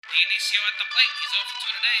Dionisio at the plate. He's 0 for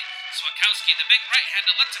 2 today. Swakowski, the big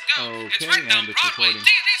right-hander, lets it go. Okay, It's right down and it's Broadway. recording.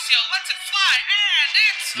 Dionisio lets it fly, and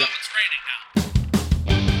it's raining now.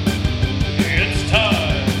 It's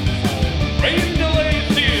time for Rain Delay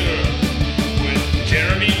Theater with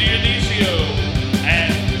Jeremy Dionisio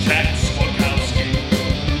and Jack Swakowski.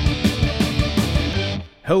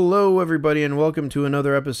 Hello, everybody, and welcome to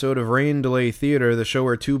another episode of Rain Delay Theater, the show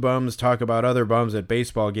where two bums talk about other bums at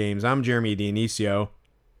baseball games. I'm Jeremy Dionisio.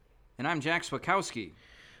 And I'm Jack Swakowski.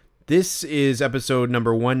 This is episode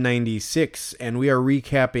number 196, and we are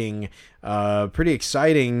recapping a pretty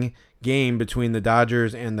exciting game between the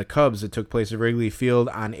Dodgers and the Cubs that took place at Wrigley Field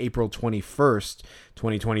on April 21st,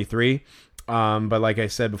 2023. But like I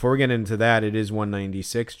said, before we get into that, it is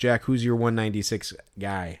 196. Jack, who's your 196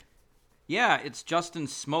 guy? Yeah, it's Justin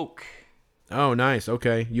Smoke. Oh, nice.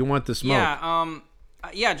 Okay. You want the smoke.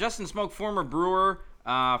 Yeah, Justin Smoke, former Brewer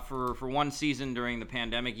for one season during the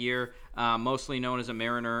pandemic year, mostly known as a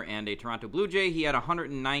Mariner and a Toronto Blue Jay. He had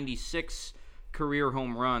 196 career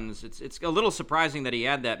home runs. It's a little surprising that he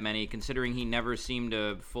had that many, considering he never seemed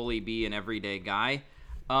to fully be an everyday guy.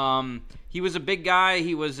 He was a big guy.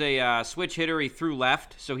 He was a switch hitter. He threw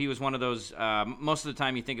left, so he was one of those. Most of the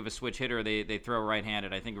time you think of a switch hitter, they throw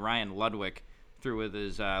right-handed. I think Ryan Ludwig threw with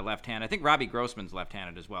his left hand. I think Robbie Grossman's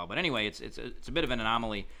left-handed as well. But anyway, it's a bit of an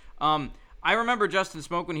anomaly. I remember Justin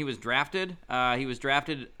Smoke when he was drafted. He was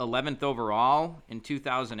drafted 11th overall in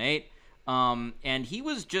 2008. And he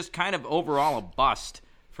was just kind of overall a bust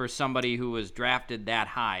for somebody who was drafted that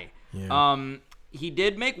high. Yeah. He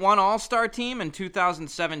did make one All-Star team in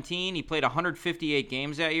 2017. He played 158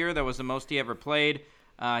 games that year. That was the most he ever played.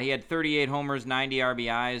 He had 38 homers, 90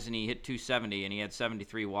 RBIs, and he hit 270, and he had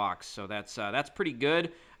 73 walks. So that's pretty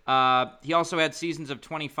good. He also had seasons of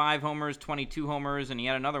 25 homers, 22 homers, and he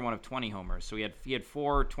had another one of 20 homers. So he had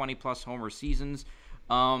four 20-plus homer seasons.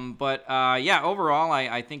 Overall,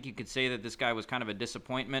 I think you could say that this guy was kind of a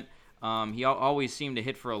disappointment. He always seemed to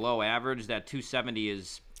hit for a low average. That 270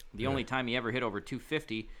 is the only time he ever hit over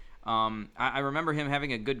 250. I remember him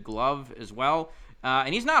having a good glove as well.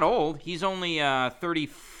 And he's not old. He's only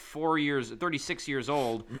 36 years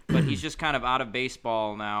old, but he's just kind of out of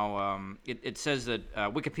baseball now. It says that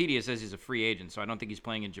Wikipedia says he's a free agent, so I don't think he's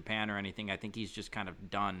playing in Japan or anything. I think he's just kind of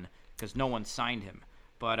done because no one signed him.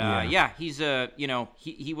 But he's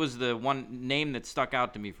he was the one name that stuck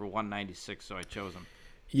out to me for 196, so I chose him.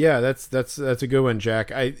 Yeah, that's a good one,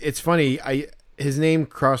 Jack. It's funny. His name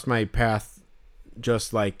crossed my path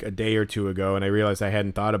just like a day or two ago, and I realized I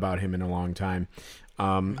hadn't thought about him in a long time.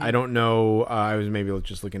 I don't know. I was maybe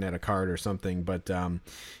just looking at a card or something, but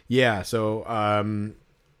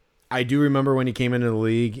I do remember when he came into the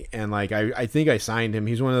league, and like I think I signed him.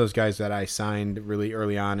 He's one of those guys that I signed really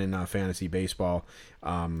early on in fantasy baseball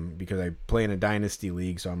because I play in a dynasty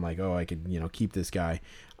league, so I'm like, oh, I could keep this guy.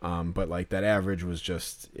 But like that average was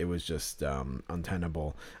just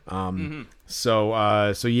untenable. So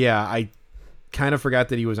I kind of forgot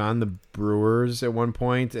that he was on the Brewers at one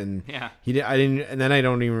point, and I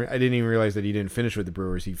didn't even realize that he didn't finish with the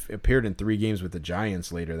Brewers. He appeared in 3 games with the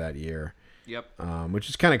Giants later that year. Yep. Which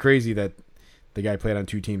is kind of crazy that the guy played on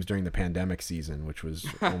 2 teams during the pandemic season, which was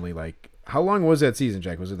only like, how long was that season,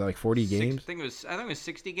 Jack? Was it like 40 games? I think it was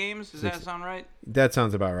 60 games. Does that sound right? That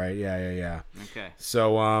sounds about right. Yeah. Okay.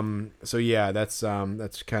 So yeah, that's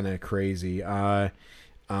kind of crazy. I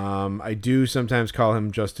do sometimes call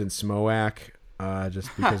him Justin Smoak,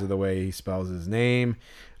 just because of the way he spells his name.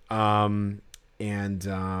 That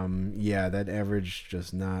average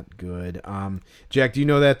just not good. Jack, do you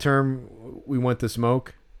know that term, we want the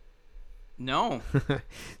smoke? No.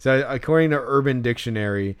 So according to Urban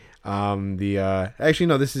Dictionary,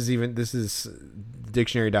 this is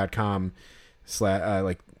dictionary.com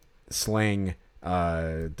slang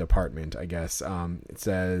department, I guess. It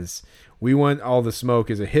says, "We want all the smoke"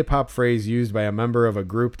 is a hip hop phrase used by a member of a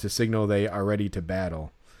group to signal they are ready to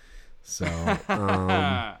battle. So,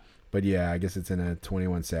 but yeah, I guess it's in a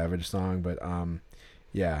 21 Savage song. But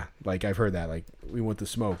like I've heard that, like, "We want the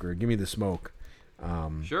smoke" or "Give me the smoke."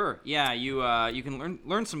 Sure. Yeah, you can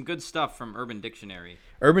learn some good stuff from Urban Dictionary.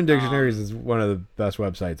 Urban Dictionaries is one of the best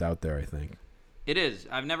websites out there, I think. It is.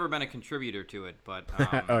 I've never been a contributor to it, but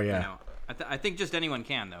oh yeah. I think just anyone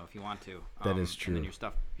can, though, if you want to. That is true. And then your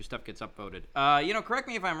stuff gets upvoted. Correct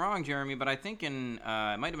me if I'm wrong, Jeremy, but I think it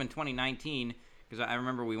might have been 2019, because I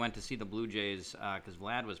remember we went to see the Blue Jays because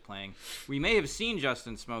Vlad was playing. We may have seen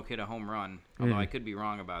Justin Smoke hit a home run, although I could be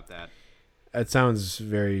wrong about that. That sounds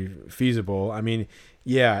very feasible. I mean,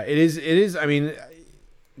 yeah, it is. I mean,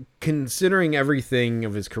 considering everything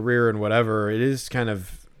of his career and whatever, it is kind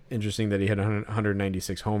of interesting that he had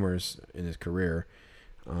 196 homers in his career.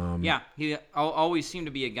 Yeah, he always seemed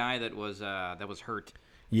to be a guy that was hurt.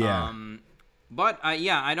 Yeah. But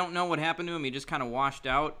I don't know what happened to him. He just kind of washed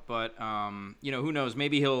out. But who knows?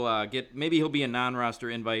 Maybe he'll be a non-roster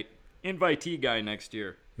invitee guy next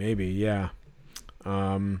year. Maybe, yeah.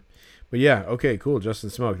 But yeah, okay, cool. Justin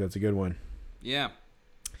Smoke, that's a good one. Yeah.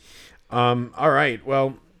 All right.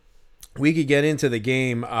 Well, we could get into the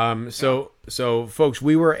game. So folks,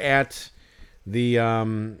 we were at the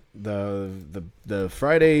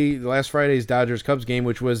last Friday's Dodgers Cubs game,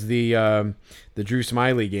 which was the Drew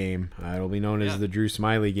Smyly game. It'll be known as the Drew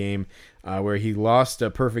Smyly game, where he lost a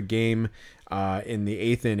perfect game in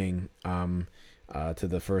the 8th inning to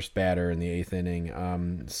the first batter in the 8th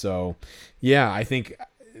inning. So yeah, I think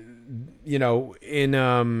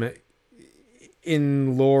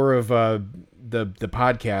in lore of the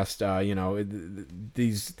podcast,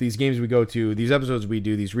 these games we go to, these episodes we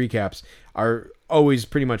do, these recaps are always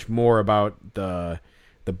pretty much more about the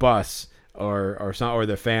bus or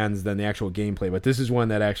the fans than the actual gameplay. But this is one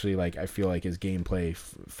that actually, like, I feel like is gameplay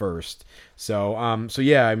first. So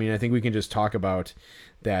yeah, I mean, I think we can just talk about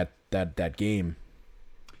that game.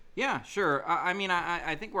 Yeah, sure.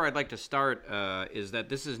 I think where I'd like to start is that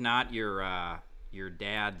this is not your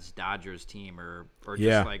dad's Dodgers team or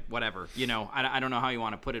just like whatever. I don't know how you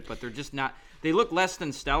want to put it, but they're just not. They look less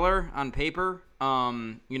than stellar on paper.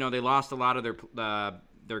 They lost a lot of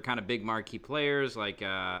their kind of big marquee players, like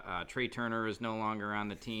Trey Turner is no longer on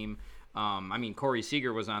the team. Corey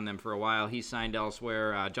Seager was on them for a while. He signed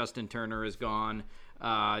elsewhere. Justin Turner is gone.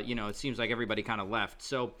 It seems like everybody kind of left.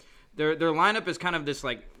 So their lineup is kind of this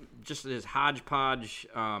like just this hodgepodge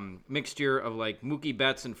mixture of like Mookie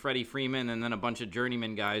Betts and Freddie Freeman, and then a bunch of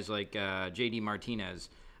journeyman guys like J.D. Martinez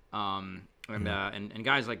and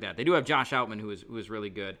guys like that. They do have Josh Outman, who is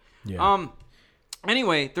really good. Yeah.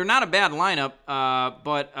 Anyway, they're not a bad lineup,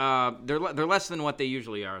 but they're less than what they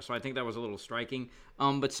usually are. So I think that was a little striking.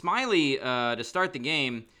 But Smyly, to start the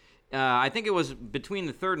game, I think it was between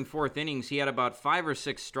the 3rd and 4th innings, he had about 5 or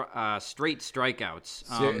 6 straight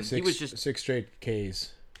strikeouts. He was just 6 straight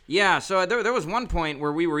Ks. Yeah, so there was one point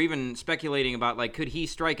where we were even speculating about, like, could he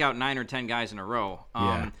strike out 9 or 10 guys in a row?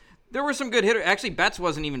 There were some good hitters. Actually, Betts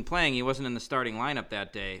wasn't even playing. He wasn't in the starting lineup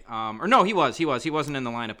that day. Or no, he was. He wasn't in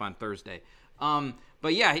the lineup on Thursday.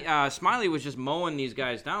 But yeah, Smyly was just mowing these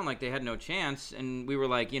guys down like they had no chance, and we were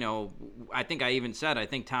like, I think I even said I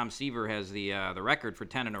think Tom Seaver has the record for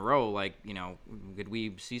 10 in a row. Like, could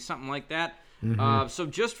we see something like that? Mm-hmm. So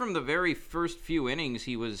just from the very first few innings,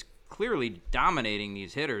 he was clearly dominating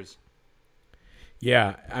these hitters.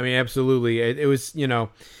 Yeah, I mean, absolutely. It was,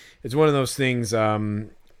 it's one of those things.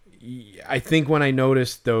 I think when I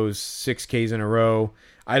noticed those 6 Ks in a row,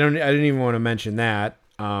 I didn't even want to mention that.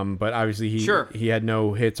 But obviously he had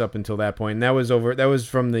no hits up until that point, and that was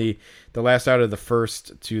from the last out of the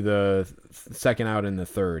first to the second out in the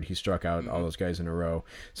third. He struck out all those guys in a row.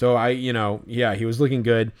 So he was looking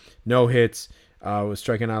good. No hits, was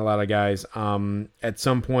striking out a lot of guys. At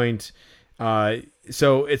some point,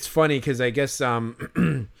 so it's funny because I guess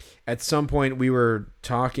at some point we were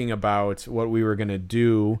talking about what we were gonna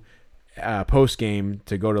do post game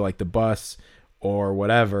to go to like the bus or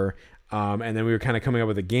whatever. And then we were kind of coming up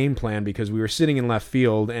with a game plan because we were sitting in left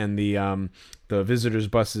field and the visitors'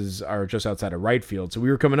 buses are just outside of right field. So we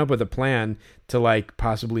were coming up with a plan to like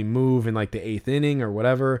possibly move in like the 8th inning or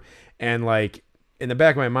whatever. And like in the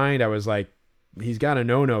back of my mind, I was like, he's got a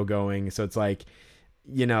no-no going. So it's like,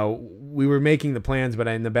 we were making the plans, but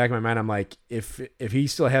in the back of my mind, I'm like, if he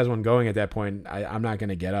still has one going at that point, I'm not going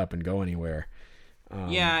to get up and go anywhere.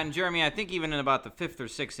 Yeah, and Jeremy, I think even in about the 5th or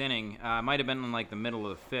 6th inning, might have been in like the middle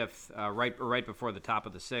of the 5th, right before the top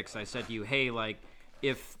of the 6th, I said to you, hey, like,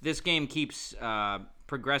 if this game keeps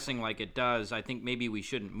progressing like it does, I think maybe we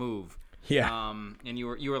shouldn't move. Yeah. And you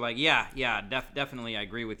were like, definitely, I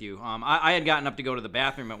agree with you. I had gotten up to go to the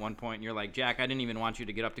bathroom at one point, and you're like, Jack, I didn't even want you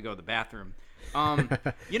to get up to go to the bathroom. And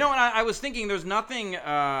I was thinking there's nothing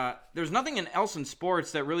else in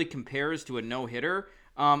sports that really compares to a no-hitter.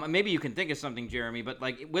 Maybe you can think of something, Jeremy, but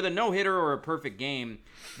like with a no-hitter or a perfect game,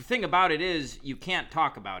 the thing about it is you can't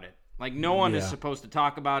talk about it. Like no one is supposed to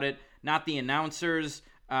talk about it, not the announcers,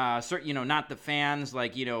 not the fans,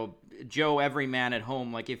 like, Joe Everyman at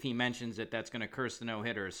home, like if he mentions it, that's going to curse the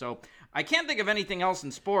no-hitter. So I can't think of anything else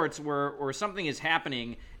in sports where something is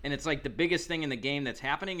happening and it's like the biggest thing in the game that's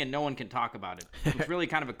happening and no one can talk about it. It's really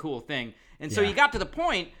kind of a cool thing. And so you got to the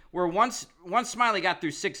point where once Smyly got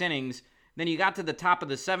through 6 innings, then you got to the top of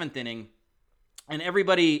the 7th inning, and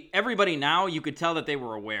everybody now, you could tell that they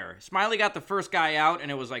were aware. Smyly got the first guy out, and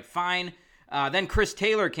it was like, fine. Then Chris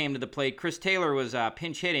Taylor came to the plate. Chris Taylor was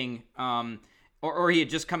pinch hitting, or he had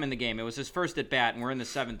just come in the game. It was his first at bat, and we're in the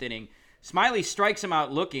 7th inning. Smyly strikes him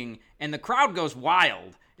out looking, and the crowd goes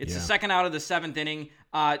wild. It's the second out of the 7th inning.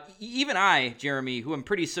 Even I, Jeremy, who am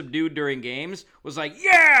pretty subdued during games, was like,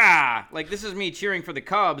 yeah! Like, this is me cheering for the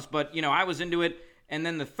Cubs, but, I was into it. And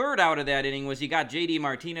then the third out of that inning was he got J.D.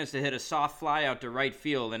 Martinez to hit a soft fly out to right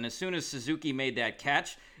field. And as soon as Suzuki made that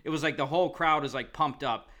catch, it was like the whole crowd was like pumped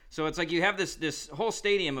up. So it's like you have this whole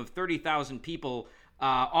stadium of 30,000 people.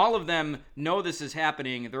 All of them know this is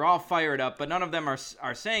happening. They're all fired up, but none of them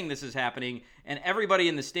are saying this is happening. And everybody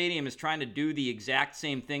in the stadium is trying to do the exact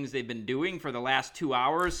same things they've been doing for the last 2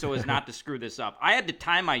 hours so as not to screw this up. I had to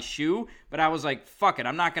tie my shoe, but I was like, fuck it.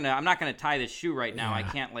 I'm not gonna tie this shoe right now. I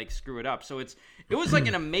can't screw it up. So it was like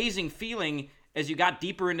an amazing feeling as you got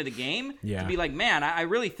deeper into the game to be like, man, I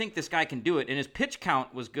really think this guy can do it. And his pitch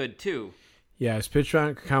count was good too. Yeah, his pitch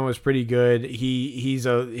count was pretty good. He's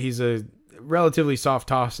a relatively soft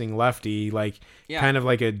tossing lefty, kind of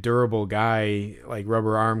like a durable guy, like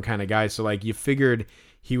rubber arm kind of guy. So you figured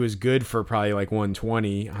he was good for probably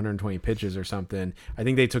 120 pitches or something. I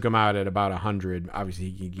think they took him out at about 100.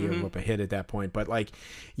 Obviously he gave up a hit at that point, but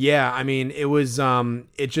it was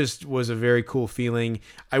it just was a very cool feeling.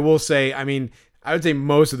 I will say, I would say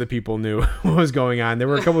most of the people knew what was going on. There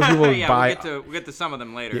were a couple of people we'll get to some of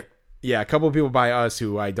them later. Yeah, a couple of people by us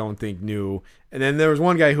who I don't think knew. And then there was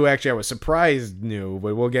one guy who actually I was surprised knew,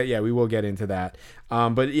 but we will get into that.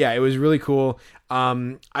 But yeah, it was really cool.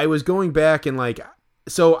 I was going back and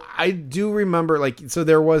so I do remember so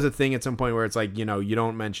there was a thing at some point where it's you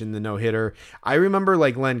don't mention the no-hitter. I remember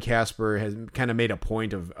Len Casper has kind of made a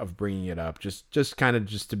point of bringing it up just kind of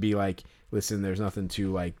just to be listen, there's nothing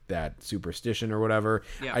to that superstition or whatever.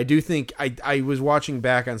 Yeah. I do think I was watching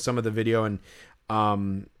back on some of the video and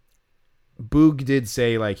Boog did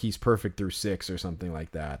say he's perfect through 6 or something like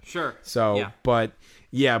that. Sure. So, yeah. But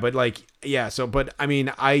I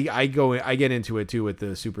get into it too with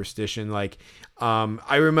the superstition.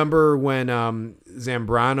 I remember when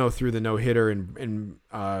Zambrano threw the no-hitter in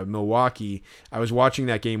Milwaukee. I was watching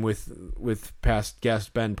that game with past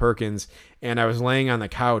guest Ben Perkins, and I was laying on the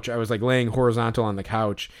couch. I was laying horizontal on the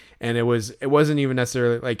couch, and it wasn't even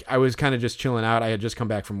necessarily I was kind of just chilling out. I had just come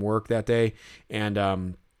back from work that day, and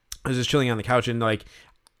I was just chilling on the couch, and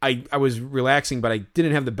I was relaxing, but I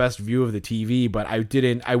didn't have the best view of the TV, but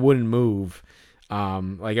I wouldn't move. I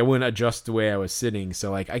wouldn't adjust the way I was sitting.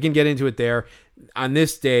 So I can get into it there on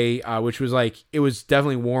this day, which was it was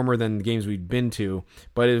definitely warmer than the games we'd been to,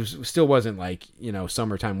 but still wasn't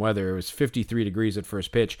summertime weather. It was 53 degrees at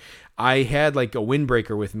first pitch. I had a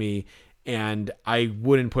windbreaker with me, and I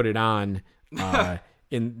wouldn't put it on,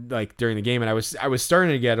 in during the game, and I was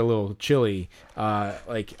starting to get a little chilly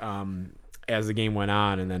as the game went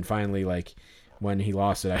on, and then finally when he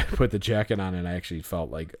lost it, I put the jacket on and I actually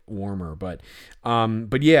felt warmer, but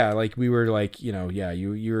yeah, we were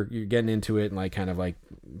you're getting into it and kind of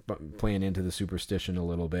playing into the superstition a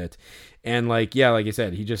little bit, and like I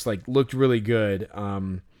said, he just looked really good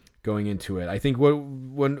going into it. I think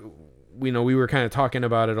when we were kind of talking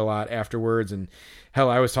about it a lot afterwards, and hell,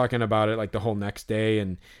 I was talking about it the whole next day.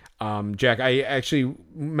 And Jack, I actually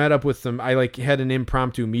met up with some. I had an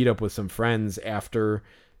impromptu meetup with some friends after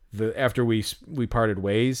we parted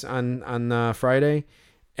ways on Friday,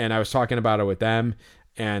 and I was talking about it with them.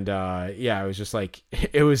 And I was just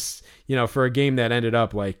it was for a game that ended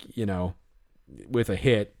up with a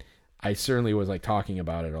hit. I certainly was talking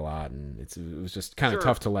about it a lot, and it was just kind of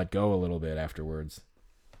tough to let go a little bit afterwards.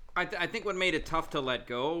 I think what made it tough to let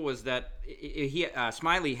go was that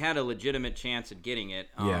Smyly had a legitimate chance at getting it.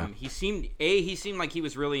 He seemed like he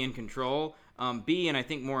was really in control. B, and I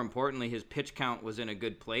think more importantly, his pitch count was in a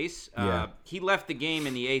good place. He left the game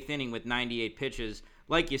in the 8th inning with 98 pitches.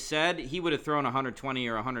 Like you said, he would have thrown 120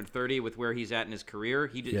 or 130 with where he's at in his career.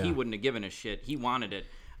 He wouldn't have given a shit. He wanted it,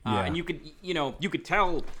 and you could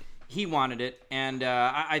tell he wanted it. And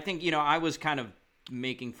I think I was kind of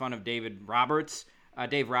making fun of Dave Roberts,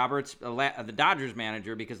 the Dodgers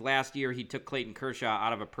manager, because last year he took Clayton Kershaw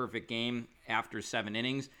out of a perfect game after 7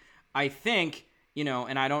 innings. I think,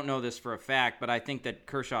 and I don't know this for a fact, but I think that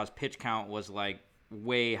Kershaw's pitch count was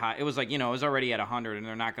way high. It was it was already at 100, and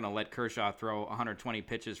they're not going to let Kershaw throw 120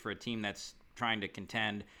 pitches for a team that's trying to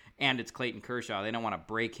contend, and it's Clayton Kershaw. They don't want to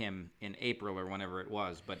break him in April or whenever it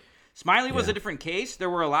was. But Smyly was a different case. There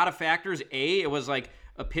were a lot of factors. It was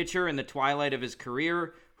a pitcher in the twilight of his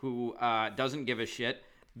career who doesn't give a shit.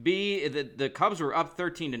 B, the Cubs were up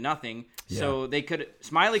 13-0, so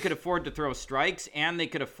Smyly could afford to throw strikes, and they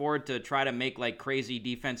could afford to try to make crazy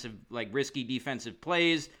defensive, risky defensive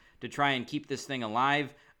plays to try and keep this thing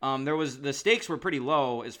alive. the stakes were pretty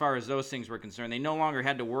low as far as those things were concerned. They no longer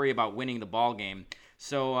had to worry about winning the ball game.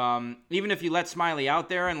 So even if you let Smyly out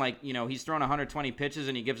there and he's thrown 120 pitches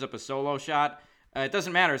and he gives up a solo shot, it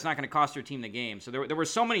doesn't matter. It's not going to cost your team the game. So there were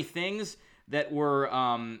so many things that were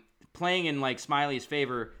playing in Smyly's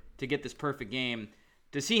favor to get this perfect game.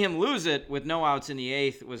 To see him lose it with no outs in the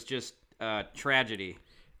eighth was just tragedy.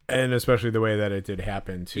 And especially the way that it did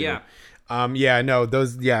happen too. Yeah.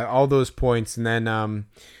 All those points. And then,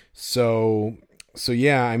 so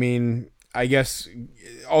yeah, I mean, I guess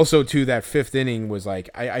also too, that fifth inning was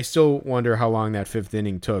I still wonder how long that fifth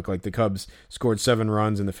inning took. The Cubs scored 7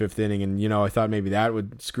 runs in the fifth inning, and I thought maybe that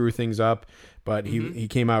would screw things up, but he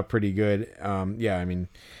came out pretty good. He got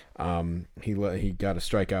a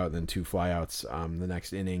strikeout and then 2 flyouts the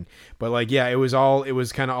next inning. But it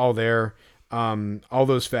was kind of all there. All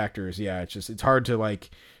those factors. Yeah, it's hard to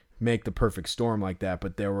make the perfect storm like that,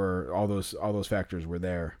 but there were all those factors were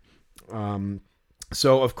there.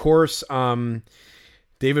 So of course,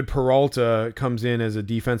 David Peralta comes in as a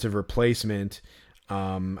defensive replacement.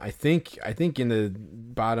 I think in the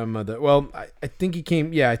bottom of I think he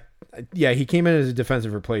came. He came in as a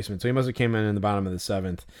defensive replacement. So he must have came in the bottom of the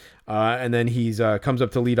 7th. And then he's comes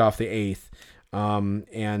up to lead off the 8th.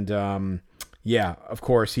 Of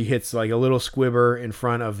course he hits a little squibber in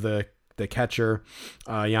front of the catcher,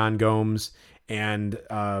 Yan Gomes, and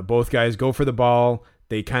both guys go for the ball.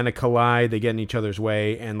 They kind of collide, they get in each other's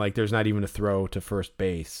way, and there's not even a throw to first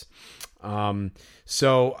base.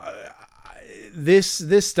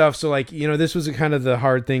 This stuff, this was kind of the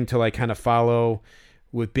hard thing to kind of follow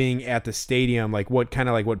with being at the stadium,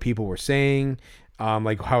 what people were saying,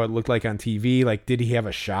 how it looked like on TV, did he have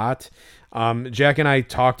a shot? Jack and I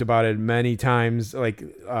talked about it many times,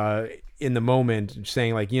 in the moment,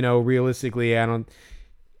 saying realistically,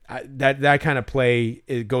 that kind of play,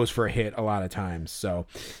 it goes for a hit a lot of times. So,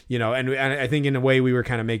 and I think in a way we were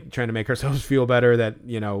kind of trying to make ourselves feel better that,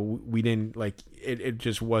 we didn't it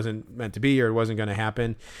just wasn't meant to be, or it wasn't going to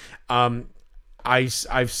happen.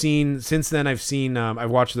 I've seen since then, I've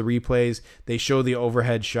watched the replays. They show the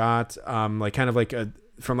overhead shot, from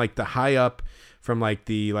the high up, from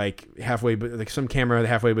the halfway, some camera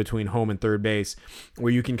halfway between home and third base,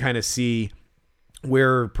 where you can kind of see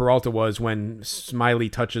where Peralta was when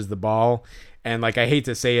Smyly touches the ball. And I hate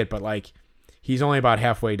to say it, but he's only about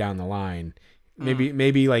halfway down the line, maybe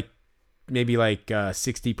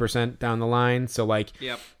 60% down the line. So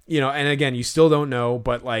yep. And again, you still don't know,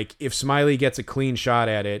 but if Smyly gets a clean shot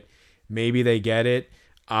at it, maybe they get it.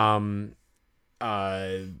 But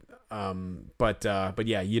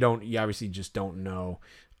yeah, you obviously just don't know.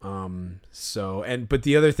 But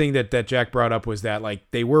the other thing that Jack brought up was that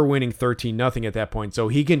they were winning 13-0 at that point, so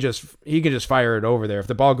he can just fire it over there. If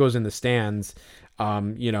the ball goes in the stands,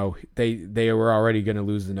 they were already going to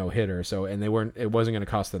lose the no-hitter, so, and it wasn't going to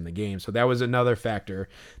cost them the game. So that was another factor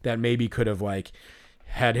that maybe could have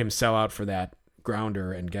had him sell out for that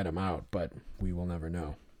grounder and get him out, but we will never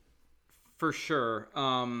know. For sure.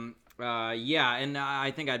 And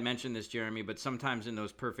I think I'd mentioned this, Jeremy, but sometimes in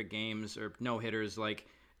those perfect games or no-hitters,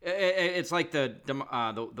 it's like the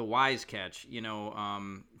Wise catch,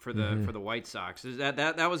 for the White Sox. Is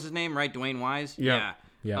that was his name, right? Dwayne Wise? Yeah.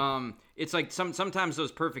 It's sometimes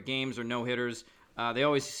those perfect games or no-hitters, they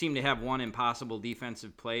always seem to have one impossible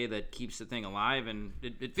defensive play that keeps the thing alive, and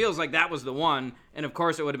it feels like that was the one. And of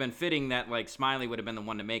course, it would have been fitting that Smyly would have been the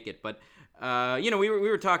one to make it. But we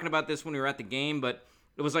were talking about this when we were at the game, but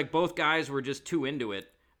it was both guys were just too into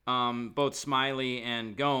it. Both Smyly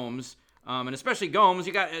and Gomes. And especially Gomes,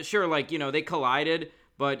 you got they collided,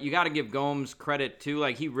 but you got to give Gomes credit too.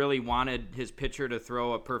 He really wanted his pitcher to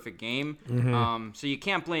throw a perfect game. Mm-hmm. So you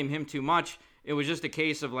can't blame him too much. It was just a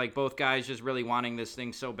case of both guys just really wanting this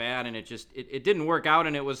thing so bad, and it didn't work out,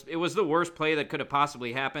 and it was the worst play that could have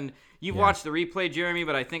possibly happened. You've watched the replay, Jeremy,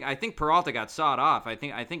 but I think Peralta got sawed off. I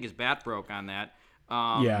think his bat broke on that.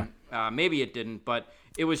 Maybe it didn't, but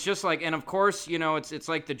it was just and of course, it's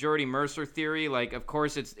like the Jordy Mercer theory. Of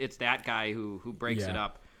course, it's that guy who breaks it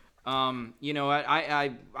up.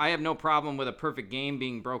 I have no problem with a perfect game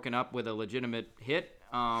being broken up with a legitimate hit.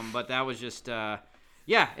 But that was just,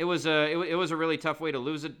 it was a really tough way to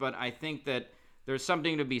lose it. But I think that there's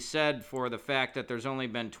something to be said for the fact that there's only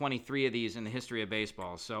been 23 of these in the history of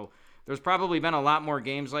baseball. So there's probably been a lot more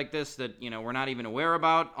games like this that we're not even aware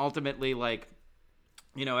about. Ultimately,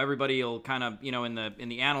 everybody will kind of, in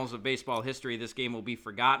the annals of baseball history, this game will be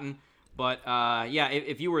forgotten. But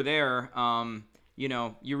if you were there,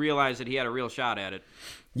 you realize that he had a real shot at it.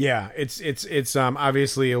 Yeah, it's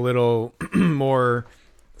obviously a little more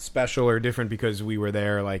special or different because we were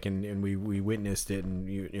there, and we witnessed it, and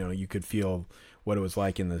you could feel what it was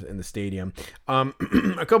like in the stadium.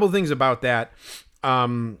 A couple of things about that.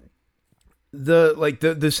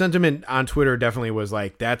 The sentiment on Twitter definitely was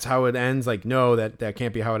like, that's how it ends. Like, no, that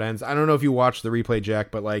can't be how it ends. I don't know if you watched the replay,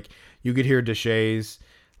 Jack, but like you could hear Deshaies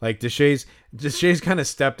kind of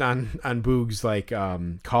stepped on Boog's like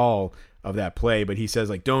call of that play, but he says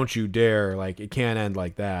like, don't you dare, like it can't end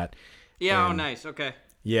like that. Yeah. And, oh, nice. Okay.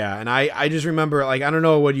 Yeah, and I just remember, like, I don't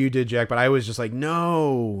know what you did, Jack, but I was just like,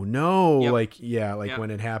 no, Yep. like, yeah, like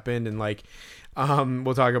when it happened, and like,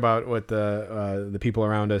 we'll talk about what the people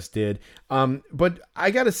around us did. But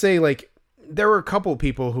I gotta say, like, there were a couple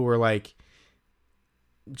people who were like,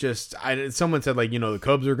 someone said like, the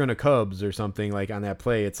Cubs are gonna Cubs or something like on that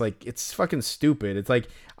play. It's like, it's fucking stupid. It's like,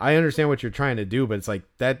 I understand what you're trying to do, but it's like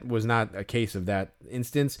that was not a case of that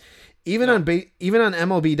instance. Even on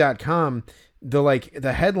MLB.com.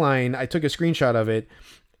 The headline, I took a screenshot of it.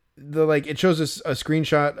 It shows us a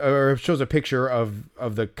screenshot, or it shows a picture of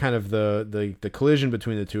the kind of the collision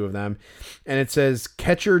between the two of them, and it says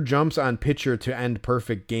catcher jumps on pitcher to end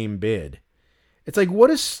perfect game bid. It's like,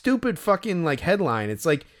 what a stupid fucking like headline. It's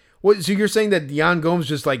like, what? So you're saying that Yan Gomes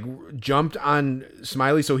just like jumped on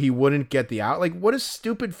Smyly so he wouldn't get the out? Like, what a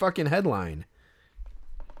stupid fucking headline.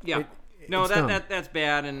 Yeah. That's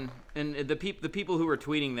bad, and the people who were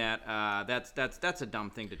tweeting that, that's a dumb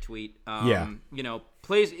thing to tweet.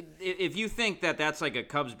 Plays, if you think that that's like a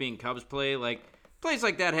Cubs being Cubs play, like plays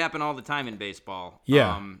like that happen all the time in baseball.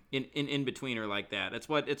 Yeah. In betweener like that. It's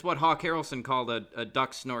what Hawk Harrelson called a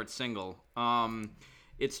duck snort single.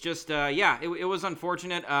 It's just it was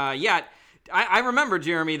unfortunate. I remember,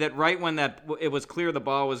 Jeremy, that right when it was clear the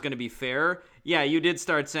ball was going to be fair, you did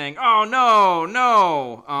start saying, "Oh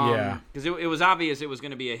no," because it was obvious it was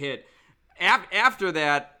going to be a hit. After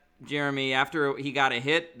that, Jeremy, after he got a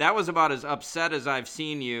hit, that was about as upset as I've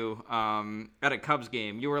seen you at a Cubs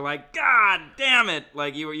game. You were like, "God damn it!"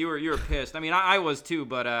 Like you were pissed. I mean, I was too,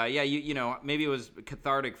 but maybe it was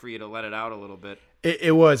cathartic for you to let it out a little bit.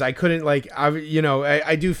 It was. I couldn't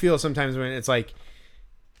I do feel sometimes when it's like,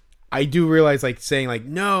 I do realize like saying like,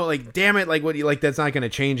 no, like, damn it, like what you like, that's not going to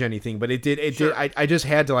change anything. But it did. Sure. I just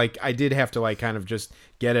had to I did have to kind of just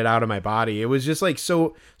get it out of my body. It was just like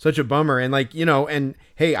such a bummer. And and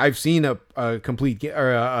hey, I've seen a complete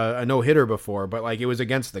or a no hitter before, but like it was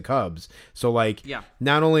against the Cubs. So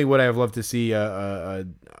not only would I have loved to see a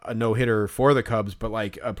no hitter for the Cubs, but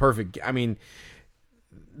like a perfect. I mean,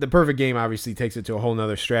 the perfect game obviously takes it to a whole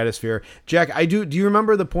nother stratosphere. Jack, do you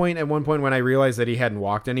remember the point at one point when I realized that he hadn't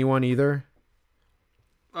walked anyone either?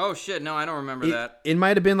 Oh shit, no, I don't remember that. It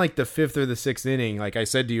might have been like the 5th or the 6th inning. Like I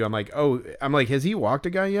said to you, I'm like, has he walked a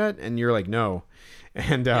guy yet? And you're like, no.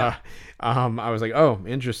 And I was like, oh,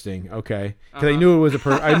 interesting. Okay. Cause I knew it was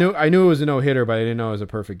I knew it was a no hitter, but I didn't know it was a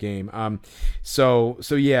perfect game. So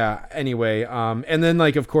yeah, anyway. And then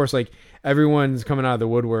of course, everyone's coming out of the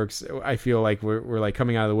woodworks. I feel like we're like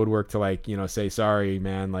coming out of the woodwork to say sorry,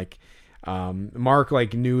 man. Mark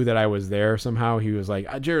knew that I was there somehow. He was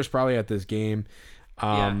like, Jared's probably at this game.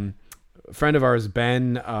 A friend of ours,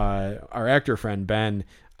 Ben, our actor friend Ben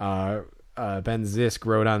Zisk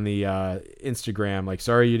wrote on the Instagram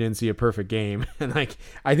sorry you didn't see a perfect game. And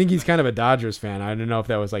I think he's kind of a Dodgers fan. I don't know if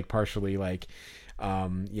that was partially a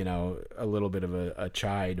little bit of a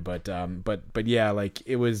chide, but yeah,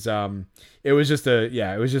 it was just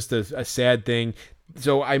a sad thing.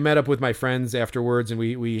 So I met up with my friends afterwards, and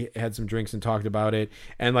we had some drinks and talked about it.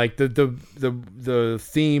 And the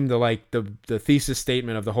theme, the thesis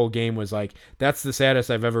statement of the whole game was that's the saddest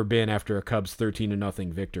I've ever been after a Cubs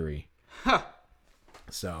 13-0 victory. Huh.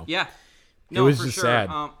 So yeah, no, it was for just sure.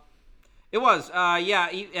 sad. It was,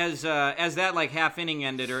 as that half inning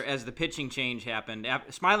ended, or as the pitching change happened,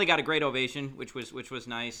 Smyly got a great ovation, which was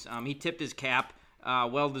nice. He tipped his cap,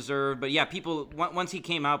 well deserved. But yeah, people once he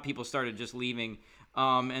came out, people started just leaving.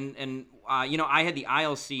 I had the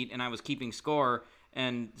aisle seat and I was keeping score,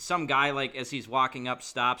 and some guy as he's walking up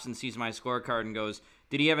stops and sees my scorecard and goes,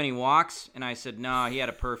 "Did he have any walks?" And I said, "No, he had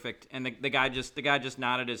a perfect." And the guy just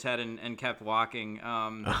nodded his head and kept walking.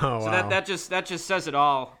 So that just says it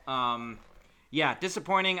all.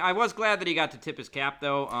 Disappointing. I was glad that he got to tip his cap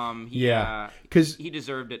though. Because he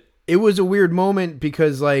deserved it. It was a weird moment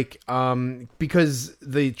because because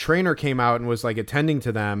the trainer came out and was attending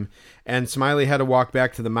to them, and Smyly had to walk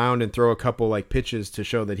back to the mound and throw a couple pitches to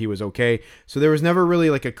show that he was okay. So there was never really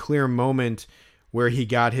a clear moment where he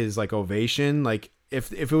got his ovation.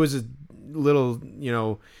 If it was a little,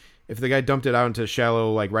 if the guy dumped it out into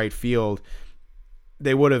shallow right field,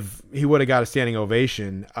 he would have got a standing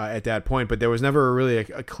ovation at that point. But there was never really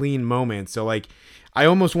a clean moment. So I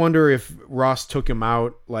almost wonder if Ross took him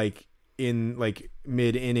out in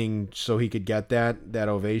mid-inning so he could get that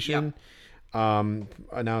ovation. Managers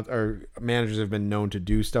have been known to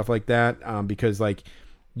do stuff like that because, like,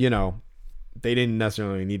 they didn't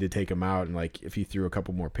necessarily need to take him out, and like if he threw a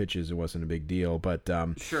couple more pitches, it wasn't a big deal. But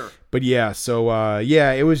sure. But yeah, so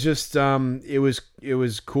it was just it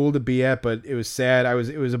was cool to be at, but it was sad.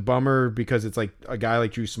 It was a bummer because it's like a guy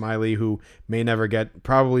like Drew Smyly who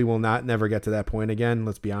probably will not never get to that point again.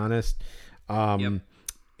 Let's be honest.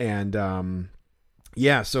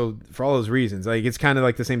 Yeah, so for all those reasons, like it's kind of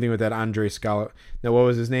like the same thing with that Andre Scala. No, what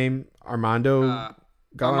was his name? Armando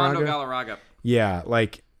Galarraga. Yeah,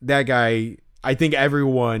 like that guy. I think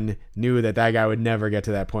everyone knew that guy would never get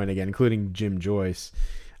to that point again, including Jim Joyce.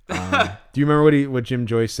 Do you remember what Jim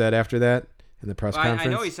Joyce said after that in the press conference? I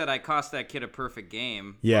know he said, "I cost that kid a perfect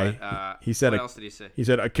game." Yeah, but, he said. What else did he say? He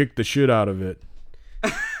said, "I kicked the shit out of it."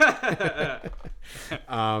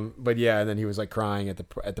 But yeah, and then he was like crying at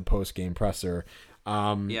the post game presser.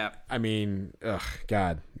 Yeah. I mean,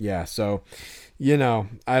 God, yeah. So,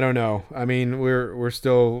 I don't know. I mean, we're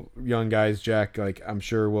still young guys, Jack. Like, I'm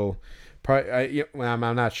sure we'll probably.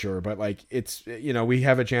 I'm not sure, but like, it's we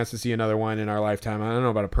have a chance to see another one in our lifetime. I don't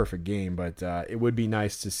know about a perfect game, but it would be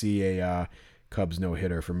nice to see a Cubs no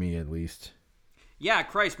hitter for me at least. Yeah,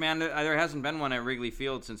 Christ, man, there hasn't been one at Wrigley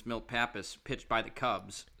Field since Milt Pappas pitched by the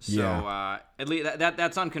Cubs. So at least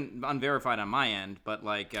that's unverified on my end. But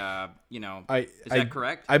like, is that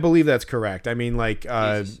correct? I believe that's correct. I mean, like,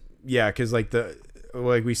 because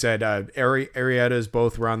like we said, Arrieta's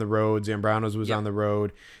both were on the road. Zambrano's was on the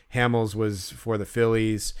road. Hamels was for the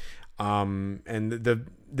Phillies, and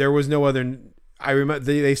there was no other. I remember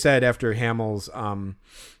they said after Hamels,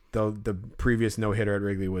 the previous no hitter at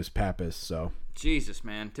Wrigley was Pappas. So. Jesus,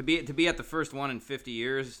 man, to be at the first one in 50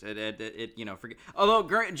 years, forget.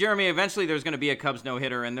 Although Jeremy, eventually there's going to be a Cubs no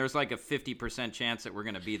hitter, and there's like a 50% chance that we're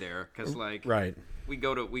going to be there because right. we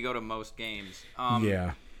go to most games.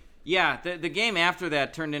 Yeah, the game after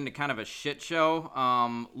that turned into kind of a shit show.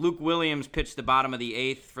 Luke Williams pitched the bottom of the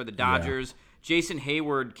 8th for the Dodgers. Yeah. Jason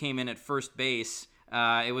Hayward came in at first base.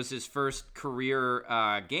 It was his first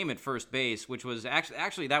career game at first base, which was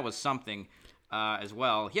actually that was something. As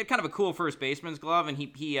well, he had kind of a cool first baseman's glove, and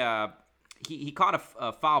he caught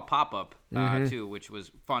a foul pop up too, which was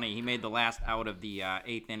funny. He made the last out of the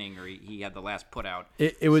 8th inning, or he had the last put out.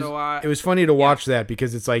 It was funny to watch that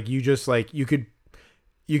because it's like you could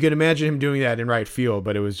imagine him doing that in right field,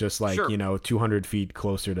 but it was just like 200 feet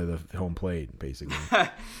closer to the home plate, basically.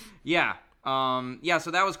 Yeah. So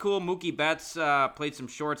that was cool. Mookie Betts played some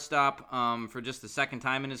shortstop for just the second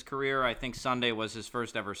time in his career. I think Sunday was his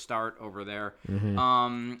first ever start over there. Mm-hmm.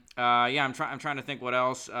 I'm trying to think what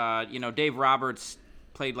else. Dave Roberts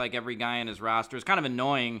played like every guy in his roster. It's kind of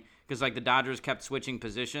annoying because like the Dodgers kept switching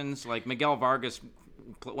positions. Like Miguel Vargas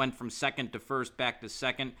went from second to first back to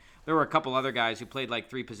second. There were a couple other guys who played like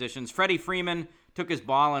 3 positions. Freddie Freeman took his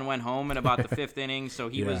ball and went home in about the 5th inning, so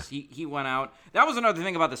he went out. That was another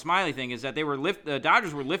thing about the Smyly thing is that the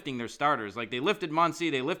Dodgers were lifting their starters. Like they lifted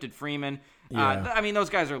Muncy, they lifted Freeman. Yeah. I mean, those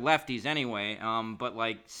guys are lefties anyway. But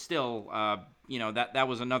like still, that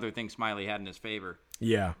was another thing Smyly had in his favor.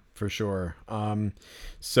 Yeah, for sure.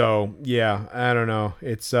 So yeah, I don't know.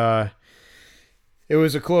 It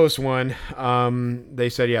was a close one. They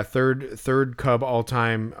said third Cub all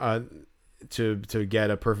time. To take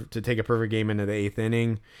a perfect game into the 8th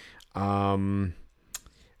inning.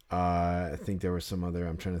 I think there was some other.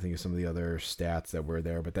 I'm trying to think of some of the other stats that were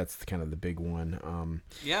there, but that's kind of the big one.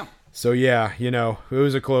 Yeah. So yeah, it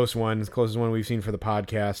was a close one. It's the closest one we've seen for the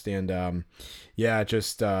podcast, and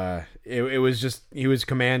it was just he was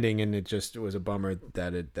commanding, and it was a bummer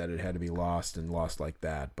that it had to be lost like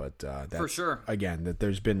that. But that's, for sure, again, that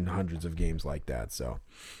there's been hundreds of games like that. So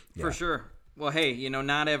yeah. For sure. Well, hey,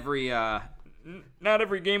 not every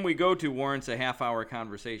game we go to warrants a half-hour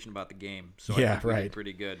conversation about the game. So I think we did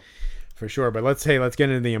pretty good. For sure, but let's get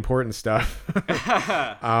into the important stuff.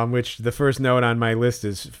 Which the first note on my list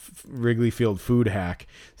is Wrigley Field food hack.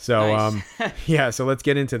 So nice. So let's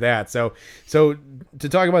get into that. So to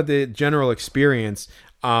talk about the general experience,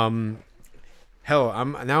 I'm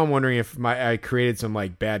wondering if I created some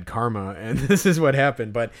like bad karma, and this is what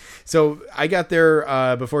happened. But so I got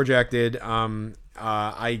there before Jack did.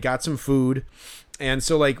 I got some food, and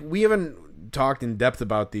so like we haven't talked in depth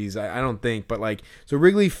about these, I don't think, but like so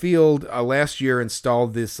Wrigley Field last year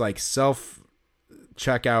installed this like self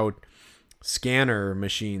checkout scanner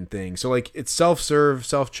machine thing. So like it's self-serve,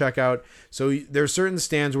 self-checkout. So there's certain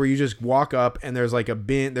stands where you just walk up and there's like a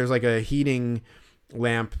bin, there's like a heating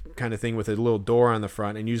lamp kind of thing with a little door on the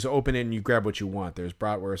front, and you just open it and you grab what you want. There's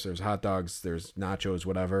bratwurst, there's hot dogs, there's nachos,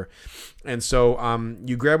 whatever. And so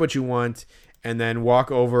you grab what you want, and then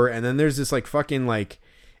walk over, and then there's this like fucking like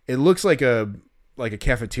it looks like a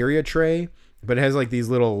cafeteria tray, but it has like these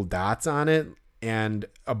little dots on it, and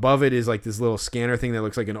above it is like this little scanner thing that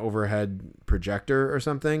looks like an overhead projector or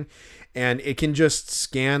something, and it can just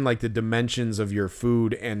scan like the dimensions of your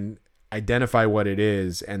food and identify what it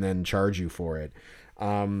is and then charge you for it.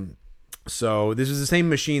 So this is the same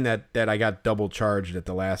machine that I got double charged at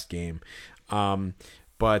the last game. So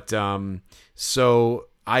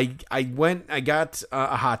I got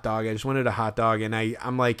a hot dog. I just wanted a hot dog, and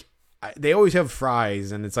I'm like, they always have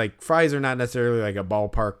fries, and it's like fries are not necessarily like a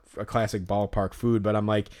classic ballpark food, but I'm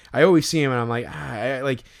like, I always see them, and I'm like,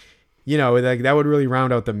 like that would really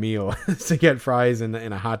round out the meal to get fries and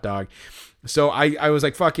a hot dog. So I was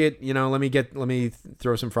like, fuck it, let me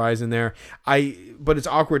throw some fries in there. But it's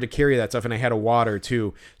awkward to carry that stuff, and I had a water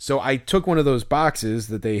too. So I took one of those boxes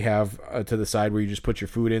that they have to the side where you just put your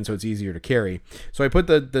food in, so it's easier to carry. So I put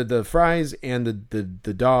the fries and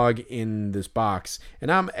the dog in this box, and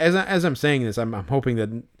as I'm saying this, I'm hoping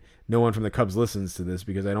that no one from the Cubs listens to this,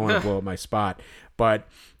 because I don't want to blow up my spot, but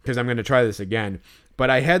because I'm going to try this again. But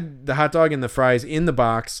I had the hot dog and the fries in the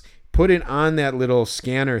box, put it on that little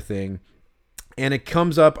scanner thing, and it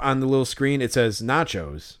comes up on the little screen. It says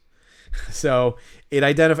nachos. So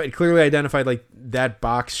it clearly identified like that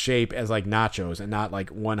box shape as like nachos, and not like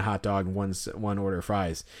one hot dog and one order of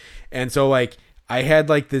fries. And so like I had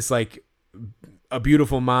like this like a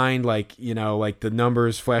beautiful mind, like like the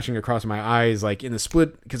numbers flashing across my eyes, like in the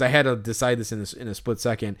split, because I had to decide this in a split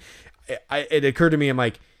second. It occurred to me, I'm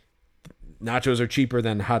like, nachos are cheaper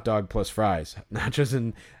than hot dog plus fries.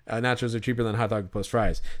 Nachos are cheaper than hot dog plus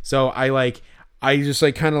fries. So I just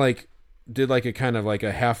like kind of like did like a kind of like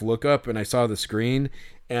a half look up, and I saw the screen,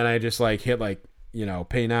 and I just like hit like,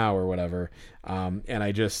 pay now or whatever. And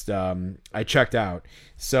I just, I checked out.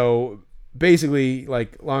 So basically,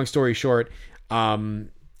 like, long story short,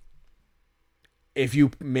 if you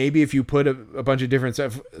put a bunch of different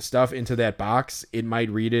stuff into that box, it might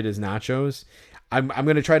read it as nachos. I'm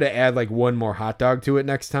going to try to add like one more hot dog to it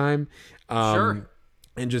next time. Sure.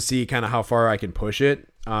 And just see kind of how far I can push it.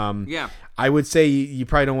 Yeah. I would say you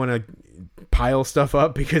probably don't want to pile stuff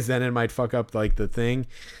up, because then it might fuck up like the thing.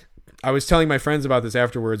 I was telling my friends about this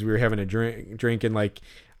afterwards. We were having a drink, and like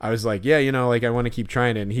I was like, yeah, like I want to keep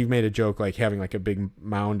trying it. And he made a joke like having like a big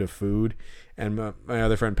mound of food. And my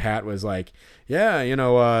other friend Pat was like, yeah, I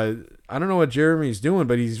don't know what Jeremy's doing,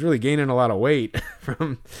 but he's really gaining a lot of weight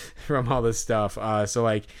from all this stuff. So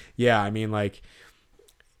like, yeah, I mean, like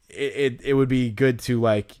it would be good to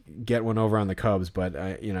like get one over on the Cubs, but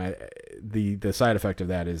the side effect of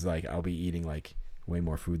that is like I'll be eating like way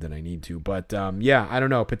more food than I need to. But yeah, I don't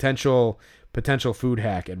know, potential food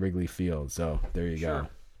hack at Wrigley Field. So there you go.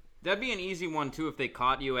 That'd be an easy one too if they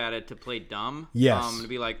caught you at it, to play dumb. Yes. To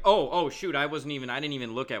be like, oh shoot, I didn't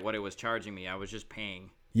even look at what it was charging me. I was just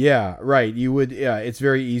paying. Yeah, right. You would. Yeah, it's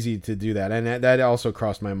very easy to do that, and that also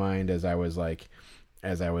crossed my mind as I was like,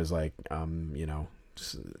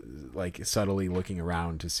 like subtly looking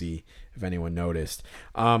around to see if anyone noticed.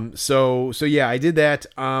 So yeah, I did that.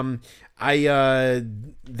 I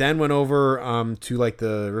then went over to like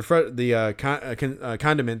the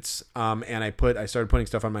condiments, and I started putting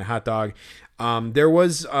stuff on my hot dog. There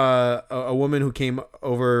was a woman who came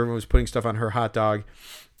over and was putting stuff on her hot dog,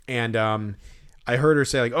 and I heard her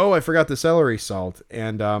say like, "Oh, I forgot the celery salt."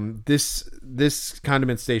 And this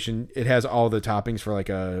condiment station, it has all the toppings for like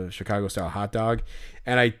a Chicago style hot dog.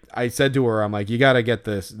 And I said to her, I'm like, you got to get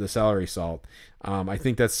the celery salt. I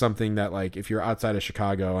think that's something that like if you're outside of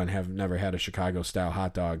Chicago and have never had a Chicago style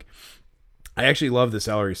hot dog, I actually love the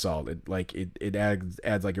celery salt. It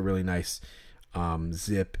adds like a really nice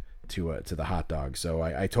zip to the hot dog. So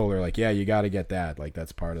I told her like, yeah, you got to get that. Like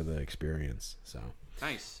that's part of the experience. So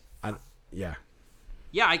nice. Yeah.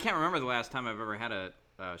 Yeah, I can't remember the last time I've ever had a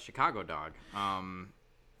Chicago dog.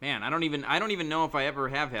 Man, I don't even know if I ever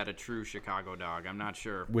have had a true Chicago dog. I'm not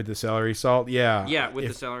sure. With the celery salt, yeah. Yeah, with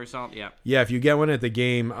the celery salt, yeah. Yeah, if you get one at the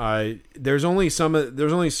game, there's only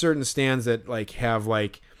certain stands that like have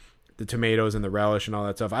like the tomatoes and the relish and all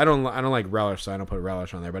that stuff. I don't like relish, so I don't put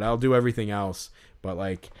relish on there. But I'll do everything else. But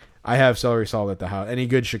like I have celery salt at the house. Any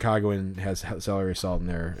good Chicagoan has celery salt in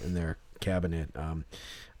their cabinet.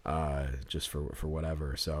 Just for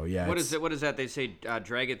whatever. So yeah. What is it? What is that? They say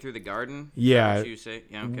drag it through the garden. Yeah. What you say?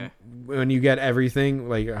 Yeah. Okay. When you get everything,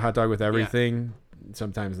 like a hot dog with everything,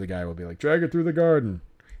 sometimes the guy will be like, drag it through the garden.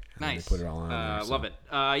 And nice. They put it all on there, Love it.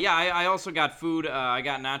 Yeah. I also got food. I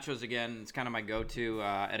got nachos again. It's kind of my go-to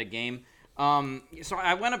at a game. So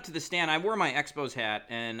I went up to the stand. I wore my Expos hat,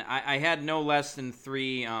 and I had no less than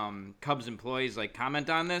 3 Cubs employees like comment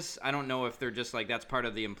on this. I don't know if they're just like that's part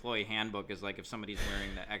of the employee handbook is like if somebody's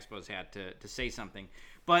wearing the Expos hat to say something.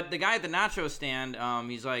 But the guy at the nacho stand,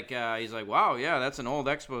 he's like, wow, yeah, that's an old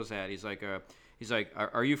Expos hat. He's like,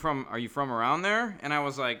 are you from around there? And I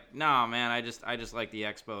was like, nah, man, I just like the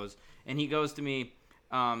Expos. And he goes to me,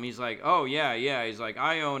 he's like, oh yeah. He's like,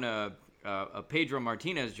 I own a Pedro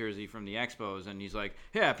Martinez jersey from the Expos, and he's like,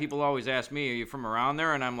 yeah, people always ask me, are you from around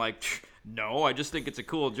there? And I'm like, no, I just think it's a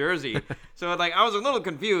cool jersey. So like I was a little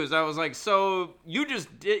confused. I was like, so you just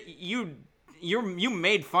did you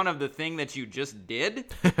made fun of the thing that you just did?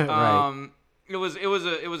 Right. It was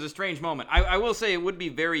a strange moment. I will say it would be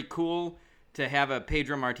very cool to have a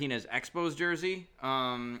Pedro Martinez Expos jersey.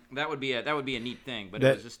 That would be a neat thing, but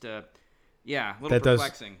it was just a little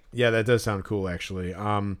perplexing. That does sound cool, actually.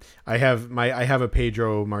 I have a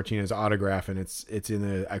Pedro Martinez autograph, and it's in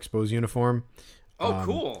the Expos uniform. Oh,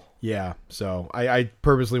 cool. Yeah, so I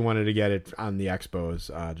purposely wanted to get it on the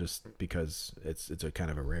Expos, just because it's a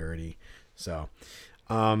kind of a rarity. So,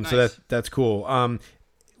 Nice. So that's cool.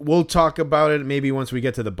 We'll talk about it maybe once we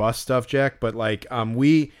get to the bus stuff, Jack. But like,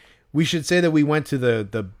 we should say that we went to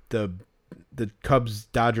the Cubs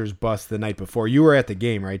Dodgers bus the night before. You were at the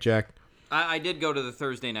game, right, Jack? I did go to the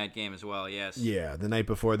Thursday night game as well, yes. Yeah, the night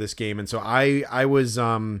before this game. And so I was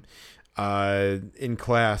in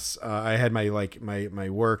class. I had my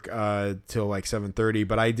work till like 7:30,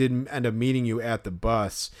 but I did end up meeting you at the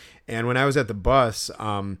bus. And when I was at the bus,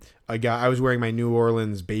 I was wearing my New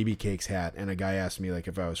Orleans Baby Cakes hat, and a guy asked me like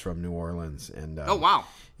if I was from New Orleans. And oh, wow.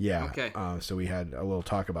 Yeah. Okay. So we had a little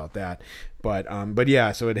talk about that, but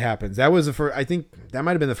yeah. So it happens. That was the first. I think that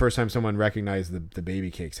might have been the first time someone recognized the Baby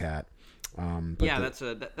Cakes hat. That's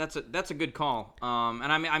a good call.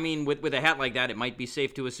 And I mean, with a hat like that, it might be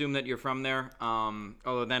safe to assume that you're from there.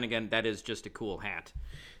 Although then again, that is just a cool hat.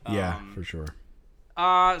 Yeah, for sure.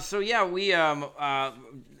 So yeah, we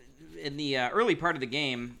in the early part of the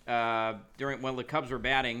game during when the Cubs were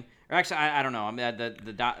batting, or actually I don't know. I mean,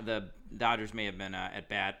 the Dodgers may have been at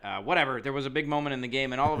bat. Whatever. There was a big moment in the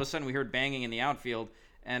game, and all of a sudden we heard banging in the outfield,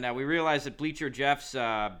 and we realized that Bleacher Jeff's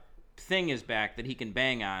thing is back that he can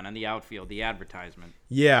bang on the outfield, the advertisement.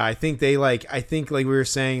 Yeah, I think we were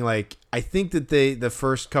saying, like, I think that the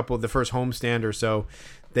first homestand or so,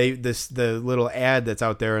 the little ad that's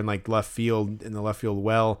out there in like left field, in the left field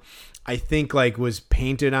well, I think like was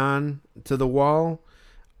painted on to the wall.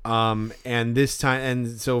 And this time,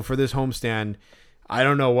 and so for this homestand, I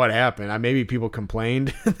don't know what happened. Maybe people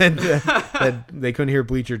complained that they couldn't hear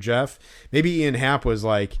Bleacher Jeff. Maybe Ian Happ was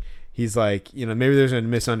like, he's like, maybe there's a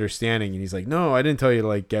misunderstanding, and he's like, no, I didn't tell you to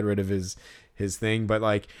like get rid of his thing. But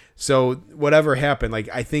like, so whatever happened, like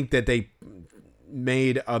I think that they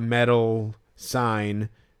made a metal sign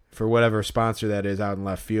for whatever sponsor that is out in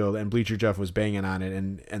left field, and Bleacher Jeff was banging on it,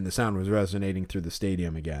 and the sound was resonating through the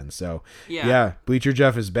stadium again. So yeah, Bleacher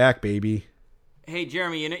Jeff is back, baby. Hey,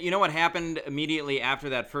 Jeremy, you know what happened immediately after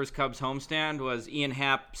that first Cubs homestand was Ian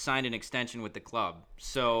Happ signed an extension with the club.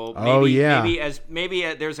 So maybe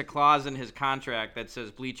there's a clause in his contract that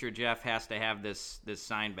says Bleacher Jeff has to have this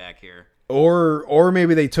sign back here. Or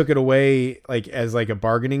maybe they took it away like as like a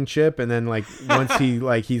bargaining chip, and then like once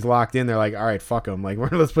he's locked in, they're like, all right, fuck him, like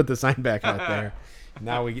let's put the sign back out there.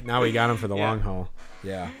 Now we got him for the long haul.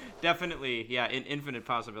 Yeah. Definitely, infinite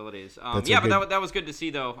possibilities. But that was good to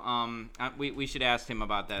see, though. We should ask him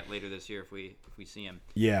about that later this year if we see him.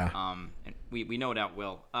 Yeah. And we no doubt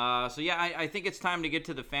will. I think it's time to get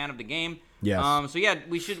to the fan of the game. Yes.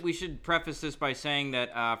 We should preface this by saying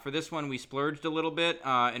that for this one we splurged a little bit,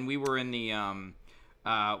 and we were in the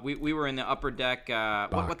we were in the upper deck.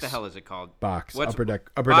 What the hell is it called? Box. Upper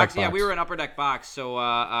deck box. Box. Yeah, we were in upper deck box.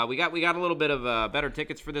 So we got a little bit of better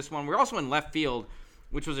tickets for this one. We're also in left field,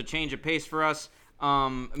 which was a change of pace for us.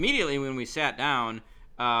 Immediately when we sat down,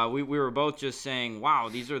 we were both just saying, "Wow,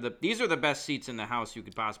 these are the best seats in the house you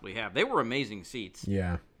could possibly have." They were amazing seats.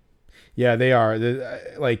 Yeah, they are.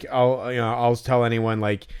 Like I'll tell anyone,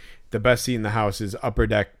 like, the best seat in the house is upper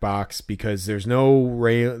deck box, because there's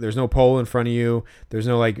no pole in front of you, there's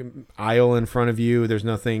no like aisle in front of you, there's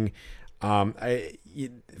nothing.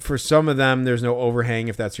 For some of them, there's no overhang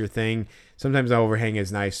if that's your thing. Sometimes the overhang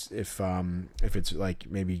is nice if it's like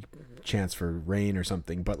maybe chance for rain or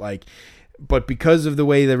something. But because of the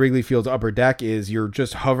way the Wrigley Field's upper deck is, you're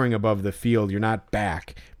just hovering above the field. You're not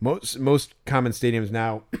back. Most common stadiums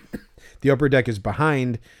now, the upper deck is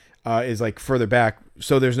behind, is like further back,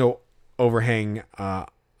 so there's no overhang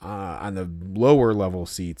on the lower level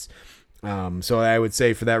seats. So I would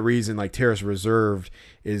say for that reason, like Terrace Reserved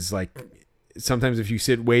is like sometimes if you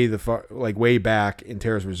sit way back in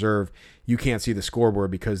Terrace Reserve, you can't see the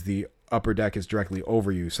scoreboard because the upper deck is directly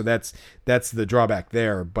over you. So that's the drawback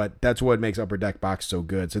there, but that's what makes upper deck box so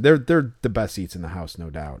good. So they're the best seats in the house, no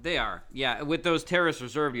doubt. They are. Yeah, with those Terrace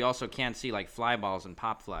Reserve, you also can't see like fly balls and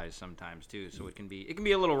pop flies sometimes too, so it can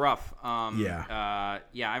be a little rough. I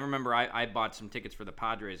remember I bought some tickets for the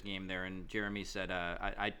Padres game there, and Jeremy said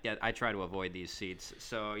I try to avoid these seats.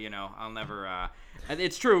 So, I'll never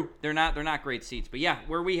it's true. They're not great seats. But yeah,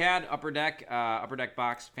 where we had upper deck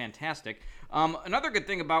box, fantastic. Another good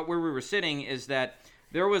thing about where we were sitting is that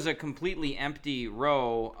there was a completely empty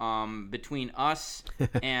row between us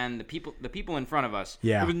and the people in front of us.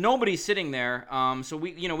 Yeah. There was nobody sitting there, so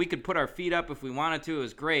we could put our feet up if we wanted to. It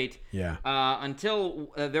was great. Yeah.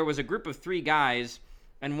 Until there was a group of 3 guys,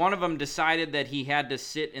 and one of them decided that he had to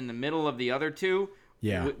sit in the middle of the other 2.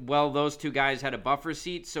 Yeah. Well, those 2 guys had a buffer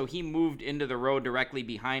seat, so he moved into the row directly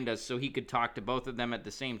behind us so he could talk to both of them at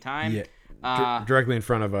the same time. Yeah. Directly in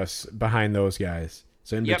front of us, behind those guys.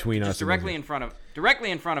 So between us, directly in front of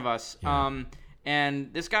us. Yeah.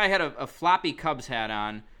 And this guy had a floppy Cubs hat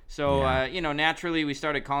on. So naturally we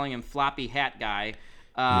started calling him Floppy Hat Guy.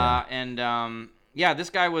 This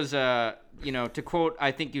guy was to quote,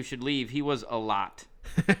 "I think you should leave." He was a lot.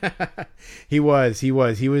 He was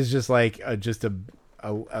just like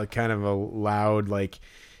a kind of a loud, like,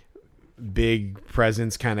 big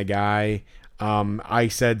presence kind of guy. I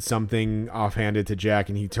said something offhanded to Jack,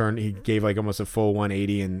 and he gave like almost a full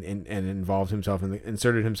 180 and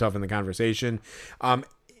inserted himself in the conversation.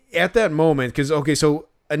 At that moment, so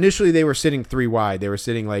initially they were sitting 3 wide. They were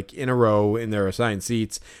sitting like in a row in their assigned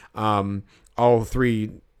seats, all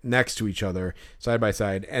 3 next to each other, side by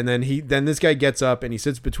side. And then this guy gets up and he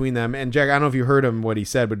sits between them. And Jack, I don't know if you heard him what he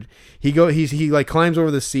said, but he like climbs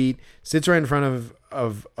over the seat, sits right in front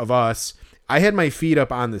of us. I had my feet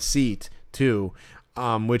up on the seat too,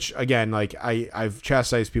 which again, like I've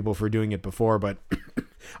chastised people for doing it before, but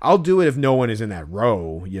I'll do it if no one is in that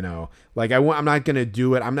row, like I'm not going to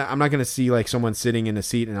do it. I'm not going to see like someone sitting in a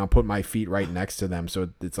seat and I'll put my feet right next to them. So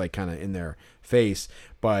it's like kind of in their face.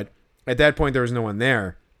 But at that point there was no one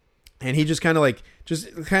there. And he just kind of like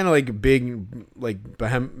big, like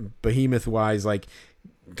behemoth wise, like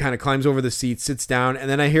kind of climbs over the seat, sits down. And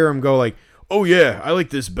then I hear him go like, "Oh yeah, I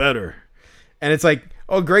like this better." And it's like,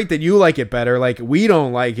 oh, great that you like it better. Like, we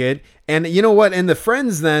don't like it. And you know what? And the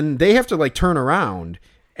friends then, they have to like turn around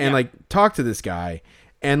and like talk to this guy.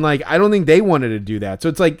 And like, I don't think they wanted to do that. So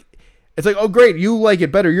it's like, oh, great, you like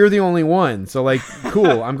it better. You're the only one. So like,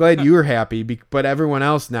 cool. I'm glad you were happy. But everyone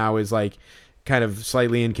else now is like kind of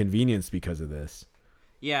slightly inconvenienced because of this.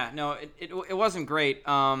 Yeah, no, it wasn't great.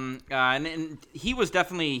 And he was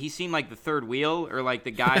definitely, he seemed like the third wheel, or like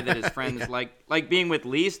the guy that his friends like being with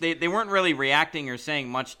least. They weren't really reacting or saying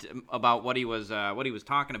much about what he was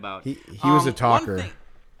talking about. He was a talker.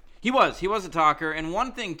 He was a talker. And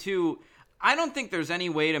one thing too, I don't think there's any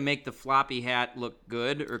way to make the floppy hat look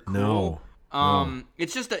good or cool. No.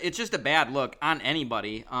 It's just a bad look on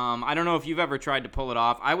anybody. I don't know if you've ever tried to pull it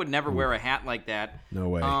off. I would never wear a hat like that. No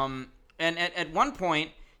way. And at one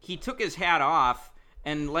point, he took his hat off,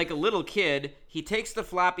 and like a little kid, he takes the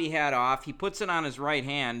floppy hat off, he puts it on his right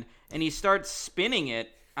hand, and he starts spinning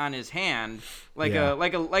it on his hand like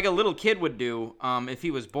a little kid would do if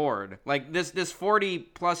he was bored. Like this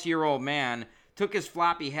 40-plus-year-old man took his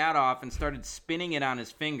floppy hat off and started spinning it on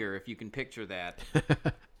his finger, if you can picture that.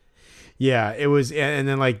 Yeah, it was, and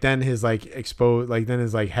then then his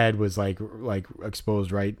head was like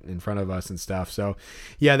exposed right in front of us and stuff. So,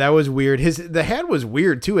 yeah, that was weird. The hat was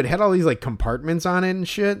weird too. It had all these like compartments on it and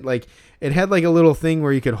shit. Like it had like a little thing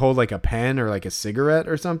where you could hold like a pen or like a cigarette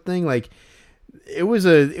or something. Like it was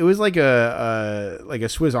like a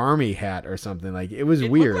Swiss Army hat or something. Like it was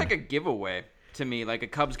weird. It looked like a giveaway to me, like a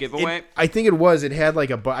Cubs giveaway. I think it was. It had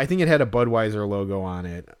I think it had a Budweiser logo on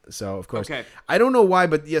it. So of course, okay. I don't know why,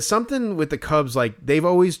 but yeah, something with the Cubs, like they've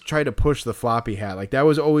always tried to push the floppy hat. Like that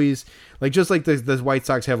was always like, just like the White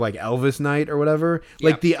Sox have like Elvis night or whatever.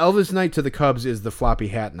 Like the Elvis night to the Cubs is the floppy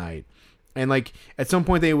hat night. And like at some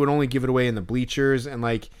point they would only give it away in the bleachers, and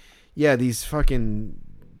like, yeah, these fucking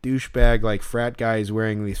douchebag like frat guys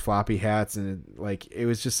wearing these floppy hats, and it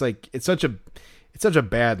was just like it's such a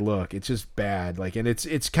bad look. It's just bad. Like, and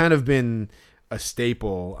it's kind of been a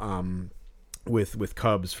staple with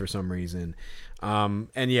Cubs for some reason.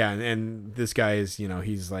 And this guy is,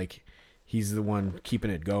 he's the one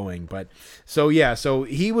keeping it going. But so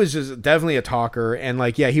he was just definitely a talker, and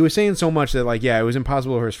he was saying so much that it was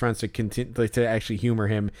impossible for his friends to continue to actually humor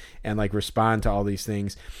him and respond to all these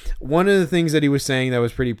things. One of the things that he was saying that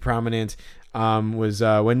was pretty prominent was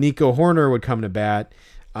when Nico Horner would come to bat.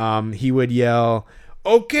 he would yell,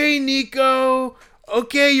 "Okay, Nico.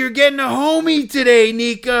 Okay, you're getting a homie today,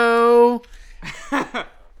 Nico."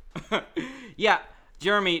 Yeah,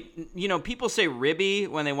 Jeremy, people say ribby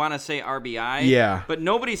when they want to say RBI. Yeah. But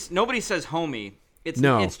nobody says homie. It's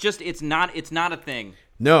not a thing.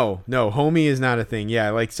 No, homie is not a thing.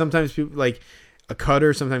 Yeah, like sometimes people like a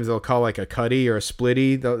cutter, sometimes they'll call like a cutty or a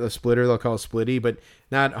splitty, the splitter they'll call a splitty, but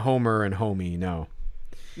not homer and homie, no.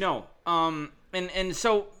 No. And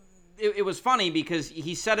so it was funny because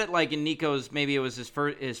he said it like in Nico's, maybe it was his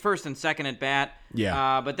first and second at bat.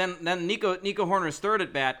 Yeah. But then Nico Horner's third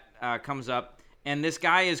at bat comes up, and this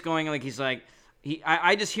guy is going like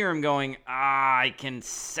I just hear him going, I can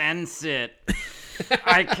sense it.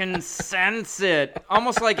 I can sense it.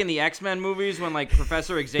 Almost like in the X-Men movies when like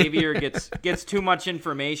Professor Xavier gets too much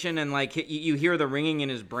information and like you hear the ringing in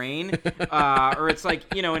his brain. Or it's like,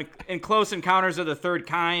 in Close Encounters of the Third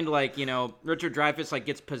Kind, like, Richard Dreyfuss like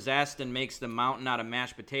gets possessed and makes the mountain out of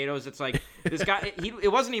mashed potatoes. It's like this guy,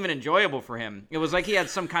 it wasn't even enjoyable for him. It was like he had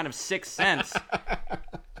some kind of sixth sense.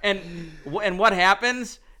 And what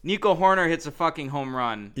happens? Nico Horner hits a fucking home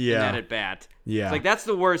run in that at bat. Yeah. It's like that's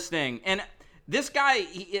the worst thing. And this guy,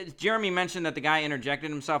 Jeremy mentioned that the guy interjected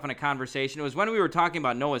himself in a conversation. It was when we were talking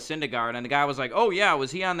about Noah Syndergaard, and the guy was like, "Oh yeah, was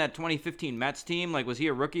he on that 2015 Mets team? Like, was he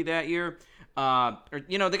a rookie that year?"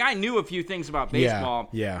 The guy knew a few things about baseball.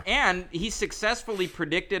 Yeah. And he successfully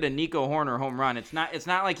predicted a Nico Horner home run. It's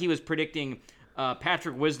not like he was predicting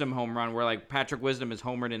Patrick Wisdom home run, where like Patrick Wisdom has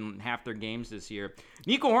homered in half their games this year.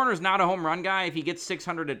 Nico Horner's not a home run guy. If he gets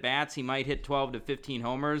 600 at bats, he might hit 12 to 15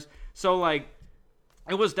 homers. So like,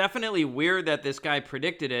 it was definitely weird that this guy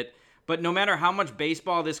predicted it. But no matter how much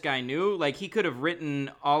baseball this guy knew, like he could have written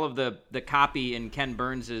all of the copy in Ken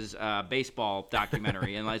Burns' baseball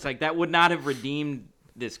documentary, and it's like that would not have redeemed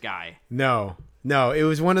this guy. No, it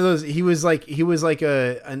was one of those. He was like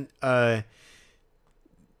a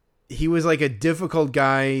difficult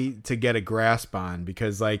guy to get a grasp on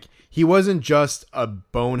because like he wasn't just a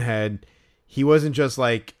bonehead. He wasn't just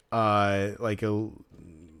like a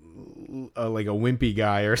wimpy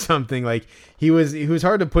guy or something. Like he was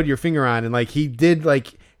hard to put your finger on, and like he did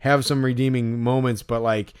like have some redeeming moments, but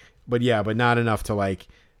not enough to like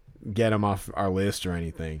get him off our list or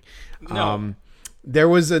anything. No. There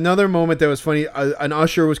was another moment that was funny. An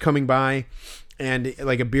usher was coming by, and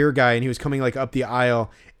like a beer guy, and he was coming like up the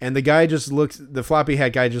aisle, and the floppy hat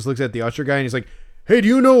guy just looks at the usher guy, and he's like, "Hey, do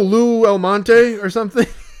you know Lou Almonte or something?"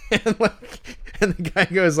 and the guy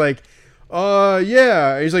goes like,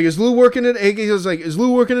 yeah. He's like, "Is Lou working today?" He goes like, "Is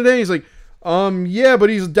Lou working today?" He's like, yeah, but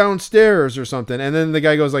he's downstairs or something. And then the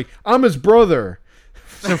guy goes like, "I'm his brother."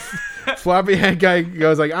 So floppy hat guy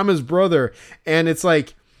goes like, "I'm his brother," and it's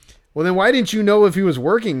like, well, then why didn't you know if he was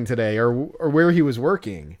working today or where he was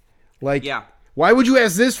working? Like, yeah. Why would you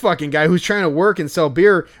ask this fucking guy who's trying to work and sell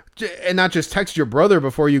beer and not just text your brother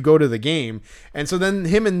before you go to the game? And so then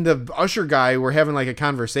him and the usher guy were having like a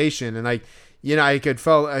conversation, and like, I could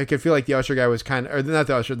feel like the usher guy was kind of, or not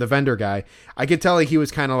the usher, the vendor guy. I could tell like he was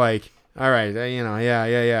kind of like, "All right,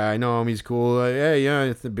 yeah, I know him, he's cool.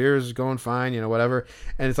 Yeah, the beer's going fine, whatever."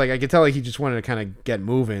 And it's like I could tell like he just wanted to kind of get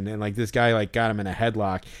moving, and like this guy like got him in a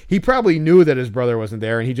headlock. He probably knew that his brother wasn't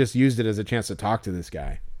there, and he just used it as a chance to talk to this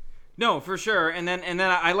guy. No, for sure. And then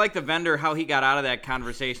I like the vendor, how he got out of that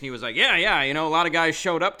conversation. He was like, yeah, a lot of guys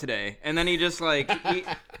showed up today. And then he just like,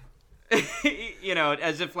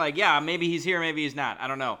 as if like, yeah, maybe he's here, maybe he's not. I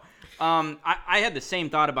don't know. I had the same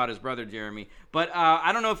thought about his brother, Jeremy. But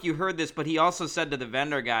I don't know if you heard this, but he also said to the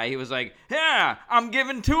vendor guy, he was like, "Yeah, I'm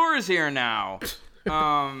giving tours here now."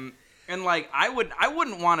 And like I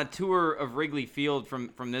wouldn't want a tour of Wrigley Field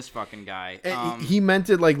from this fucking guy. He meant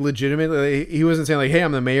it like legitimately. He wasn't saying like, "Hey,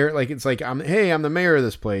 I'm the mayor." Like it's like, I'm the mayor of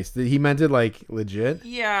this place. He meant it like legit.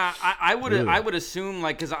 Yeah, I would assume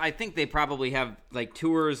like, because I think they probably have like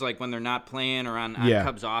tours like when they're not playing or on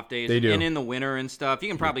Cubs off days. They do. And in the winter and stuff. You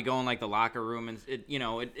can probably go in like the locker room, and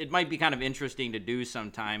it might be kind of interesting to do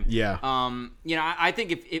sometime. Yeah. I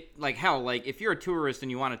think if you're a tourist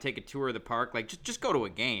and you want to take a tour of the park, like just go to a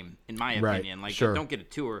game. In my opinion, like sure. Don't get a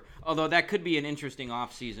tour. Although that could be an interesting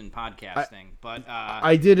off-season podcast thing. But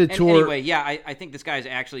I did a tour. Anyway, yeah, I think this guy's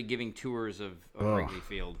actually giving tours of Wrigley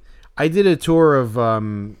Field. I did a tour of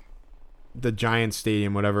the Giants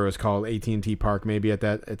Stadium, whatever it was called, AT&T Park, maybe at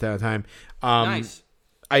that time. Nice.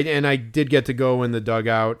 I did get to go in the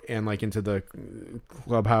dugout and like into the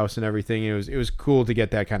clubhouse and everything. It was cool to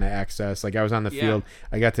get that kind of access. Like I was on the field,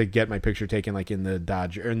 I got to get my picture taken like in the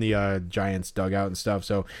Giants dugout and stuff.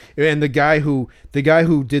 So, and the guy who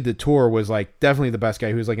did the tour was like definitely the best guy.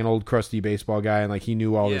 He was like an old crusty baseball guy, and like he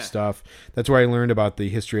knew all this stuff. That's where I learned about the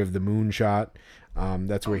history of the moonshot.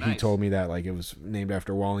 That's where he nice. told me that, like, it was named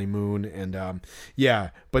after Wally Moon. And yeah,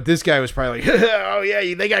 but this guy was probably like, oh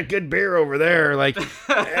yeah, they got good beer over there. Like,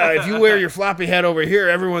 if you wear your floppy hat over here,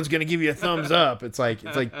 everyone's gonna give you a thumbs up. It's like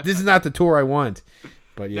this is not the tour I want.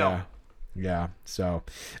 But yeah, yeah. So,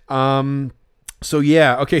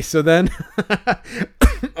 yeah. Okay. So then,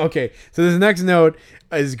 okay. So this next note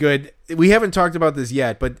is good. We haven't talked about this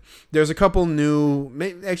yet, but there's a couple new.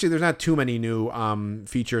 Actually, there's not too many new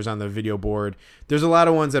features on the video board. There's a lot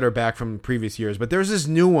of ones that are back from previous years, but there's this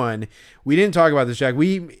new one. We didn't talk about this, Jack.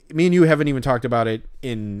 Me and you haven't even talked about it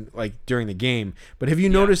in like during the game. But have you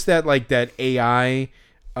noticed that like that AI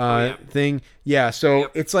thing? Yeah.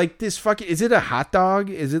 So it's like this fucking. Is it a hot dog?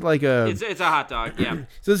 Is it like a? It's a hot dog. Yeah.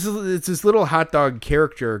 So it's this little hot dog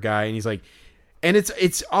character guy, and he's like, and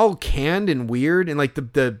it's all canned and weird, and like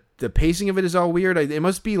the pacing of it is all weird. It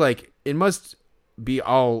must be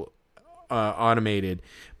all automated,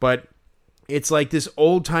 but it's like this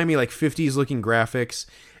old timey like 50s looking graphics,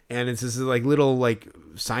 and it's this like little like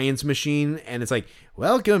science machine, and it's like,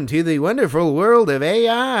 welcome to the wonderful world of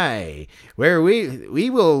AI, where we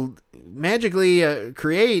will magically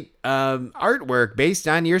create artwork based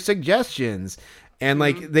on your suggestions. And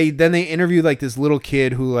like they interviewed like this little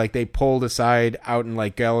kid who like they pulled aside out in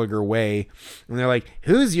like Gallagher Way, and they're like,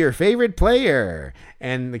 "Who's your favorite player?"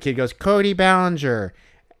 And the kid goes, "Cody Ballinger."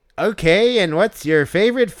 Okay, and what's your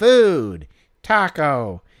favorite food?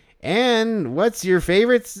 Taco. And what's your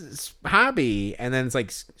favorite hobby? And then it's like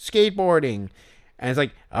skateboarding. And it's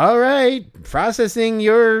like, all right, processing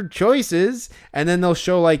your choices. And then they'll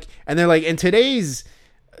show like, and they're like, and today's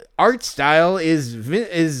art style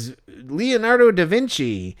is Leonardo da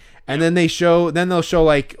Vinci. And then they'll show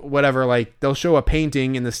like whatever, like they'll show a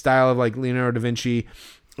painting in the style of like Leonardo da Vinci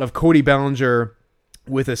of Cody Bellinger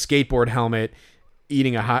with a skateboard helmet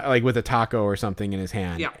eating with a taco or something in his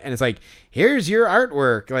hand. Yeah. And it's like, here's your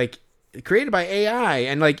artwork, like created by AI.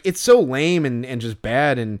 And like, it's so lame and just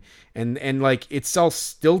bad. And like, it's all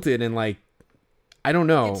stilted and like, I don't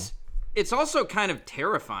know. It's also kind of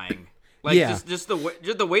terrifying. Like just the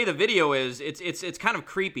way the video is, it's kind of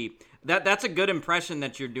creepy. That's a good impression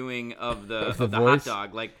that you're doing of the hot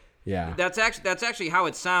dog. Like, yeah, that's actually how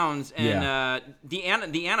it sounds. And the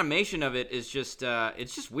animation of it is just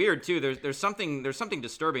it's just weird too. There's something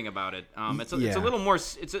disturbing about it. It's a little more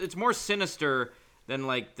it's more sinister than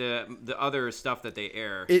like the other stuff that they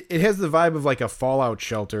air. It has the vibe of like a fallout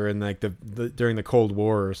shelter in like the during the Cold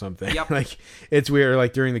War or something. Yep. Like it's weird,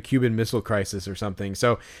 like during the Cuban Missile Crisis or something.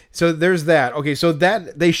 So there's that. Okay, so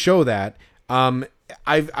that they show that.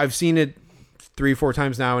 I've seen it 3-4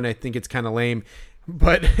 times now, and I think it's kind of lame.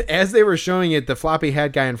 But as they were showing it, the floppy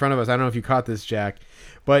hat guy in front of us, I don't know if you caught this, Jack,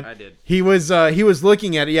 but I did. He was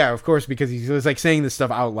looking at it, yeah, of course, because he was like saying this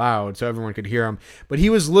stuff out loud so everyone could hear him. But he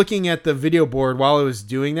was looking at the video board while it was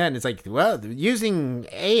doing that, and it's like, well, using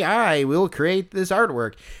AI will create this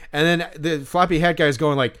artwork. And then the floppy hat guy is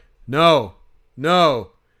going like, no,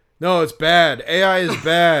 it's bad. AI is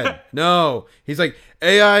bad. No. He's like,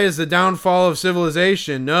 AI is the downfall of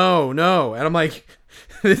civilization. No. And I'm like,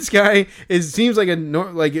 this guy seems like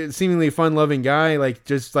a seemingly fun-loving guy, like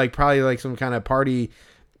just like probably like some kind of party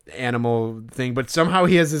animal thing, but somehow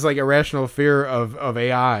he has this like irrational fear of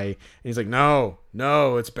AI, and he's like, no,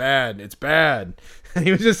 it's bad. And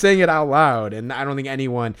he was just saying it out loud, and I don't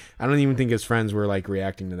even think his friends were like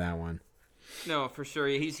reacting to that one. No, for sure.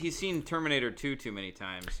 He's seen Terminator 2 too many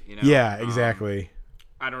times, you know. Yeah, exactly.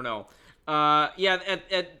 I don't know. At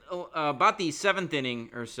about the 7th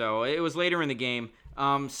inning or so, it was later in the game.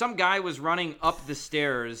 Some guy was running up the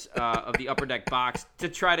stairs of the upper deck box to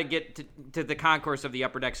try to get to the concourse of the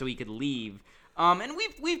upper deck so he could leave. And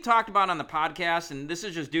we've talked about on the podcast, and this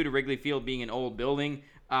is just due to Wrigley Field being an old building.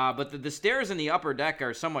 But the stairs in the upper deck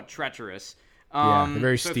are somewhat treacherous. They're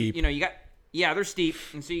very steep. They're steep,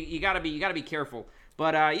 and so you gotta be careful.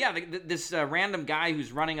 But this random guy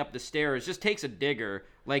who's running up the stairs just takes a digger.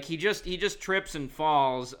 Like he just trips and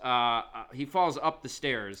falls. He falls up the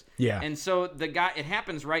stairs. Yeah. And so the guy, it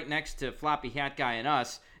happens right next to Floppy Hat Guy and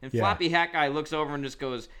us. And Floppy Hat Guy looks over and just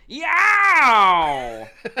goes, "Yow!"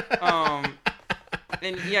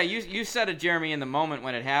 And yeah, you said it, Jeremy, in the moment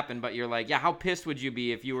when it happened, but you're like, yeah, how pissed would you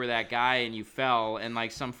be if you were that guy and you fell and like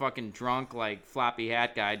some fucking drunk like Floppy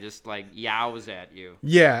Hat Guy just like yows at you?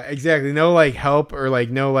 Yeah, exactly. No like help or like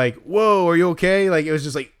no like, whoa, are you okay? Like it was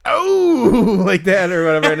just like, oh, like that or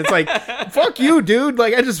whatever. And it's like, fuck you, dude.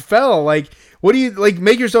 Like I just fell. Like what do you like?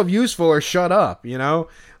 Make yourself useful or shut up. You know.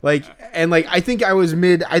 Like, and like, I think I was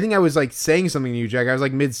like saying something to you, Jack. I was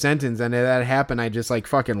like mid sentence, and that happened. I just like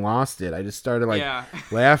fucking lost it. I just started like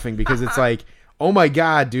laughing because it's like, oh my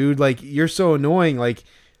God, dude, like you're so annoying. Like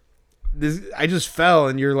I just fell,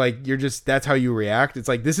 and that's how you react. It's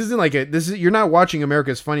like, you're not watching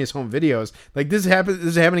America's Funniest Home Videos. Like, this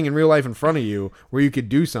is happening in real life in front of you, where you could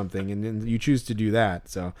do something, and then you choose to do that.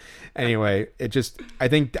 So anyway, I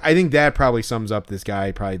think that probably sums up this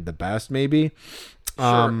guy probably the best, maybe.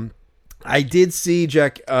 Sure. I did see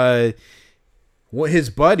Jack, his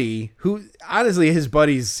buddy, who honestly, his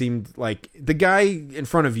buddies seemed like the guy in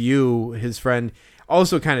front of you, his friend,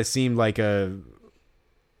 also kind of seemed like a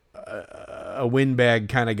windbag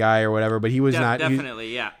kind of guy or whatever, but he was not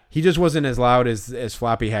definitely. Yeah, he just wasn't as loud as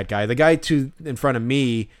Floppy Hat guy. The guy in front of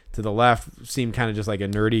me to the left seemed kind of just like a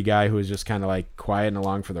nerdy guy who was just kind of like quiet and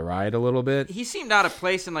along for the ride a little bit. He seemed out of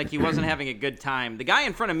place and like he wasn't having a good time. The guy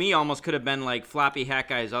in front of me almost could have been like Floppy Hat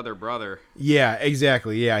guy's other brother. Yeah,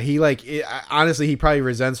 exactly. Yeah, honestly, he probably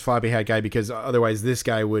resents Floppy Hat guy, because otherwise this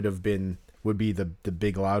guy would be the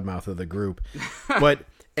big loudmouth of the group. But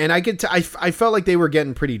and I felt like they were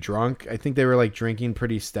getting pretty drunk. I think they were like drinking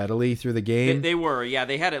pretty steadily through the game. They were, yeah.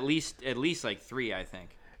 They had at least like 3, I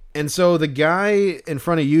think. And so the guy in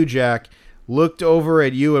front of you, Jack, looked over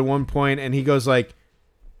at you at one point, and he goes like,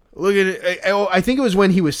 "Look at it." I think it was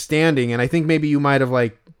when he was standing, and I think maybe you might have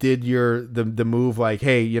like did the move like,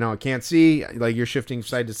 "Hey, I can't see," like you're shifting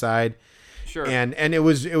side to side. Sure. And it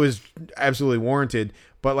was absolutely warranted.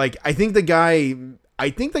 But like I think the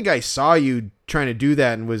guy saw you trying to do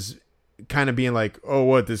that and was kind of being like, "Oh,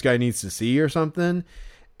 what, this guy needs to see," or something.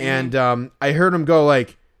 And I heard him go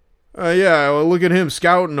like, "Yeah, well, look at him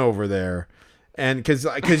scouting over there." And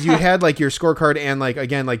because you had like your scorecard and like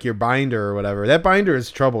again like your binder or whatever. That binder is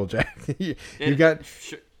trouble, Jack.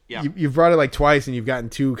 You've brought it like twice, and you've gotten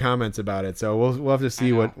 2 comments about it. So we'll have to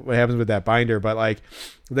see what happens with that binder. But like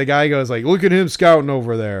the guy goes like, "Look at him scouting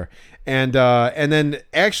over there." And then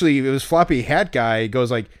actually it was Floppy Hat guy goes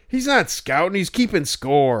like, "He's not scouting, he's keeping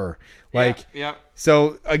score." Like, yeah.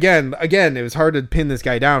 So again, it was hard to pin this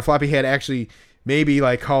guy down. Floppy Hat actually maybe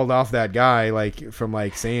like called off that guy like from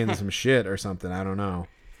like saying some shit or something. I don't know.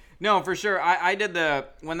 No, for sure. I did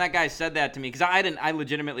when that guy said that to me, because I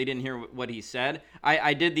legitimately didn't hear what he said.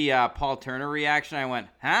 I did the Paul Turner reaction. I went,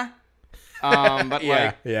 huh? But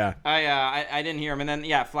yeah. I didn't hear him. And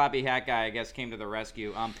then Floppy Hat guy, I guess, came to the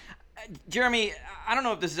rescue. Jeremy, I don't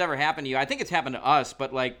know if this has ever happened to you. I think it's happened to us,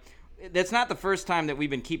 but like that's not the first time that we've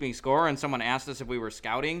been keeping score and someone asked us if we were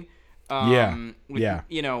scouting.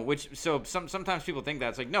 Which sometimes people think that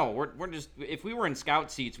it's like, no, we're just, if we were in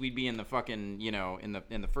scout seats, we'd be in the fucking, in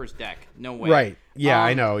the first deck. No way. Right. Yeah,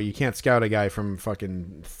 I know. You can't scout a guy from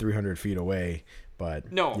fucking 300 feet away.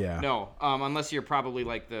 But no. Unless you're probably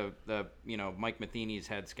like the Mike Matheny's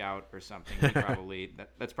head scout or something.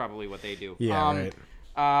 That's probably what they do. Yeah, right.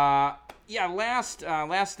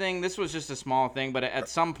 Last thing. This was just a small thing, but at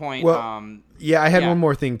some point, I had one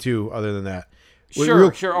more thing too. Other than that,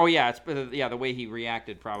 sure. Oh yeah, it's the way he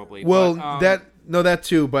reacted probably. Well, that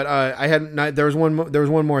too. But I had not. There was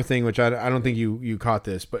one more thing which I don't think you caught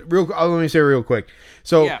this. But let me say real quick.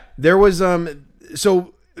 So there was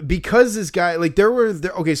because this guy like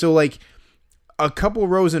so like a couple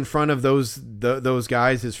rows in front of those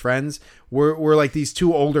guys, his friends, were like these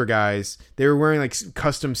 2 older guys. They were wearing like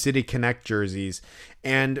custom City Connect jerseys,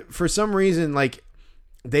 and for some reason like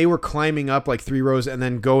they were climbing up like 3 rows and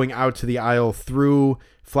then going out to the aisle through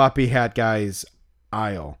Floppy Hat guy's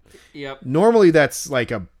aisle. Yep. Normally that's like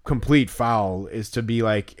a complete foul, is to be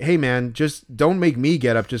like, "Hey man, just don't make me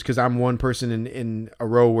get up just because I'm one person in a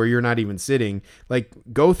row where you're not even sitting. Like,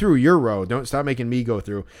 go through your row. Don't stop making me go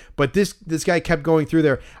through." But this guy kept going through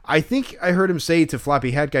there. I think I heard him say to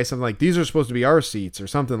Floppy Hat guy something like, "These are supposed to be our seats," or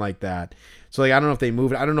something like that. So like I don't know if they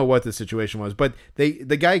moved. I don't know what the situation was, but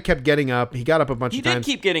the guy kept getting up. He got up a bunch of times.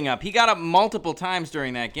 He did keep getting up. He got up multiple times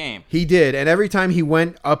during that game. He did, and every time he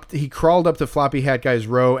went up, he crawled up to Floppy Hat guy's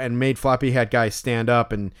row and made Floppy Hat guy stand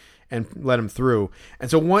up and let him through.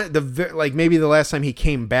 And so maybe the last time he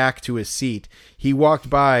came back to his seat, he walked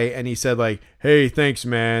by and he said like, "Hey, thanks,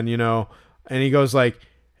 man," and he goes like,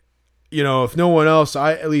 "If no one else,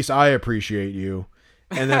 at least I appreciate you."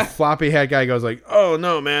 And then Floppy Hat guy goes like, "Oh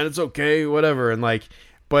no, man, it's okay, whatever." And like,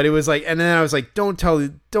 but it was like, and then I was like, don't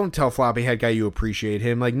tell Floppy Hat guy you appreciate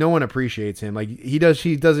him. Like, no one appreciates him. Like he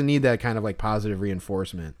doesn't need that kind of like positive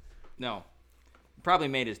reinforcement. No, probably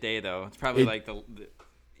made his day though. It's probably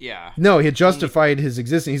yeah. No, he had justified his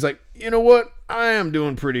existence. He's like, "You know what? I am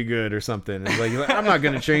doing pretty good," or something. It's like, "I'm not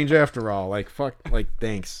going to change after all." Like, fuck, like,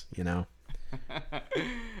 thanks,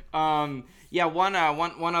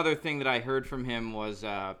 One other thing that I heard from him was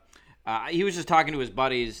he was just talking to his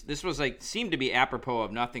buddies. This was like seemed to be apropos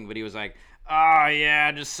of nothing, but he was like, "Oh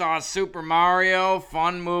yeah, just saw Super Mario,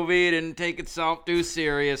 fun movie, didn't take itself too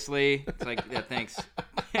seriously." It's like, yeah, thanks.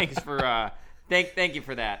 Thanks for thank you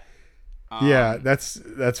for that. Yeah,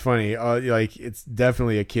 that's funny. Like it's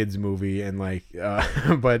definitely a kids movie, and like,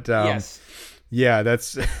 but yes, yeah,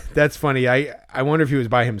 that's funny. I wonder if he was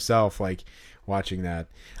by himself, like watching that.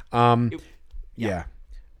 Yeah.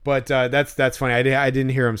 But that's funny. I didn't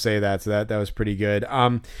hear him say that, so that was pretty good.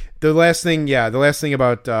 The last thing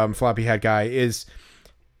about Floppy Hat Guy is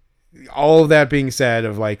all of that being said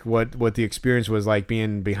of like what the experience was like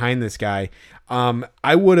being behind this guy.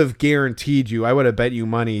 I would have guaranteed you, I would have bet you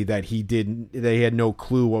money that they had no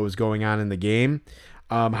clue what was going on in the game.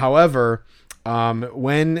 However,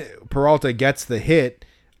 when Peralta gets the hit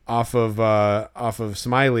off of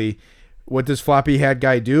Smyly, what does Floppy Hat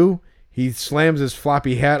Guy do? He slams his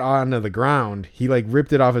floppy hat onto the ground. He like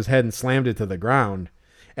ripped it off his head and slammed it to the ground.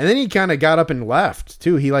 And then he kind of got up and left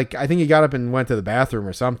too. I think he got up and went to the bathroom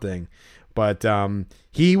or something. But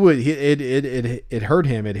it hurt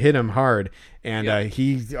him. It hit him hard, and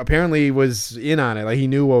he apparently was in on it. Like he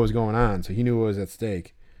knew what was going on, so he knew what was at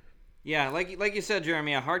stake. Yeah, like you said,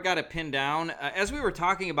 Jeremy, Hart got it pinned down. As we were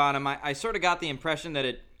talking about him, I sort of got the impression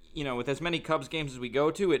that with as many Cubs games as we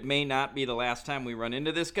go to, it may not be the last time we run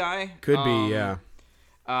into this guy. Could be, yeah.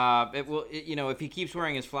 If he keeps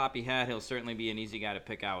wearing his floppy hat, he'll certainly be an easy guy to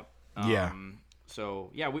pick out. So,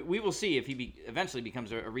 yeah, we will see if he eventually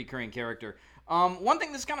becomes a recurring character. One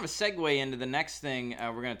thing that's kind of a segue into the next thing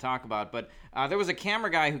we're going to talk about, but there was a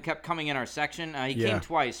camera guy who kept coming in our section. He came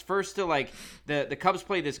twice. First to, like, the Cubs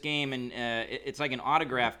play this game, and it's like an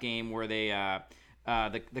autograph game where they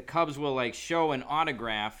the Cubs will, like, show an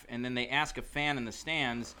autograph, and then they ask a fan in the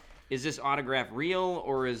stands, is this autograph real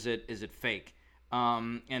or is it fake?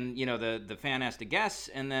 And the fan has to guess,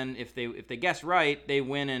 and then if they guess right, they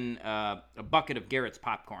win in a bucket of Garrett's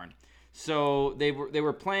popcorn. So they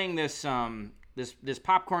were playing this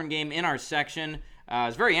popcorn game in our section.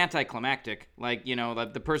 It's very anticlimactic. Like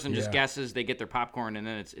the person just guesses, they get their popcorn, and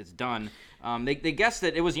then it's done. They guessed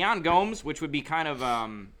that it was Yan Gomes, which would be kind of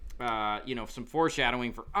some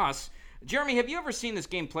foreshadowing for us. Jeremy, have you ever seen this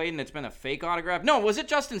game played and it's been a fake autograph? No, was it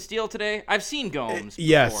Justin Steele today? I've seen Gomes before.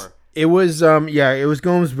 Yes. It was it was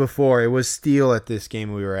Gomes before. It was Steele at this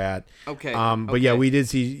game we were at. Okay. But yeah, we did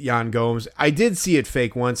see Yan Gomes. I did see it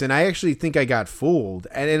fake once, and I actually think I got fooled.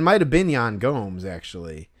 And it might have been Yan Gomes,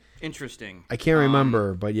 actually. Interesting. I can't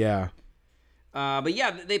remember, but yeah. But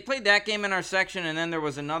yeah, they played that game in our section, and then there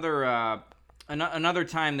was another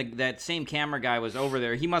time that same camera guy was over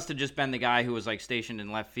there. He must have just been the guy who was like stationed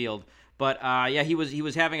in left field. But he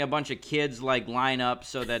was having a bunch of kids like line up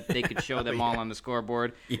so that they could show them all on the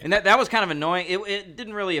scoreboard, and that was kind of annoying. It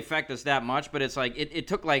didn't really affect us that much, but it's like it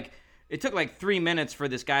took like 3 minutes for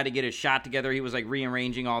this guy to get his shot together. He was like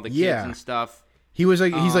rearranging all the kids and stuff. He was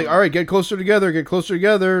like, he's like, all right, get closer together,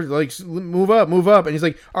 like move up, and he's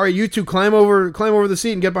like, all right, you two climb over the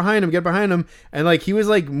seat and get behind him, and like he was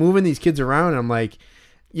like moving these kids around, and I'm like.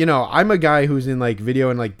 I'm a guy who's in like video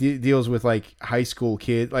and like deals with like high school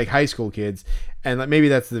kids, and like maybe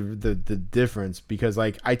that's the difference because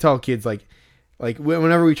like I tell kids like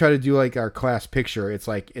whenever we try to do like our class picture, it's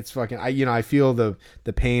like it's fucking I feel the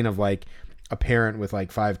pain of like a parent with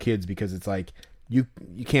like 5 kids because it's like you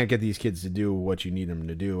can't get these kids to do what you need them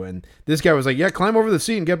to do, and this guy was like, yeah, climb over the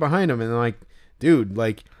seat and get behind him, and I'm like, dude,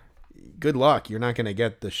 like good luck, you're not gonna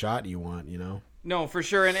get the shot you want, No, for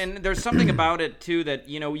sure, and there's something about it too that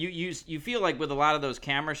you feel like with a lot of those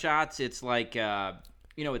camera shots, it's like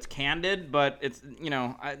it's candid, but it's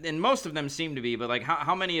and most of them seem to be. But like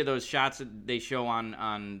how many of those shots that they show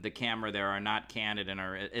on the camera there are not candid and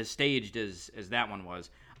are as staged as that one was?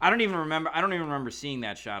 I don't even remember seeing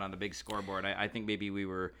that shot on the big scoreboard. I think maybe we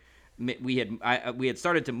had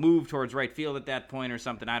started to move towards right field at that point or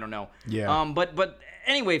something. I don't know. Yeah. But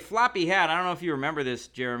anyway, Floppy Hat. I don't know if you remember this,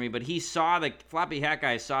 Jeremy, but Floppy Hat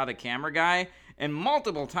guy saw the camera guy, and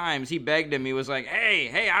multiple times he begged him. He was like,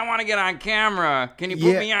 "Hey, I want to get on camera. Can you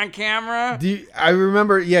put me on camera?" I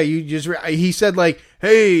remember. Yeah, he said like,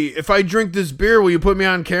 "Hey, if I drink this beer, will you put me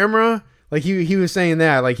on camera?" Like he was saying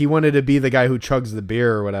that. Like he wanted to be the guy who chugs the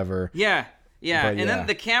beer or whatever. Yeah. Yeah, then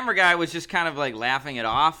the camera guy was just kind of like laughing it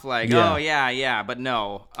off, like, oh yeah, but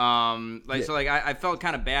no. So like I felt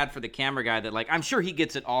kind of bad for the camera guy that like I'm sure he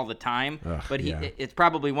gets it all the time, but it's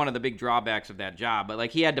probably one of the big drawbacks of that job. But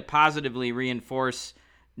like he had to positively reinforce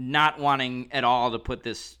not wanting at all to put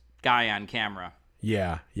this guy on camera.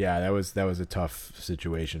 Yeah, that was a tough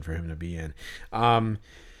situation for him to be in.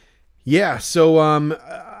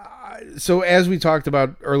 So as we talked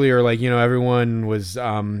about earlier, like, everyone was,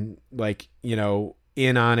 in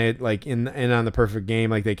on it, like in on the perfect game,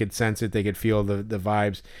 like they could sense it, they could feel the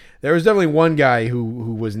vibes. There was definitely one guy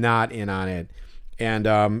who was not in on it.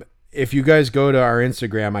 And, if you guys go to our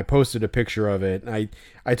Instagram, I posted a picture of it.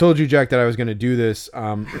 I told you, Jack, that I was going to do this,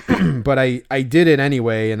 but I did it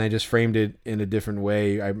anyway, and I just framed it in a different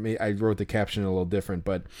way. I wrote the caption a little different,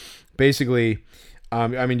 but basically,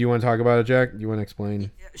 I mean, do you want to talk about it, Jack? Do you want to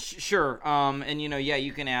explain? Sure. And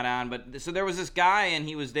you can add on. But so there was this guy, and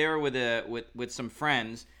he was there with some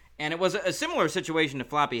friends, and it was a similar situation to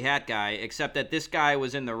Floppy Hat Guy, except that this guy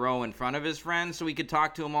was in the row in front of his friends, so he could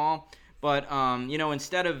talk to them all. But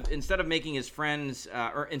instead of making his friends,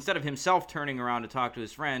 or instead of himself turning around to talk to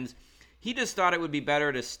his friends, he just thought it would be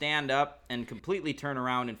better to stand up and completely turn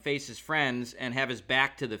around and face his friends and have his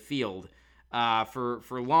back to the field for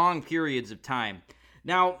long periods of time.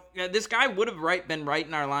 Now, this guy would have been right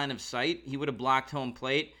in our line of sight. He would have blocked home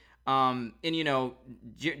plate.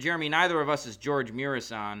 Jeremy, neither of us is George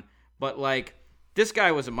Murasan, but like this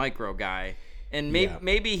guy was a micro guy, and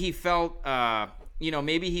maybe he felt.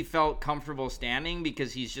 Maybe he felt comfortable standing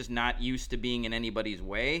because he's just not used to being in anybody's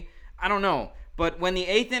way. I don't know. But when the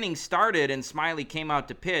 8th inning started and Smyly came out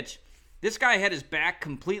to pitch, this guy had his back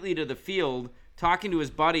completely to the field, talking to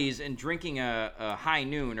his buddies and drinking a high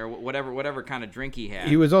noon or whatever kind of drink he had.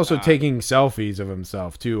 He was also taking selfies of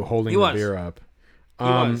himself, too, holding the beer up. He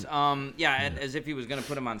was. As if he was going to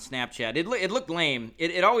put him on Snapchat. It looked lame.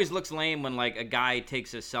 It always looks lame when, like, a guy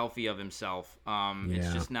takes a selfie of himself.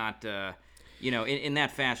 It's just not... in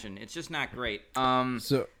that fashion, it's just not great.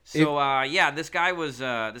 This guy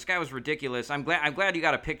was ridiculous. I'm glad you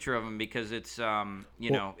got a picture of him because it's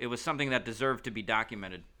it was something that deserved to be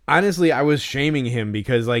documented. Honestly, I was shaming him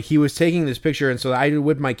because like he was taking this picture, and so I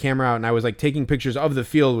whipped my camera out and I was like taking pictures of the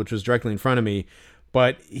field, which was directly in front of me.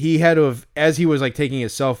 But he had to have, as he was like taking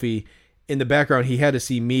his selfie. In the background, he had to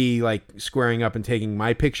see me like squaring up and taking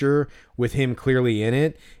my picture with him clearly in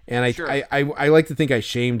it, and I like to think I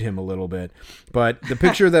shamed him a little bit. But the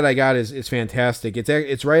picture that I got is fantastic.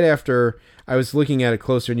 It's right after I was looking at it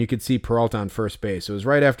closer, and you could see Peralta on first base. So it was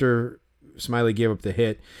right after Smyly gave up the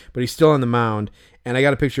hit, but he's still on the mound. And I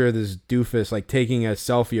got a picture of this doofus like taking a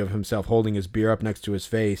selfie of himself holding his beer up next to his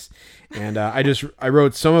face. And I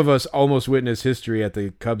wrote, some of us almost witnessed history at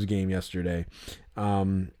the Cubs game yesterday.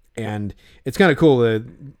 And it's kind of cool.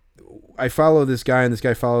 I follow this guy, and this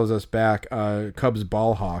guy follows us back. Cubs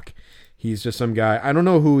ball hawk. He's just some guy. I don't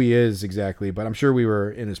know who he is exactly, but I'm sure we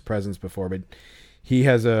were in his presence before. But he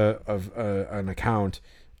has an account,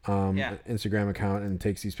 an Instagram account, and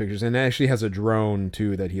takes these pictures. And actually has a drone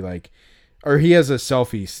too that he like, or he has a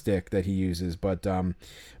selfie stick that he uses. But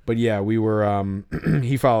yeah, we were.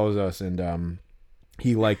 He follows us, and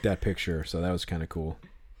he liked that picture, so that was kind of cool.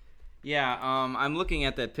 Yeah, I'm looking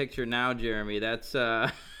at that picture now, Jeremy. That's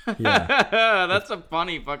that's a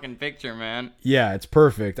funny fucking picture, man. Yeah, it's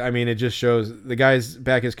perfect. I mean, it just shows the guy's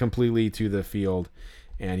back is completely to the field,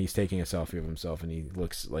 and he's taking a selfie of himself, and he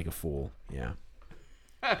looks like a fool. Yeah.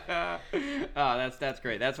 That's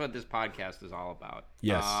great. That's what this podcast is all about.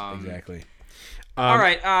 Yes, exactly. All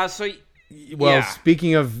right.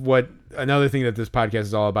 Speaking of what another thing that this podcast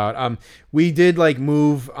is all about, we did like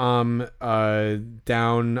move down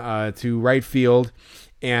to right field,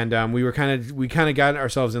 and we kind of got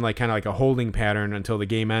ourselves in kind of a holding pattern until the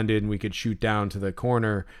game ended, and we could shoot down to the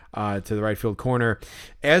corner, to the right field corner.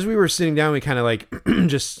 As we were sitting down, we kind of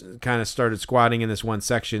just kind of started squatting in this one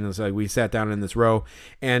section. It's like we sat down in this row,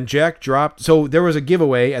 and Jack dropped. So there was a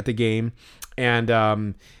giveaway at the game,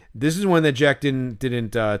 and this is one that Jack didn't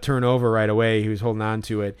turn over right away. He was holding on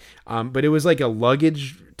to it. But it was like a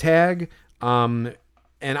luggage tag. And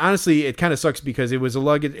honestly, it kind of sucks because it was a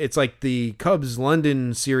luggage. It's like the Cubs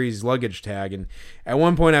London series luggage tag. And at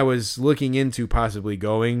one point I was looking into possibly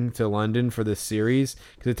going to London for this series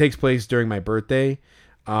because it takes place during my birthday.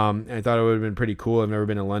 And I thought it would have been pretty cool. I've never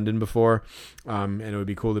been to London before. And it would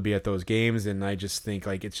be cool to be at those games. And I just think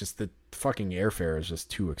it's just the fucking airfare is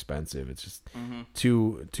just too expensive. It's just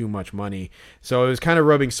too much money. So it was kind of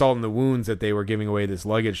rubbing salt in the wounds that they were giving away this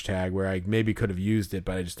luggage tag where I maybe could have used it,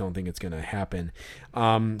 but I just don't think it's going to happen.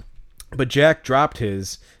 But Jack dropped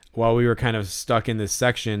his while we were kind of stuck in this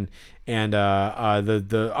section. And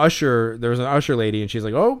the usher, there was an usher lady, and she's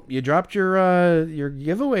like, "Oh, you dropped your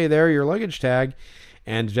giveaway there, your luggage tag."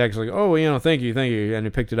 And Jack's like, "Oh, thank you. And he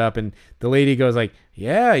picked it up, and the lady goes like,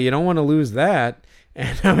 "Yeah, you don't want to lose that."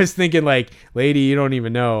 And I was thinking lady, you don't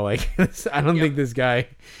even know. I don't think this guy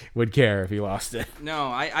would care if he lost it. No,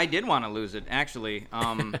 I did want to lose it, actually.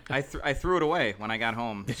 I threw it away when I got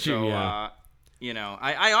home. So, yeah.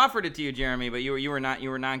 I offered it to you, Jeremy, but you were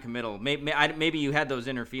non-committal. Maybe you had those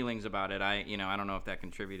inner feelings about it. I don't know if that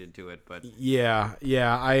contributed to it, but yeah.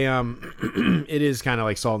 it is kind of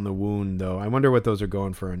like salt in the wound, though. I wonder what those are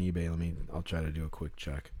going for on eBay. I'll try to do a quick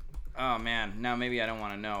check. Oh man, now maybe I don't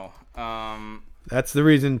want to know. That's the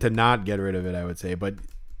reason to not get rid of it, I would say. But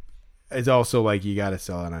it's also like you got to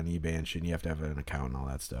sell it on eBay and shit. And you have to have an account and all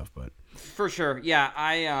that stuff. But For sure, yeah.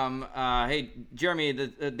 Hey Jeremy,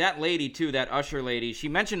 that lady too, that usher lady. She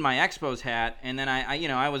mentioned my Expos hat, and then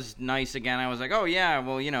I was nice again. I was like, oh yeah,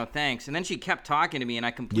 well, thanks. And then she kept talking to me, and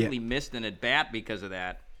I completely missed an at bat because of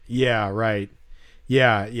that. Yeah, right.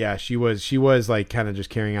 Yeah. She was like kind of just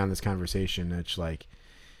carrying on this conversation, which like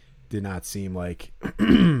did not seem like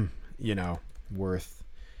worth.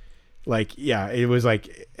 Like, yeah, it was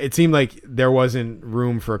like it seemed like there wasn't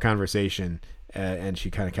room for a conversation, and she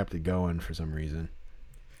kind of kept it going for some reason.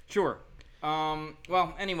 Sure.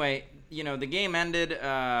 Well, anyway, the game ended.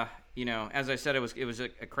 As I said, it was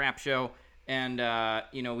a crap show, and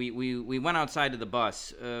we went outside to the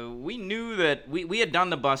bus. We knew that we had done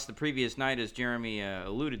the bus the previous night, as Jeremy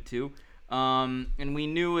alluded to, and we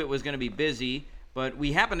knew it was going to be busy. But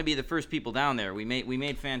we happened to be the first people down there. We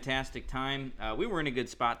made fantastic time. We were in a good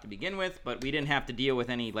spot to begin with, but we didn't have to deal with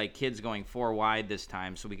any like kids going 4 wide this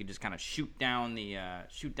time, so we could just kind of shoot down the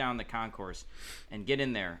concourse and get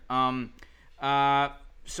in there. So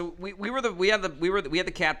we had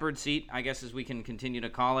the catbird seat, I guess, as we can continue to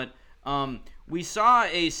call it. We saw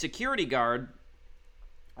a security guard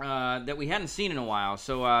that we hadn't seen in a while.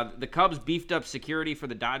 So the Cubs beefed up security for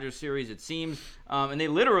the Dodgers series, it seems, and they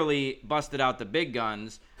literally busted out the big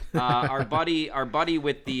guns. Our buddy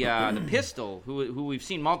with the pistol, who we've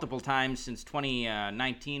seen multiple times since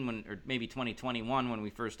 2019 or maybe 2021 when we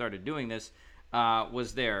first started doing this,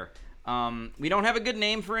 was there. We don't have a good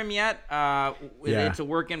name for him yet. It's a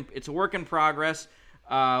work in progress.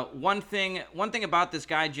 One thing about this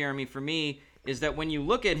guy, Jeremy, for me, is that when you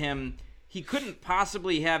look at him, he couldn't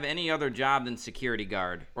possibly have any other job than security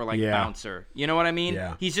guard or bouncer. You know what I mean?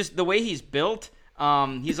 Yeah. He's just the way he's built.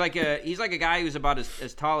 He's like a guy who's about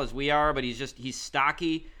as tall as we are, but he's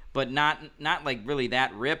stocky, but not like really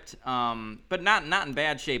that ripped. But not in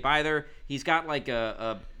bad shape either. He's got like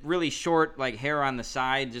a really short like hair on the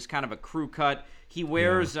side, just kind of a crew cut. He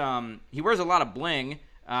wears a lot of bling.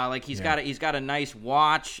 He's got a nice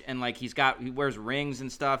watch, and like he wears rings and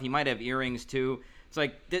stuff. He might have earrings too. It's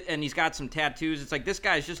like, and he's got some tattoos. It's like this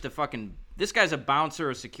guy's a bouncer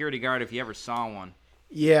or security guard if you ever saw one.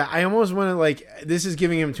 Yeah, I almost want to this is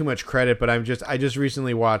giving him too much credit, but I just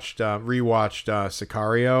recently rewatched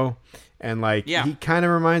Sicario, and he kind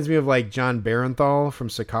of reminds me of like John Barenthal from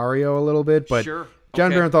Sicario a little bit, but sure.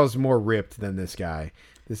 John Barenthal is more ripped than this guy.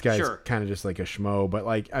 This guy's kind of just like a schmo, but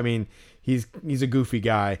he's a goofy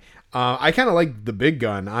guy. I kind of like the big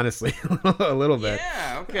gun, honestly, a little bit.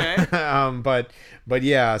 Yeah, okay. But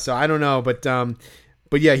yeah, so I don't know, but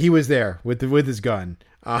yeah, he was there with his gun.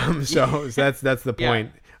 So that's the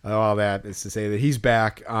point of all that, is to say that he's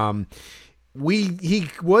back. He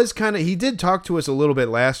did talk to us a little bit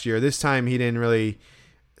last year. This time he didn't really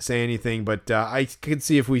say anything, but I could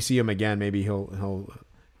see if we see him again, maybe he'll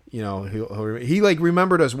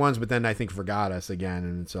remembered us once, but then I think forgot us again,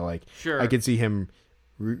 and so I could see him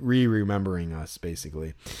remembering us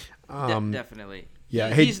basically. Definitely.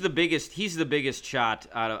 Yeah, he's the biggest shot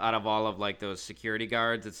out of all of like those security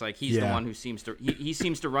guards. It's like he's the one who seems to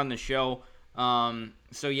run the show.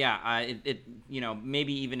 So yeah,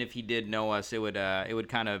 maybe even if he did know us, it would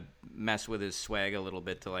kind of mess with his swag a little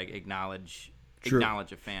bit to like acknowledge a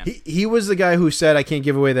fan. He was the guy who said I can't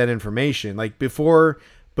give away that information. Like before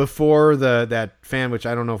that fan, which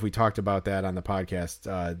I don't know if we talked about that on the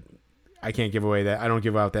podcast. I can't give away that. I don't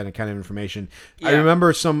give out that kind of information. Yeah. I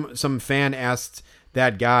remember some fan asked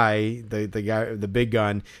that guy, the guy, the big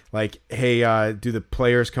gun, like, hey, do the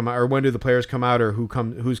players come out, or when do the players come out, or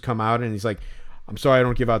who's come out? And he's like, I'm sorry, I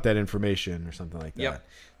don't give out that information, or something like that. Yep.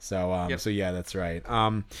 So yeah, that's right.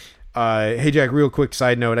 Hey Jack, real quick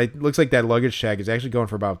side note, it looks like that luggage tag is actually going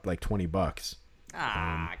for about like $20.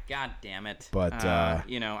 God damn it! But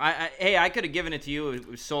I could have given it to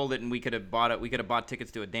you, sold it, and we could have bought it. We could have bought tickets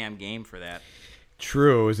to a damn game for that.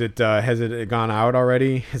 True. Is it? Has it gone out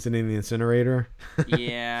already? Is it in the incinerator?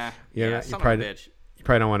 Yeah. You probably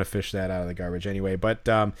don't want to fish that out of the garbage anyway. But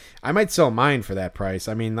I might sell mine for that price.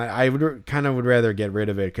 I mean, I would rather get rid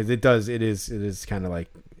of it because it is kind of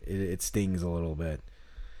like it stings a little bit.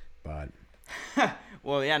 But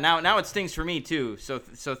well, yeah. Now it stings for me too. So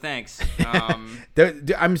thanks. I'm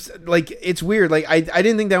like, it's weird. Like I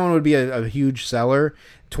didn't think that one would be a huge seller.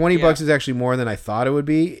 $20 is actually more than I thought it would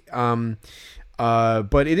be.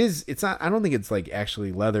 But it's not. I don't think it's like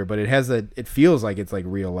actually leather, but it feels like it's like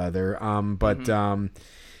real leather.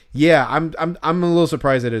 Yeah, I'm a little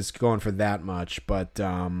surprised that it's going for that much. But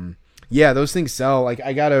Yeah, those things sell. Like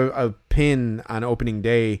I got a pin on opening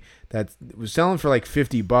day that was selling for like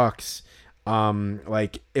 $50.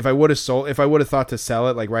 Like if I would have thought to sell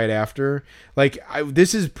it like right after, like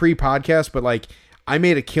this is pre-podcast, but like I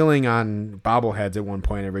made a killing on bobbleheads at one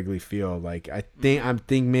point at Wrigley Field. Like I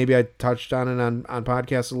think maybe I touched on it on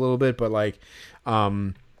podcasts a little bit, but like,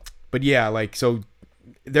 but yeah, like so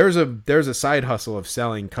there's a side hustle of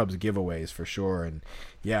selling Cubs giveaways for sure, and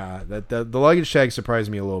yeah, that the luggage tag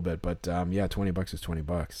surprised me a little bit, but yeah, $20 is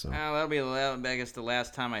 $20. So that'll be I guess the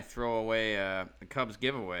last time I throw away the Cubs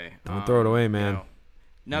giveaway. Don't throw it away, man.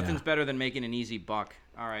 Nothing's better than making an easy buck.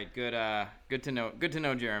 All right, good to know. Good to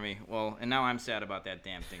know, Jeremy. Well, and now I'm sad about that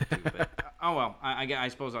damn thing too. But oh well, I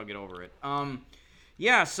suppose I'll get over it.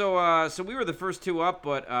 Yeah. So we were the first two up,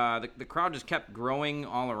 but the crowd just kept growing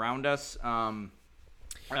all around us.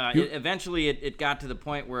 Eventually, it got to the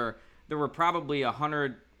point where there were probably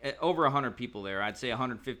over 100 people there. I'd say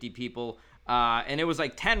 150 people, and it was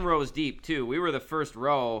like 10 rows deep too. We were the first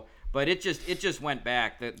row, but it just went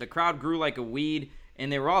back. The crowd grew like a weed,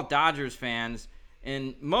 and they were all Dodgers fans.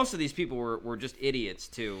 And most of these people were just idiots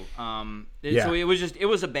too. So it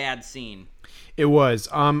was a bad scene. It was.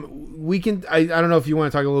 We can. I don't know if you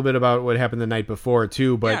want to talk a little bit about what happened the night before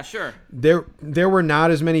too, but yeah, sure. There were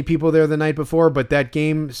not as many people there the night before, but that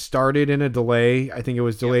game started in a delay. I think it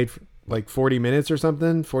was delayed for like 40 minutes or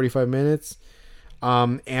something, 45 minutes.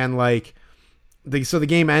 And like the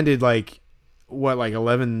game ended like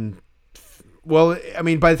 11. Well, I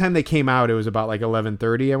mean, by the time they came out, it was about like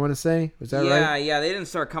 11:30. I want to say, was that right? Yeah. They didn't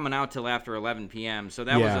start coming out till after 11 p.m. So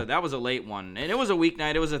that was a late one, and it was a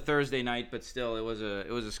weeknight. It was a Thursday night, but still, it was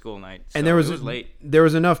a school night. So and it was late. There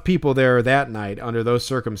was enough people there that night under those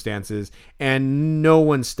circumstances, and no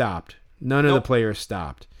one stopped. None of the players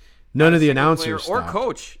stopped. None of the announcers or stopped.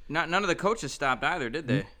 coach. None of the coaches stopped either, did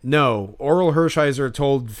they? No. Oral Hershiser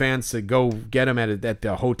told fans to go get him at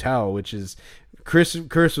the hotel, which is. Chris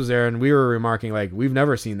was there, and we were remarking, like, we've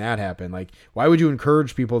never seen that happen. Like, why would you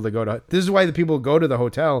encourage people to go to... This is why the people go to the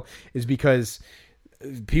hotel, is because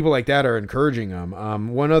people like that are encouraging them.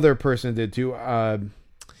 One other person did, too.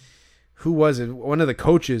 Who was it? One of the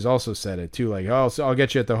coaches also said it, too. Like, oh, so I'll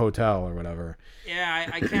get you at the hotel or whatever. Yeah,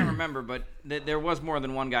 I can't remember, but there was more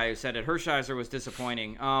than one guy who said it. Hershiser was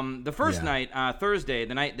disappointing. The first night, Thursday,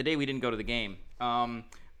 the day we didn't go to the game...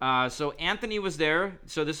 So Anthony was there.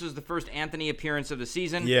 So this was the first Anthony appearance of the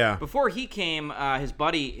season. Yeah. Before he came, his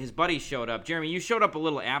buddy showed up. Jeremy, you showed up a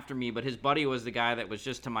little after me, but his buddy was the guy that was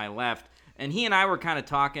just to my left. And he and I were kind of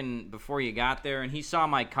talking before you got there, and he saw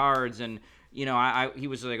my cards, and he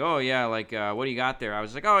was like, oh yeah, like what do you got there? I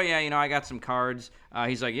was like, oh yeah, I got some cards.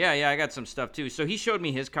 He's like, yeah, I got some stuff too. So he showed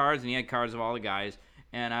me his cards, and he had cards of all the guys.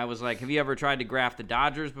 And I was like, have you ever tried to graft the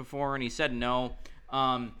Dodgers before? And he said no.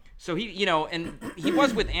 So he, and he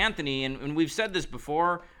was with Anthony, and we've said this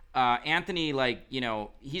before. Anthony, like,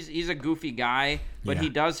 he's a goofy guy, but he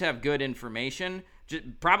does have good information,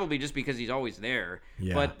 probably just because he's always there.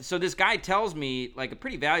 Yeah. But so this guy tells me like a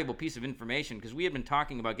pretty valuable piece of information because we had been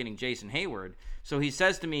talking about getting Jason Hayward. So he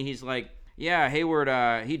says to me, he's like, yeah, Hayward,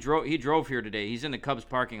 he drove here today. He's in the Cubs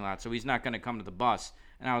parking lot, so he's not going to come to the bus.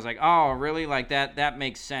 And I was like, oh, really? Like that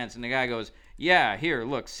makes sense. And the guy goes, yeah, here,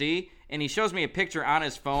 look, see. And he shows me a picture on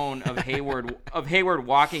his phone of Hayward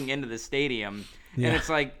walking into the stadium, and it's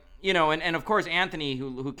like, and of course Anthony,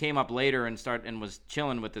 who came up later and was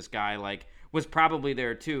chilling with this guy, like was probably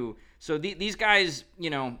there too. So these guys,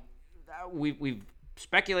 we've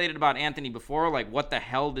speculated about Anthony before, like what the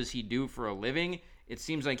hell does he do for a living? It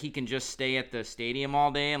seems like he can just stay at the stadium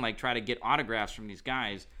all day and like try to get autographs from these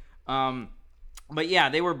guys. But yeah,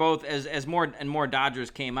 they were both, as more and more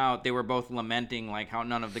Dodgers came out, they were both lamenting like how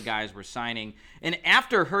none of the guys were signing. And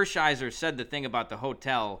after Hershiser said the thing about the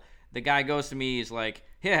hotel, the guy goes to me, he's like,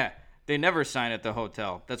 yeah, they never sign at the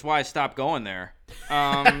hotel. That's why I stopped going there.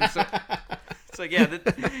 So it's like, yeah,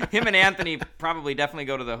 him and Anthony probably definitely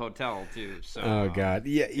go to the hotel too. So, oh God,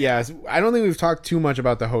 yeah. I don't think we've talked too much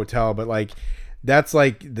about the hotel, but like that's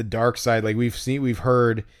like the dark side. Like we've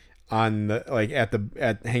heard. On the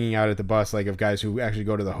at hanging out at the bus, like of guys who actually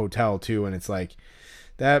go to the hotel too, and it's like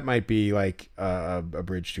that might be like a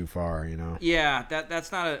bridge too far, Yeah,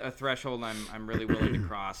 that's not a threshold I'm really willing to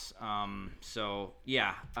cross. So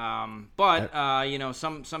yeah, but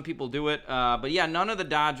some people do it. But yeah, none of the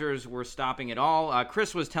Dodgers were stopping at all.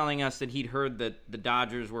 Chris was telling us that he'd heard that the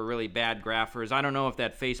Dodgers were really bad graphers. I don't know if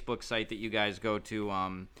that Facebook site that you guys go to,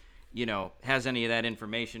 has any of that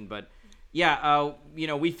information, but. Yeah,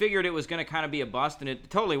 we figured it was going to kind of be a bust, and it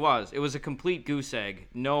totally was. It was a complete goose egg.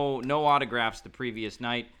 No autographs the previous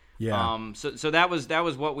night. Yeah. So that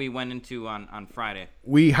was what we went into on Friday.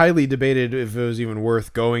 We highly debated if it was even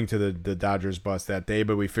worth going to the Dodgers bus that day,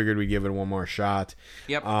 but we figured we'd give it one more shot.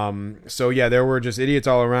 Yep. So yeah, there were just idiots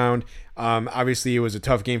all around. Obviously, it was a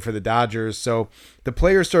tough game for the Dodgers. So the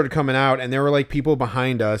players started coming out, and there were like people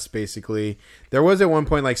behind us. Basically, there was at one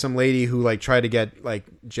point like some lady who like tried to get like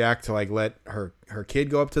Jack to like let her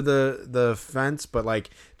kid go up to the fence, but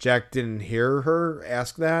like Jack didn't hear her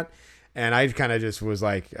ask that. And I kind of just was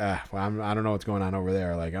like, well, I don't know what's going on over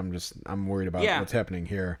there. Like, I'm worried about what's happening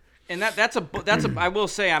here. And that's a I will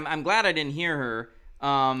say I'm glad I didn't hear her.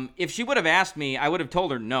 If she would have asked me, I would have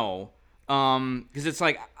told her no. Because it's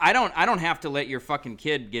like I don't have to let your fucking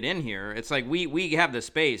kid get in here. It's like we have the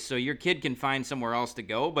space, so your kid can find somewhere else to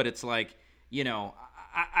go. But it's like, you know,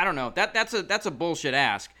 I don't know. That's a bullshit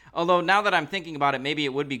ask. Although now that I'm thinking about it, maybe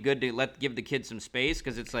it would be good to give the kid some space,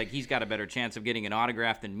 because it's like he's got a better chance of getting an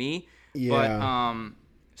autograph than me. Yeah. But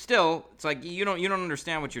still, it's like you don't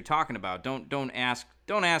understand what you're talking about. Don't ask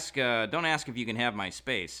if you can have my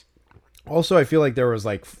space. Also, I feel like there was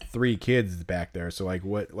like 3 kids back there, so like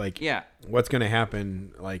what's gonna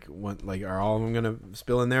happen? Like what? Like are all of them gonna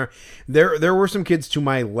spill in there? There were some kids to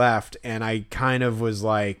my left, and I kind of was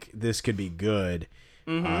like, this could be good.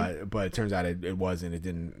 Mm-hmm. But it turns out it wasn't. It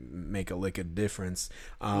didn't make a lick of difference.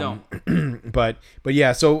 No. but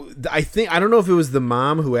yeah. So I don't know if it was the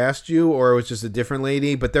mom who asked you or it was just a different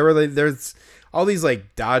lady. But there's all these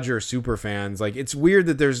like Dodger super fans. Like it's weird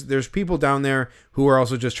that there's people down there who are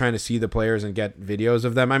also just trying to see the players and get videos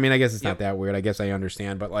of them. I mean, I guess it's not that weird. I guess I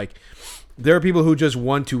understand. But like there are people who just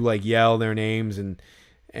want to like yell their names and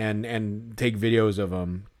take videos of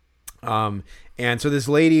them. And so this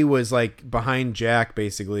lady was like behind Jack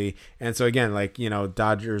basically. And so again, like, you know,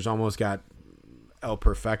 Dodgers almost got El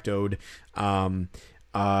Perfecto'd. So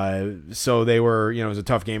they were, you know, it was a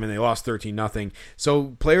tough game and they lost 13-0.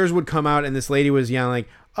 So players would come out and this lady was yelling like,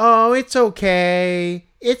 "Oh, it's okay.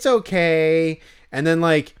 It's okay." And then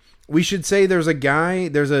like, we should say there's a guy,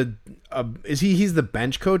 he's the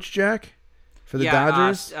bench coach, Jack, for the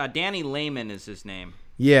Dodgers? Danny Lehman is his name.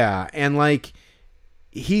 Yeah. And like,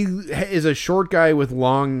 he is a short guy with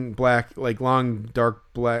long dark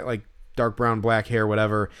brown black hair,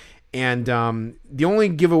 whatever. And the only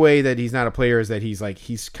giveaway that he's not a player is that he's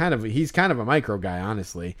kind of a micro guy,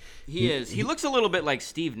 honestly. He is. He looks a little bit like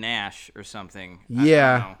Steve Nash or something.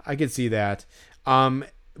 Yeah, I could see that.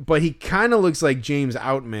 But he kind of looks like James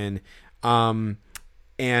Outman.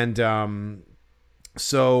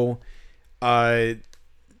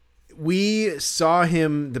 We saw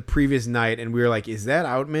him the previous night, and we were like, "Is that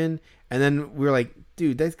Outman?" And then we were like,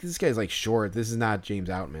 "Dude, this guy's like short. This is not James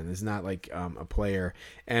Outman. This is not like a player."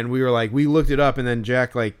 And we were like, we looked it up, and then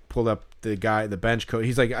Jack like pulled up the bench coach.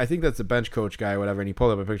 He's like, "I think that's the bench coach guy, whatever." And he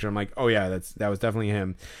pulled up a picture. I'm like, "Oh yeah, that was definitely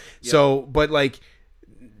him." Yep. So, but like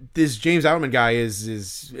this James Outman guy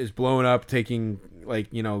is blowing up, taking like,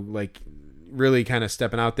 you know, like really kind of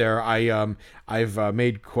stepping out there. I've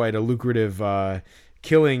made quite a lucrative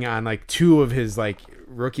killing on like 2 of his like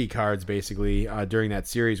rookie cards basically during that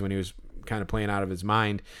series when he was kind of playing out of his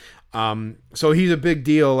mind. So he's a big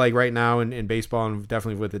deal like right now in baseball and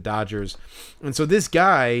definitely with the Dodgers. And so this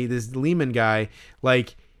guy, this Lehman guy,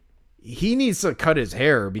 like he needs to cut his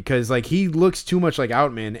hair because like he looks too much like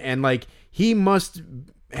Outman, and like he must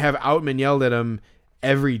have Outman yelled at him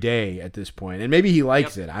every day at this point. And maybe he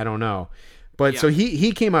likes it. I don't know. But so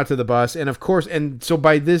he came out to the bus, and of course, and so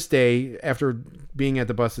by this day, after being at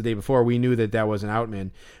the bus the day before, we knew that wasn't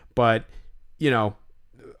Outman. But, you know,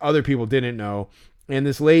 other people didn't know. And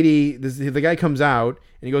this lady, the guy comes out,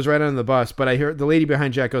 and he goes right on the bus. But I hear the lady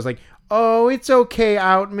behind Jack goes like, "Oh, it's okay,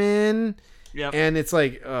 Outman." Yep. And it's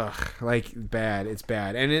like, ugh, like bad. It's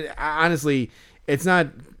bad. And honestly, it's not.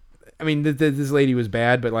 I mean, this lady was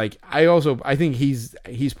bad, but like I think he's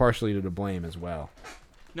partially to blame as well.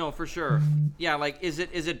 No, for sure. Yeah, like is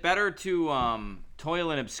it better to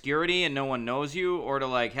toil in obscurity and no one knows you, or to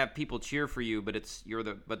like have people cheer for you, but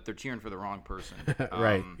they're cheering for the wrong person?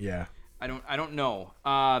 Right. Yeah. I don't know.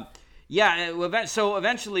 So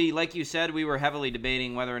eventually, like you said, we were heavily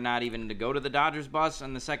debating whether or not even to go to the Dodgers bus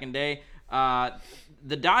on the second day.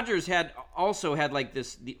 The Dodgers also had like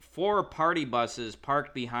the 4 party buses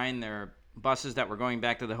parked behind their buses that were going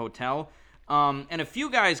back to the hotel. And a few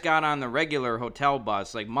guys got on the regular hotel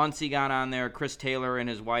bus, like Muncy got on there, Chris Taylor and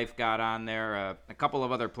his wife got on there, a couple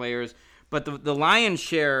of other players. But the lion's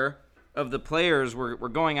share of the players were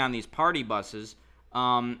going on these party buses.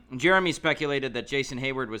 Jeremy speculated that Jason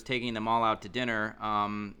Hayward was taking them all out to dinner,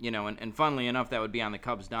 and funnily enough, that would be on the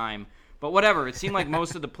Cubs' dime. But whatever, it seemed like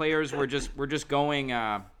most of the players were just going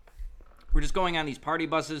on these party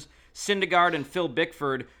buses. Syndergaard and Phil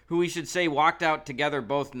Bickford, who we should say walked out together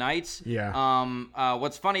both nights. Yeah.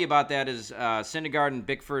 What's funny about that is Syndergaard and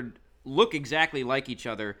Bickford look exactly like each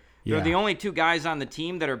other. They're Yeah. the only two guys on the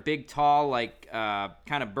team that are big, tall, like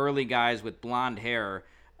kind of burly guys with blonde hair.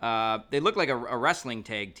 They look like a wrestling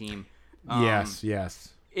tag team. Yes.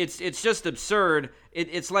 It's just absurd.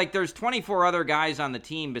 It's like there's 24 other guys on the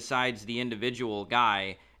team besides the individual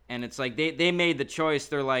guy, and it's like they made the choice.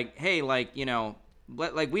 They're like, hey, like, you know,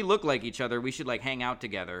 like we look like each other. We should like hang out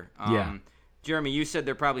together. Yeah. Jeremy, you said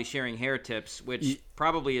they're probably sharing hair tips, which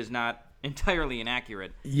probably is not entirely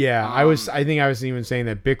inaccurate. Yeah, I think I was even saying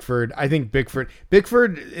that Bickford. I think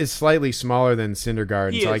Bickford is slightly smaller than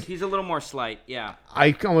Syndergaard. He so is. like, He's a little more slight. Yeah.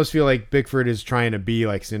 I almost feel like Bickford is trying to be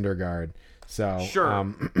like Syndergaard. So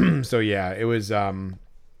Sure. So yeah, it was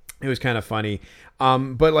kind of funny.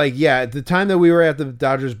 But like, yeah, at the time that we were at the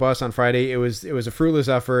Dodgers bus on Friday, it was a fruitless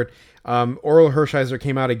effort. Orel Hershiser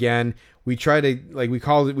came out again. We tried to, like, we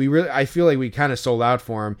called it, I feel like we kind of sold out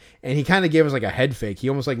for him, and he kind of gave us like a head fake. He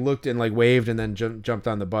almost like looked and like waved and then jumped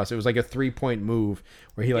on the bus. It was like a 3-point move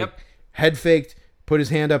where he like head faked, put his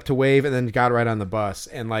hand up to wave, and then got right on the bus.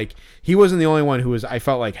 And like, he wasn't the only one who was, I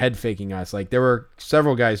felt like, head faking us. Like, there were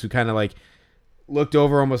several guys who kind of like looked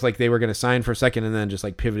over almost like they were going to sign for a second and then just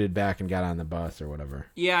like pivoted back and got on the bus or whatever.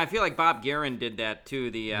 Yeah, I feel like Bob Guerin did that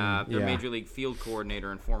too. Their yeah. Major League field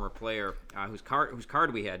coordinator and former player, whose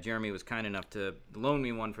card we had. Jeremy was kind enough to loan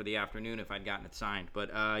me one for the afternoon if I'd gotten it signed. But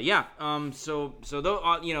so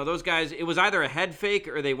those guys, it was either a head fake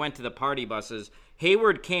or they went to the party buses.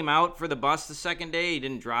 Hayward came out for the bus the second day. He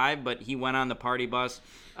didn't drive, but he went on the party bus.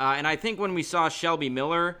 And I think when we saw Shelby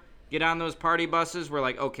Miller get on those party buses, we're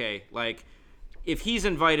like, okay, like, if he's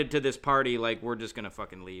invited to this party, like, we're just going to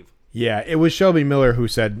fucking leave. Yeah, it was Shelby Miller who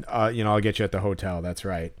said, I'll get you at the hotel. That's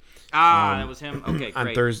right. That was him? Okay,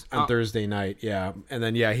 great. On Thursday night, yeah. And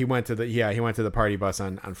then, he went to the party bus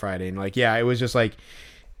on Friday. And, like, yeah, it was just, like,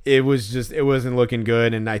 it wasn't looking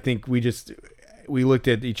good. And I think we looked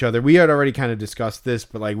at each other. We had already kind of discussed this,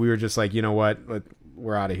 but, like, we were just like, you know what?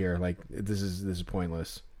 We're out of here. Like, this is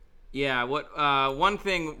pointless. Yeah, one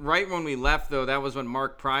thing, right when we left, though, that was when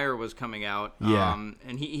Mark Pryor was coming out. Yeah.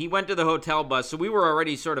 And he went to the hotel bus, so we were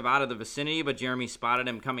already sort of out of the vicinity, but Jeremy spotted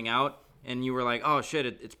him coming out, and you were like, oh, shit,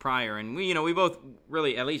 it's Pryor. And we both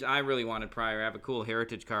really, at least I really wanted Pryor. I have a cool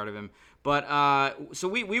heritage card of him. But, so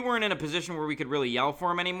we weren't in a position where we could really yell for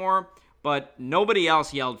him anymore, but nobody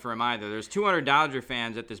else yelled for him either. There's 200 Dodger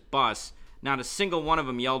fans at this bus. Not a single one of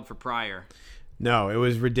them yelled for Pryor. No, it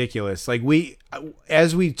was ridiculous. Like,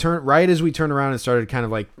 as we turned around and started kind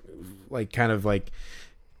of like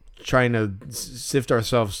trying to sift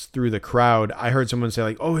ourselves through the crowd, I heard someone say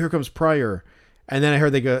like, "Oh, here comes Pryor," and then I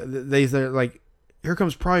heard they're like, "Here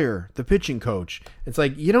comes Pryor, the pitching coach." It's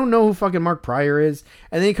like, you don't know who fucking Mark Pryor is,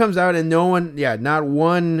 and then he comes out and not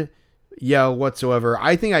one yell whatsoever.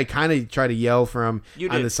 I think I kind of tried to yell for him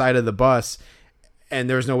on the side of the bus. And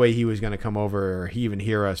there was no way he was going to come over or he even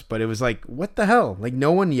hear us. But it was like, what the hell? Like,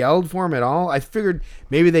 no one yelled for him at all. I figured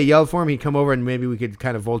maybe they yelled for him. He'd come over and maybe we could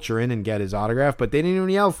kind of vulture in and get his autograph. But they didn't even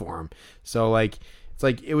yell for him. So, like, it's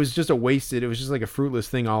like it was just it was just like a fruitless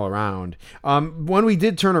thing all around. When we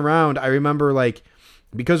did turn around, I remember, like,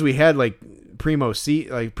 because we had, like, primo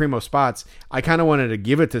spots, I kind of wanted to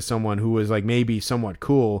give it to someone who was, like, maybe somewhat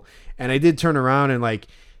cool. And I did turn around and, like,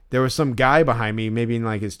 there was some guy behind me, maybe in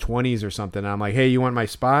like his 20s or something. And I'm like, hey, you want my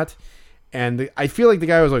spot? And I feel like the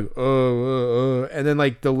guy was like, and then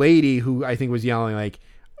like the lady who I think was yelling like,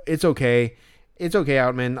 it's okay,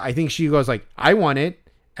 Outman. I think she goes like, I want it.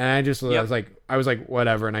 And I just I was like,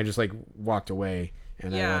 whatever. And I just like walked away.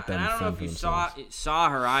 And I let them and I don't know if you saw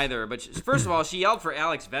her either, but first of all, she yelled for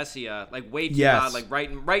Alex Vesia like way too loud, like right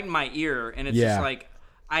in my ear. And it's just like,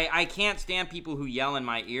 I can't stand people who yell in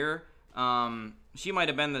my ear. She might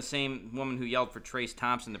have been the same woman who yelled for Trace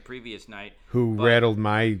Thompson the previous night. Who rattled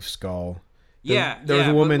my skull. There was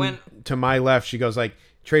a woman to my left. She goes like,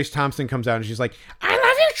 Trace Thompson comes out and she's like, I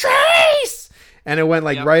love you, Trace! And it went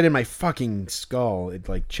like right in my fucking skull. It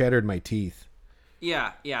like shattered my teeth.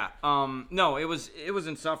 Yeah. No, it was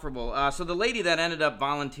insufferable. So the lady that ended up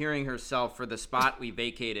volunteering herself for the spot we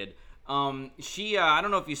vacated, she, I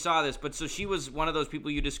don't know if you saw this, but so she was one of those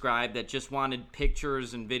people you described that just wanted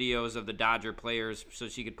pictures and videos of the Dodger players so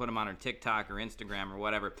she could put them on her TikTok or Instagram or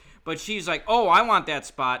whatever. But she's like, oh, I want that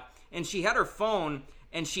spot. And she had her phone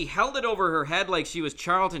and she held it over her head like she was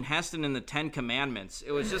Charlton Heston in the 10 Commandments.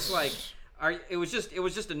 It was just like, it was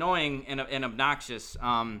just annoying and obnoxious.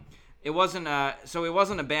 It wasn't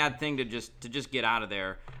a bad thing to just get out of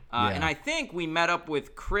there. And I think we met up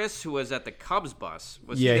with Chris, who was at the Cubs bus.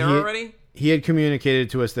 Was he there already? he had communicated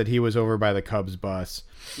to us that he was over by the Cubs bus.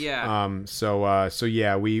 Yeah. So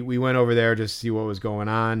yeah, we went over there just to see what was going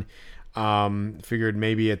on. Figured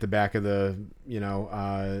maybe at the back of the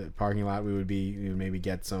parking lot we would maybe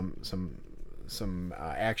get some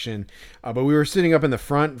action, but we were sitting up in the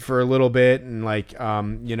front for a little bit, and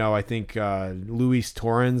I think Luis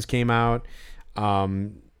Torrens came out.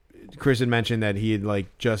 Chris had mentioned that he had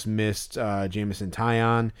just missed Jameson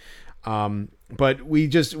Taillon. But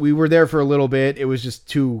we were there for a little bit. It was just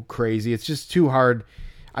too crazy. It's just too hard.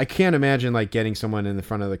 I can't imagine getting someone in the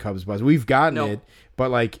front of the Cubs bus. We've gotten it,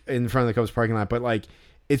 but in front of the Cubs parking lot, but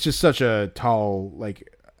it's just such a tall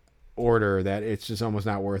order that it's just almost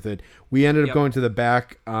not worth it. We ended up going to the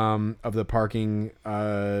back of the parking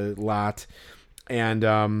lot,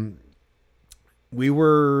 and we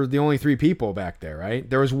were the only 3 people back there, right?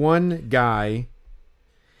 There was one guy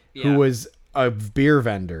who was a beer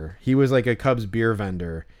vendor. He was a Cubs beer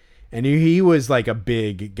vendor, and he was a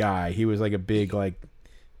big guy. He was a big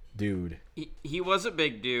dude. He was a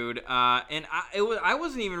big dude, and I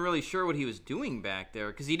wasn't even really sure what he was doing back there,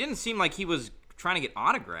 because he didn't seem like he was trying to get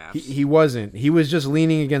autographs. He wasn't. He was just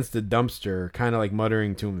leaning against the dumpster, kind of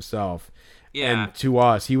muttering to himself. Yeah. And to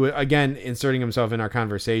us, he was again inserting himself in our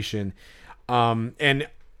conversation, and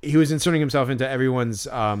he was inserting himself into everyone's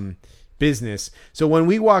business. So when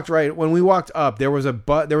we walked up, there was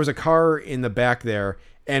a car in the back there,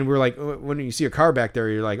 and we're like, when you see a car back there,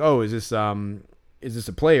 you're like, oh, is this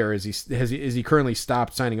a player? Is he currently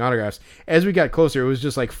stopped signing autographs? As we got closer, it was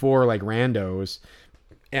just 4 randos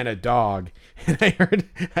and a dog, and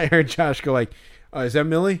I heard Josh go is that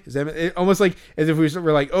Millie? Is that almost as if we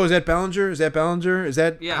were like, oh, is that Bellinger? Is that Bellinger? Is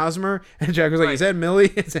that Hosmer? And Jack was like, is that Millie?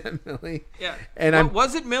 Is that Millie? Yeah. And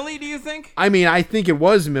was it Millie, do you think? I mean, I think it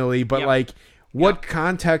was Millie, but what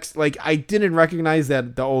context? I didn't recognize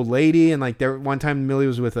that the old lady, and there one time Millie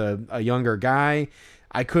was with a younger guy.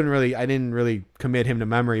 I didn't really commit him to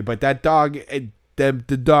memory, but that dog, the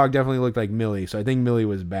dog definitely looked like Millie, so I think Millie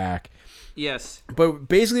was back. Yes. But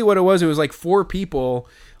basically what it was 4 people,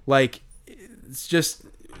 it's just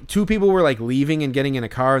 2 people were leaving and getting in a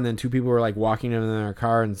car, and then 2 people were walking in their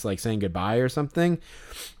car and saying goodbye or something.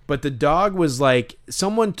 But the dog was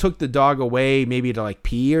someone took the dog away, maybe to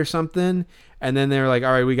pee or something, and then they were all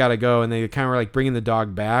right, we gotta go, and they kind of were bringing the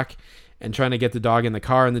dog back and trying to get the dog in the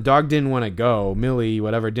car, and the dog didn't want to go. Millie,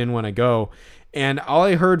 whatever, didn't want to go. And all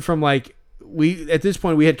I heard from at this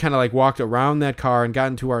point we had kind of walked around that car and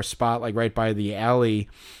gotten to our spot right by the alley,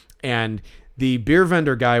 and the beer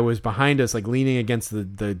vendor guy was behind us leaning against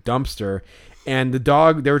the dumpster, and the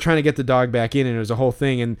dog, they were trying to get the dog back in, and it was a whole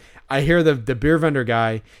thing. And I hear the beer vendor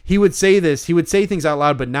guy, he would say things out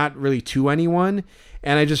loud but not really to anyone,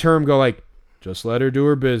 and I just heard him go just let her do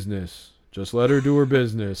her business. Just let her do her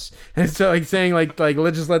business. And so saying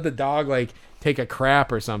let's just let the dog take a crap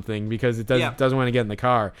or something because it doesn't want to get in the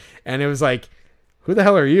car. And it was who the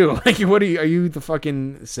hell are you? What are you the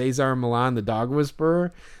fucking Cesar Millan, the dog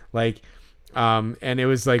whisperer? And it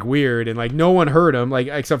was weird, and no one heard him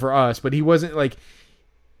except for us, but he wasn't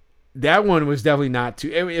that one was definitely not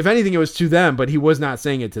to, if anything it was to them, but he was not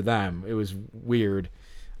saying it to them. It was weird.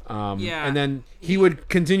 And then he would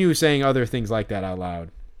continue saying other things like that out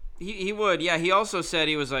loud. He would, yeah. He also said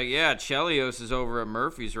he was Chelios is over at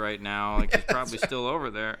Murphy's right now. He's probably still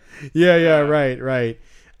over there. Yeah, right.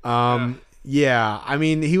 Yeah, I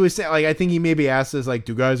mean, he was saying, I think he maybe asked us,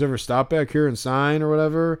 do guys ever stop back here and sign or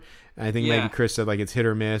whatever? And I think maybe Chris said, it's hit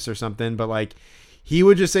or miss or something. But, he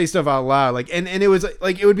would just say stuff out loud. And it was,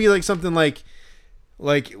 it would be, something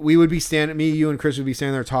we would be standing, me, you, and Chris would be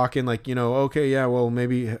standing there talking, okay, yeah, well,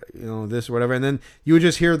 maybe, this or whatever. And then you would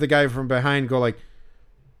just hear the guy from behind go,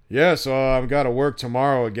 yeah, so I've got to work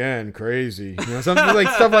tomorrow again. Crazy. Something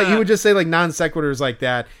stuff he would just say non sequiturs like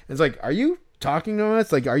that. And it's are you talking to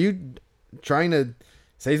us? Are you trying to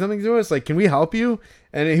say something to us? Can we help you?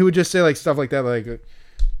 And he would just say stuff like that.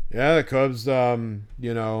 Yeah, the Cubs,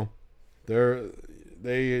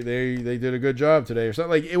 they did a good job today or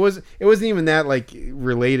something. It wasn't even that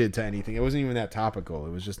related to anything. It wasn't even that topical. It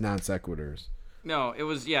was just non sequiturs. No, it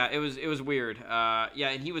was weird.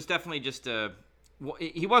 And he was definitely just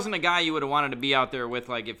he wasn't a guy you would have wanted to be out there with,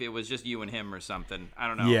 if it was just you and him or something. I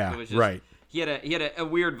don't know. Yeah, it was just, right. He had a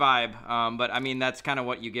weird vibe, but I mean that's kind of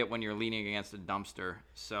what you get when you're leaning against a dumpster.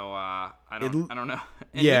 So I don't know.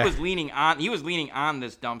 And he was leaning on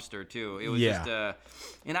this dumpster too. It was just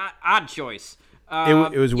an odd choice.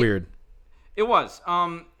 It was weird. It was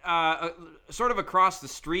sort of across the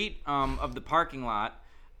street of the parking lot.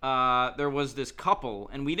 There was this couple,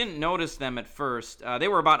 and we didn't notice them at first. They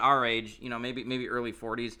were about our age, maybe early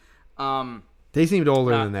 40s. They seemed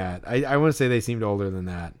older than that. I want to say they seemed older than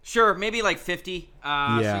that. Sure, maybe like 50.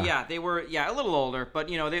 Yeah. So yeah, they were a little older, but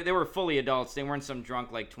you know they were fully adults. They weren't some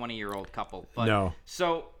drunk like 20-year-old couple. But, No.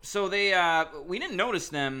 So they we didn't notice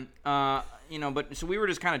them. But so we were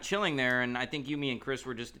just kind of chilling there, and I think you, me, and Chris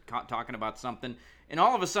were just talking about something, and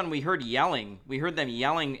all of a sudden we heard yelling. We heard them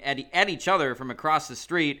yelling at each other from across the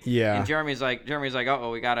street. Yeah. And Jeremy's like,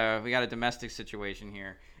 uh-oh, we got a domestic situation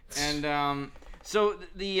here, and so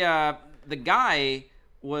the guy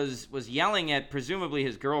was yelling at presumably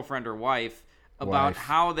his girlfriend or wife about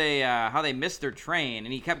how they missed their train,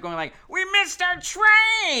 and he kept going like, "We missed our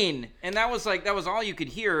train," and that was all you could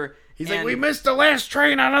hear. He's like, "We missed the last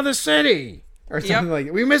train out of the city," or something like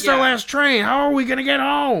that. "We missed our last train. How are we gonna get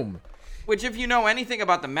home?" Which, if you know anything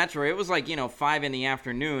about the metro, it was like 5 in the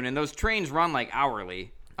afternoon, and those trains run like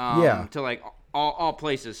hourly. To like all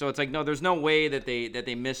places. So it's like, no, there's no way that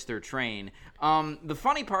they missed their train. The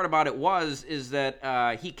funny part about it is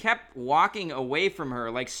that he kept walking away from her,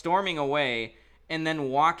 like storming away, and then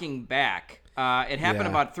walking back. It happened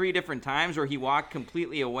about 3 different times where he walked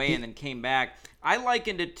completely away and then came back. I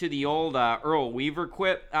likened it to the old Earl Weaver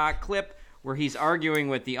clip where he's arguing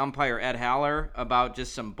with the umpire Ed Haller about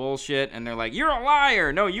just some bullshit, and they're like, "You're a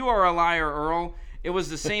liar! No, you are a liar, Earl." It was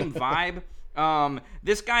the same vibe.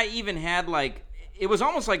 This guy even had it was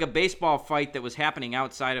almost like a baseball fight that was happening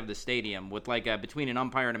outside of the stadium with between an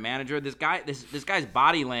umpire and a manager. This guy's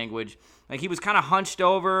body language, like he was kind of hunched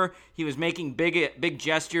over, he was making big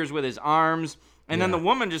gestures with his arms, and then the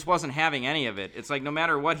woman just wasn't having any of it. It's like no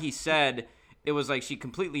matter what he said, it was like she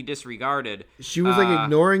completely disregarded. She was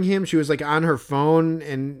ignoring him. She was on her phone,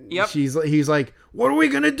 and Yep. he's like, "What are we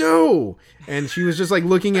gonna do?" And she was just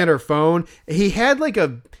looking at her phone. He had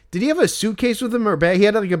did he have a suitcase with him or a bag? He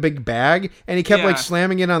had a big bag, and he kept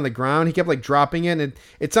slamming it on the ground. He kept dropping it, and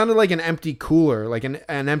it sounded like an empty cooler, like an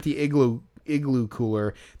empty igloo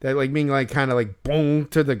cooler that being kind of boom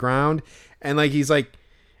to the ground. And he's like,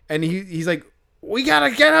 "We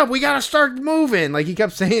gotta get up. We gotta start moving." He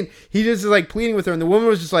kept saying, he just is pleading with her, and the woman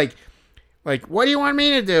was just like, "What do you want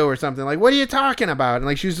me to do?" or something. "What are you talking about?"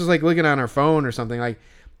 And she was just looking on her phone or something.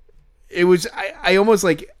 It was, I almost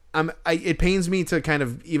it pains me to kind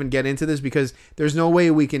of even get into this because there's no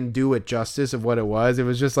way we can do it justice of what it was. It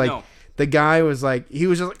was just no. The guy was he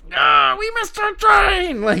was just "No, we missed our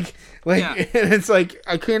train." And it's I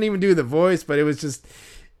couldn't even do the voice, but it was just,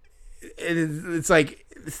 it's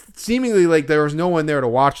seemingly there was no one there to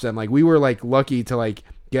watch them. We were lucky to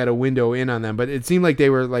get a window in on them, but it seemed they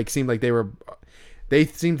were they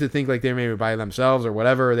seemed to think they may be by themselves or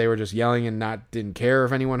whatever. Or they were just yelling and didn't care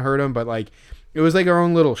if anyone heard them. But it was our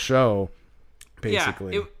own little show,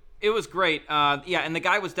 basically. Yeah, it was great. And the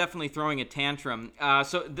guy was definitely throwing a tantrum.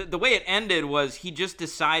 So the way it ended was he just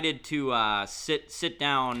decided to sit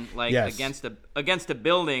down against a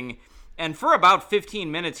building. And for about 15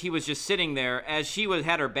 minutes, he was just sitting there as she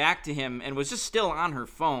had her back to him and was just still on her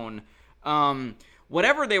phone.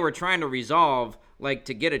 Whatever they were trying to resolve,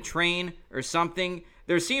 to get a train or something,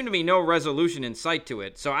 there seemed to be no resolution in sight to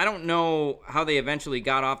it. So I don't know how they eventually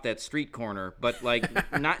got off that street corner, but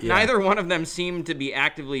neither one of them seemed to be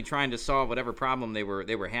actively trying to solve whatever problem they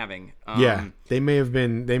were having. They may have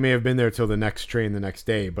been there till the next train the next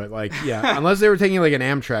day, but unless they were taking an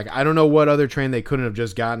Amtrak, I don't know what other train they couldn't have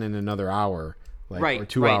just gotten in another hour, or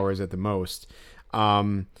 2 hours at the most.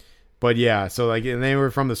 But yeah, so and they were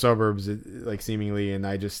from the suburbs, seemingly, and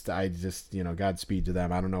I just Godspeed to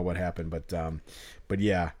them. I don't know what happened, but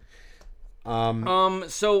yeah.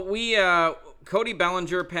 So we Cody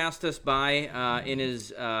Bellinger passed us by in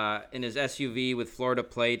his SUV with Florida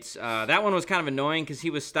plates. That one was kind of annoying because he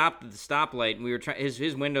was stopped at the stoplight, and we were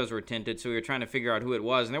his windows were tinted, so we were trying to figure out who it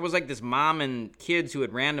was. And there was this mom and kids who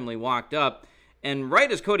had randomly walked up, and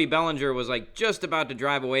right as Cody Bellinger was just about to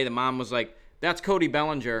drive away, the mom was like, "That's Cody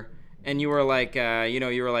Bellinger." And you were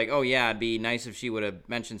 "Oh yeah, it'd be nice if she would have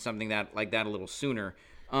mentioned something like that a little sooner."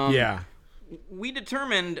 We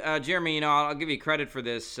determined, Jeremy, I'll give you credit for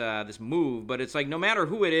this move, but it's no matter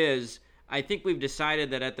who it is, I think we've decided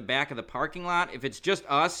that at the back of the parking lot, if it's just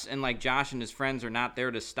us and Josh and his friends are not there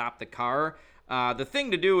to stop the car, the thing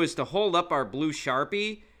to do is to hold up our blue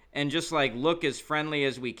Sharpie and just look as friendly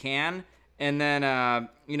as we can. And then,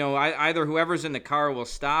 either whoever's in the car will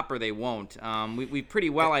stop or they won't. We pretty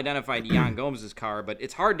well identified Jan Gomez's car, but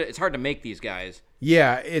it's hard to make these guys.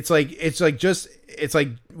 Yeah, it's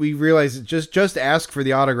we realize just ask for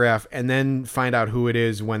the autograph and then find out who it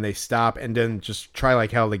is when they stop, and then just try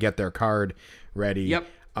like hell to get their card ready. Yep.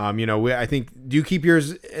 I think, do you keep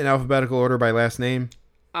yours in alphabetical order by last name?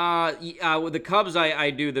 With the Cubs, I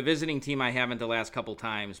do. The visiting team, I haven't the last couple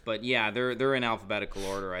times, but yeah, they're in alphabetical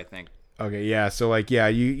order, I think. Okay, yeah. So like, yeah,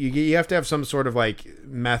 you have to have some sort of like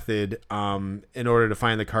method in order to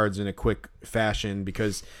find the cards in a quick fashion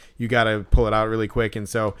because you got to pull it out really quick. And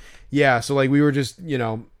so yeah, so like we were just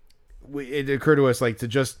it occurred to us like to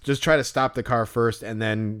just try to stop the car first and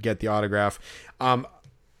then get the autograph. I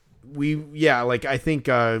think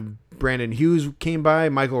Brandon Hughes came by,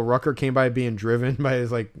 Michael Rucker came by being driven by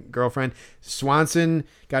his like girlfriend. Swanson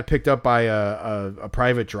got picked up by a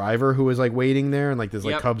private driver who was like waiting there in like this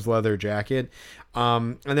like Cubs leather jacket.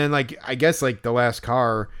 And then like I guess like the last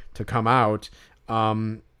car to come out,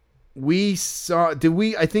 we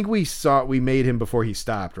made him before he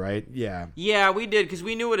stopped, right? Yeah. Yeah, we did because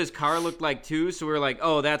we knew what his car looked like too. So we were like,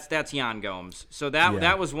 oh, that's Jan Gomes. So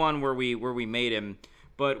that was one where we made him.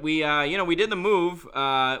 But we we did the move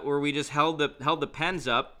where we just held the pens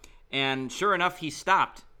up, and sure enough, he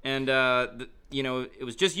stopped. And it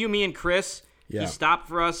was just you, me, and Chris. Yeah. He stopped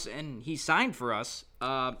for us, and he signed for us.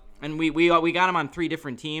 And we got him on 3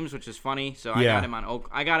 different teams, which is funny. So I got him on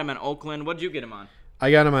Oakland. What did you get him on?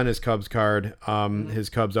 I got him on his Cubs card,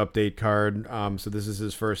 his Cubs update card. So this is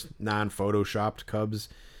his first non-photoshopped Cubs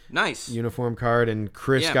uniform card, and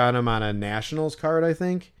Chris got him on a Nationals card, I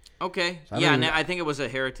think. Okay. So I think it was a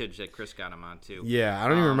Heritage that Chris got him on too. Yeah, I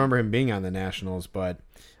don't even remember him being on the Nationals, but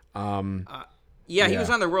he was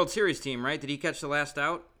on the World Series team, right? Did he catch the last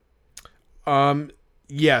out?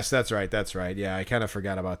 Yes, that's right. Yeah, I kind of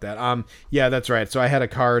forgot about that. Yeah, that's right. So I had a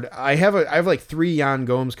card. I have like 3 Jan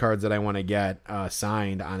Gomes cards that I want to get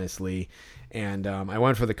signed, honestly. And I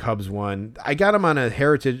went for the Cubs one. I got him on his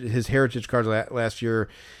Heritage card last year,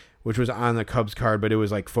 which was on the Cubs card, but it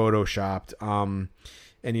was like photoshopped.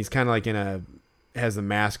 And he's kind of like has the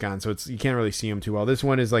mask on, so you can't really see him too well. This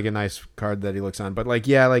one is like a nice card that he looks on, but like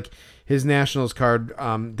his Nationals card,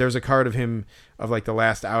 there's a card of him of like the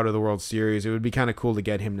last out of the World Series. It would be kind of cool to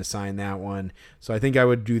get him to sign that one, so I think I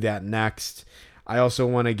would do that next. I also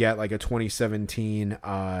want to get like a 2017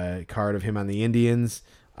 card of him on the Indians.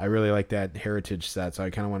 I really like that Heritage set, so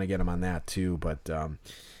I kind of want to get him on that too. But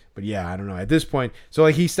yeah, I don't know at this point. So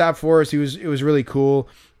like he stopped for us. It was really cool.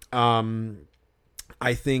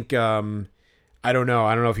 I think I don't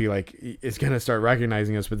know if he like is gonna start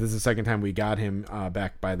recognizing us, but this is the second time we got him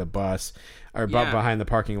back by the bus or behind the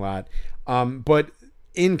parking lot. But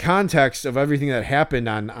in context of everything that happened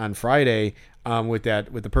on Friday with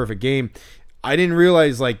the perfect game, I didn't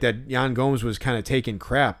realize like that Jan Gomes was kind of taking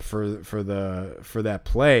crap for that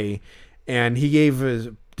play, and he gave his.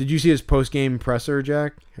 Did you see his post game presser,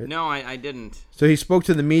 Jack? No, I didn't. So he spoke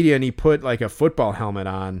to the media and he put like a football helmet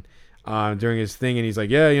on during his thing, and he's like,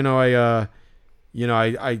 yeah, I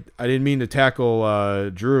didn't mean to tackle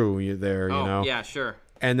Drew there, yeah, sure.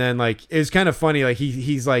 And then like it's kind of funny, like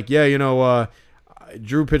he's like, yeah,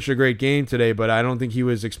 Drew pitched a great game today, but I don't think he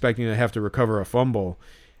was expecting to have to recover a fumble.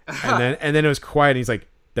 And then it was quiet, and he's like,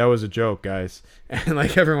 that was a joke, guys. And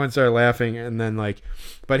like everyone started laughing, and then like,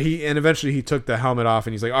 but eventually he took the helmet off,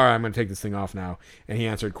 and he's like, all right, I'm gonna take this thing off now, and he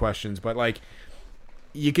answered questions, but like.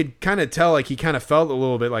 You could kind of tell, like, he kind of felt a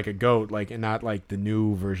little bit like a goat, like, and not like the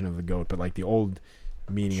new version of the goat, but like the old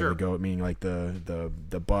meaning of the goat, meaning like the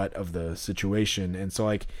butt of the situation. And so,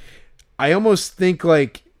 like, I almost think,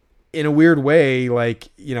 like, in a weird way, like,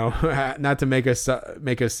 not to make us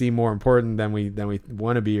seem more important than we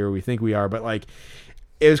want to be or we think we are, but like,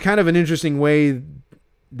 it was kind of an interesting way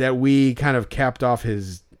that we kind of capped off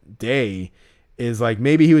his day. Is like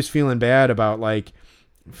maybe he was feeling bad about like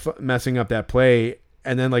messing up that play.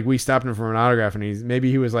 And then like we stopped him for an autograph, and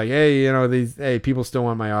he was like, hey, people still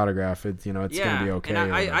want my autograph. It's gonna be okay.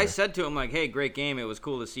 And I said to him like, hey, great game. It was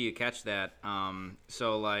cool to see you catch that.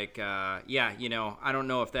 So like, I don't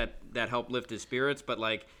know if that helped lift his spirits, but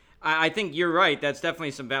like, I think you're right. That's definitely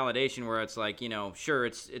some validation where it's like, sure,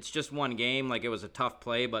 it's just one game. Like it was a tough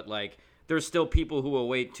play, but like there's still people who will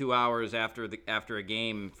wait 2 hours after a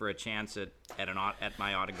game for a chance at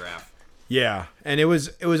my autograph. Yeah, and it was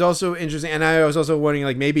also interesting, and I was also wondering,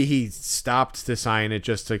 like, maybe he stopped to sign it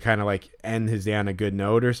just to kind of, like, end his day on a good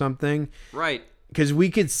note or something. Right. Because I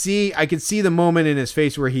could see the moment in his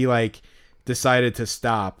face where he, like, decided to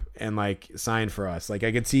stop and, like, sign for us. Like,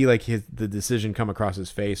 I could see, like, the decision come across his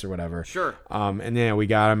face or whatever. Sure. And then we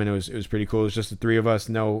got him, and it was pretty cool. It was just the 3 of us,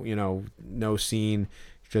 no scene,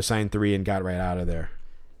 just signed 3 and got right out of there.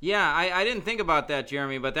 Yeah, I didn't think about that,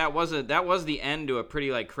 Jeremy, but that was the end to a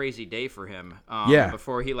pretty like crazy day for him.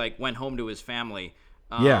 Before he like went home to his family.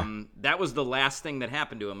 That was the last thing that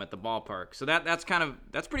happened to him at the ballpark. So that's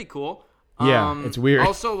pretty cool. It's weird.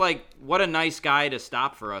 Also, like, what a nice guy to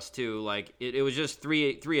stop for us too. Like it was just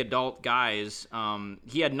three adult guys.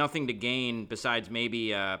 He had nothing to gain besides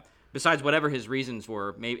whatever his reasons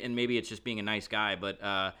were. Maybe it's just being a nice guy, but.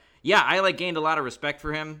 Yeah, I gained a lot of respect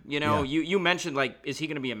for him. Yeah. You mentioned is he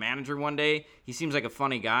going to be a manager one day? He seems like a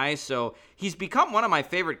funny guy, so he's become one of my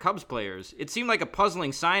favorite Cubs players. It seemed like a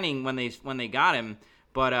puzzling signing when they got him,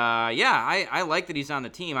 but I like that he's on the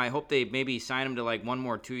team. I hope they maybe sign him to one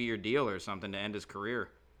more 2-year deal or something to end his career.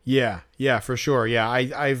 Yeah, for sure. Yeah,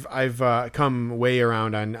 I've come way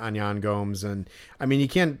around on Yan Gomes, and I mean you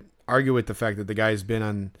can't argue with the fact that the guy's been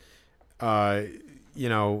on,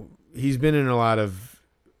 he's been in a lot of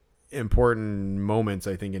important moments,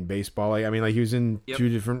 I think, in baseball. He was in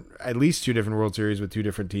at least two different World Series with two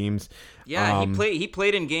different teams. Yeah, he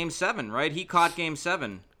played in Game 7, right? He caught Game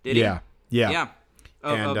 7, did he? Yeah.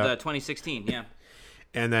 Of the 2016, yeah.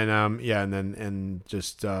 And then, and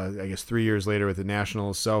just I guess 3 years later with the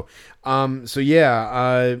Nationals. So, I've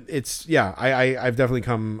definitely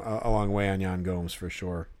come a long way on Yan Gomes for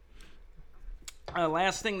sure.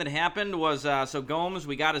 Last thing that happened was Gomes,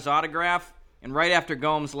 we got his autograph. And right after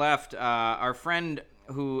Gomes left, our friend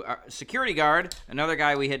security guard, another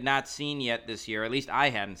guy we had not seen yet this year, at least I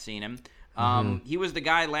hadn't seen him. He was the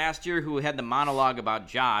guy last year who had the monologue about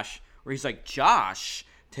Josh, where he's like, Josh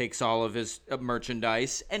takes all of his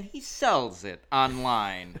merchandise and he sells it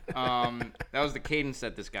online. That was the cadence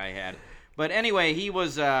that this guy had. But anyway, he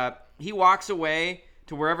walks away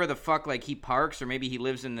to wherever the fuck he parks, or maybe he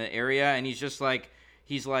lives in the area, and he's just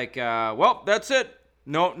well, that's it.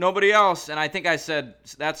 No, nobody else. And I think I said,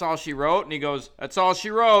 that's all she wrote? And he goes, that's all she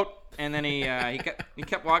wrote. And then he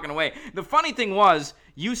kept walking away. The funny thing was,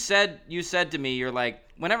 you said to me, you're like,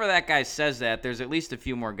 whenever that guy says that, there's at least a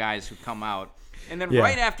few more guys who come out. And then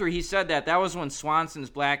right after he said that was when Swanson's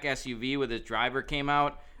black SUV with his driver came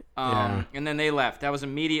out. And then they left. That was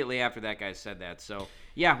immediately after that guy said that. So,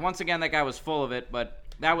 yeah, once again, that guy was full of it. But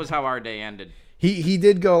that was how our day ended. He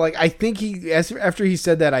did go, I think after he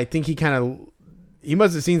said that, I think he kind of... He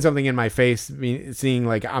must have seen something in my face, seeing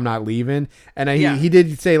I'm not leaving, and he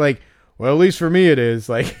did say well, at least for me it is.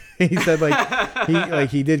 He said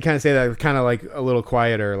he did kind of say that kind of a little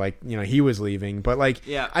quieter, he was leaving, but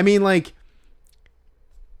I mean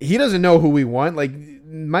he doesn't know who we want.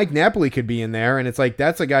 Mike Napoli could be in there, and it's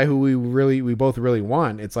that's a guy who we both really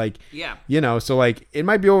want. It's so it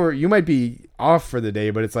might be over. You might be off for the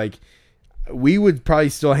day, but it's we would probably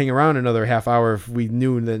still hang around another half hour if we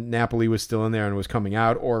knew that Napoli was still in there and was coming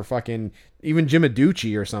out, or fucking even Jim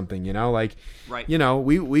Aducci or something, right.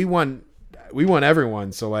 We want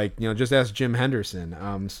everyone. So just ask Jim Henderson.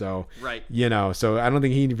 Right. So I don't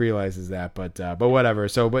think he realizes that, but whatever.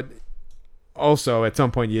 So, but also at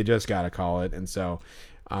some point you just got to call it. And so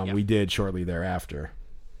we did shortly thereafter.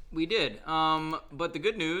 We did. But the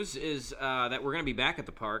good news is that we're going to be back at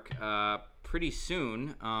the park pretty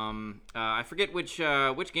soon. I forget which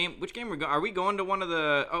game we're going. Are we going to one of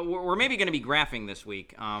the? Oh, we're maybe going to be graphing this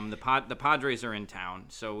week. The Padres are in town,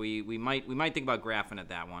 so we might think about graphing at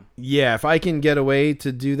that one. Yeah, if I can get away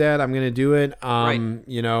to do that, I'm going to do it. Right.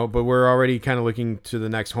 But we're already kind of looking to the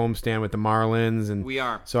next homestand with the Marlins, and we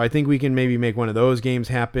are. So I think we can maybe make one of those games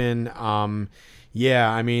happen.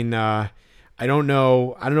 Yeah, I mean. I don't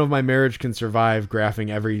know if my marriage can survive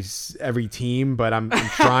graphing every team, but I'm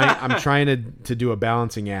trying. I'm trying to do a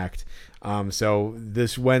balancing act. So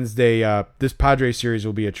this Wednesday, this Padres series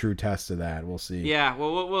will be a true test of that. We'll see. Yeah,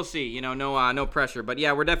 well, we'll see. No pressure, but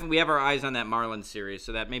yeah, we have our eyes on that Marlins series.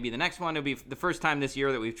 So that maybe the next one will be the first time this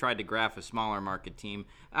year that we've tried to graph a smaller market team.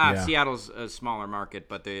 Seattle's a smaller market,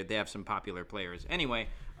 but they have some popular players. Anyway.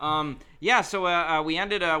 So we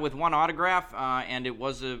ended with one autograph, and it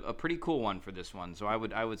was a pretty cool one for this one. So I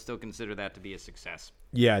would still consider that to be a success.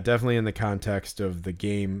 Yeah, definitely in the context of the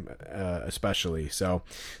game, especially. So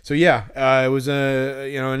it was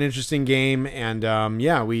an interesting game, and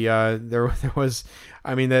there was.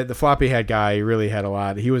 I mean, the floppy hat guy really had a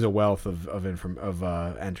lot. He was a wealth of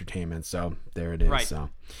entertainment. So there it is. Right. So.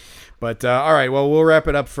 But all right, well, we'll wrap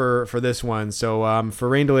it up for this one. So for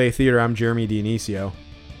Rain Delay Theater, I'm Jeremy Dionisio.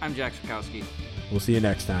 I'm Jack Sikowski. We'll see you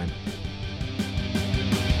next time.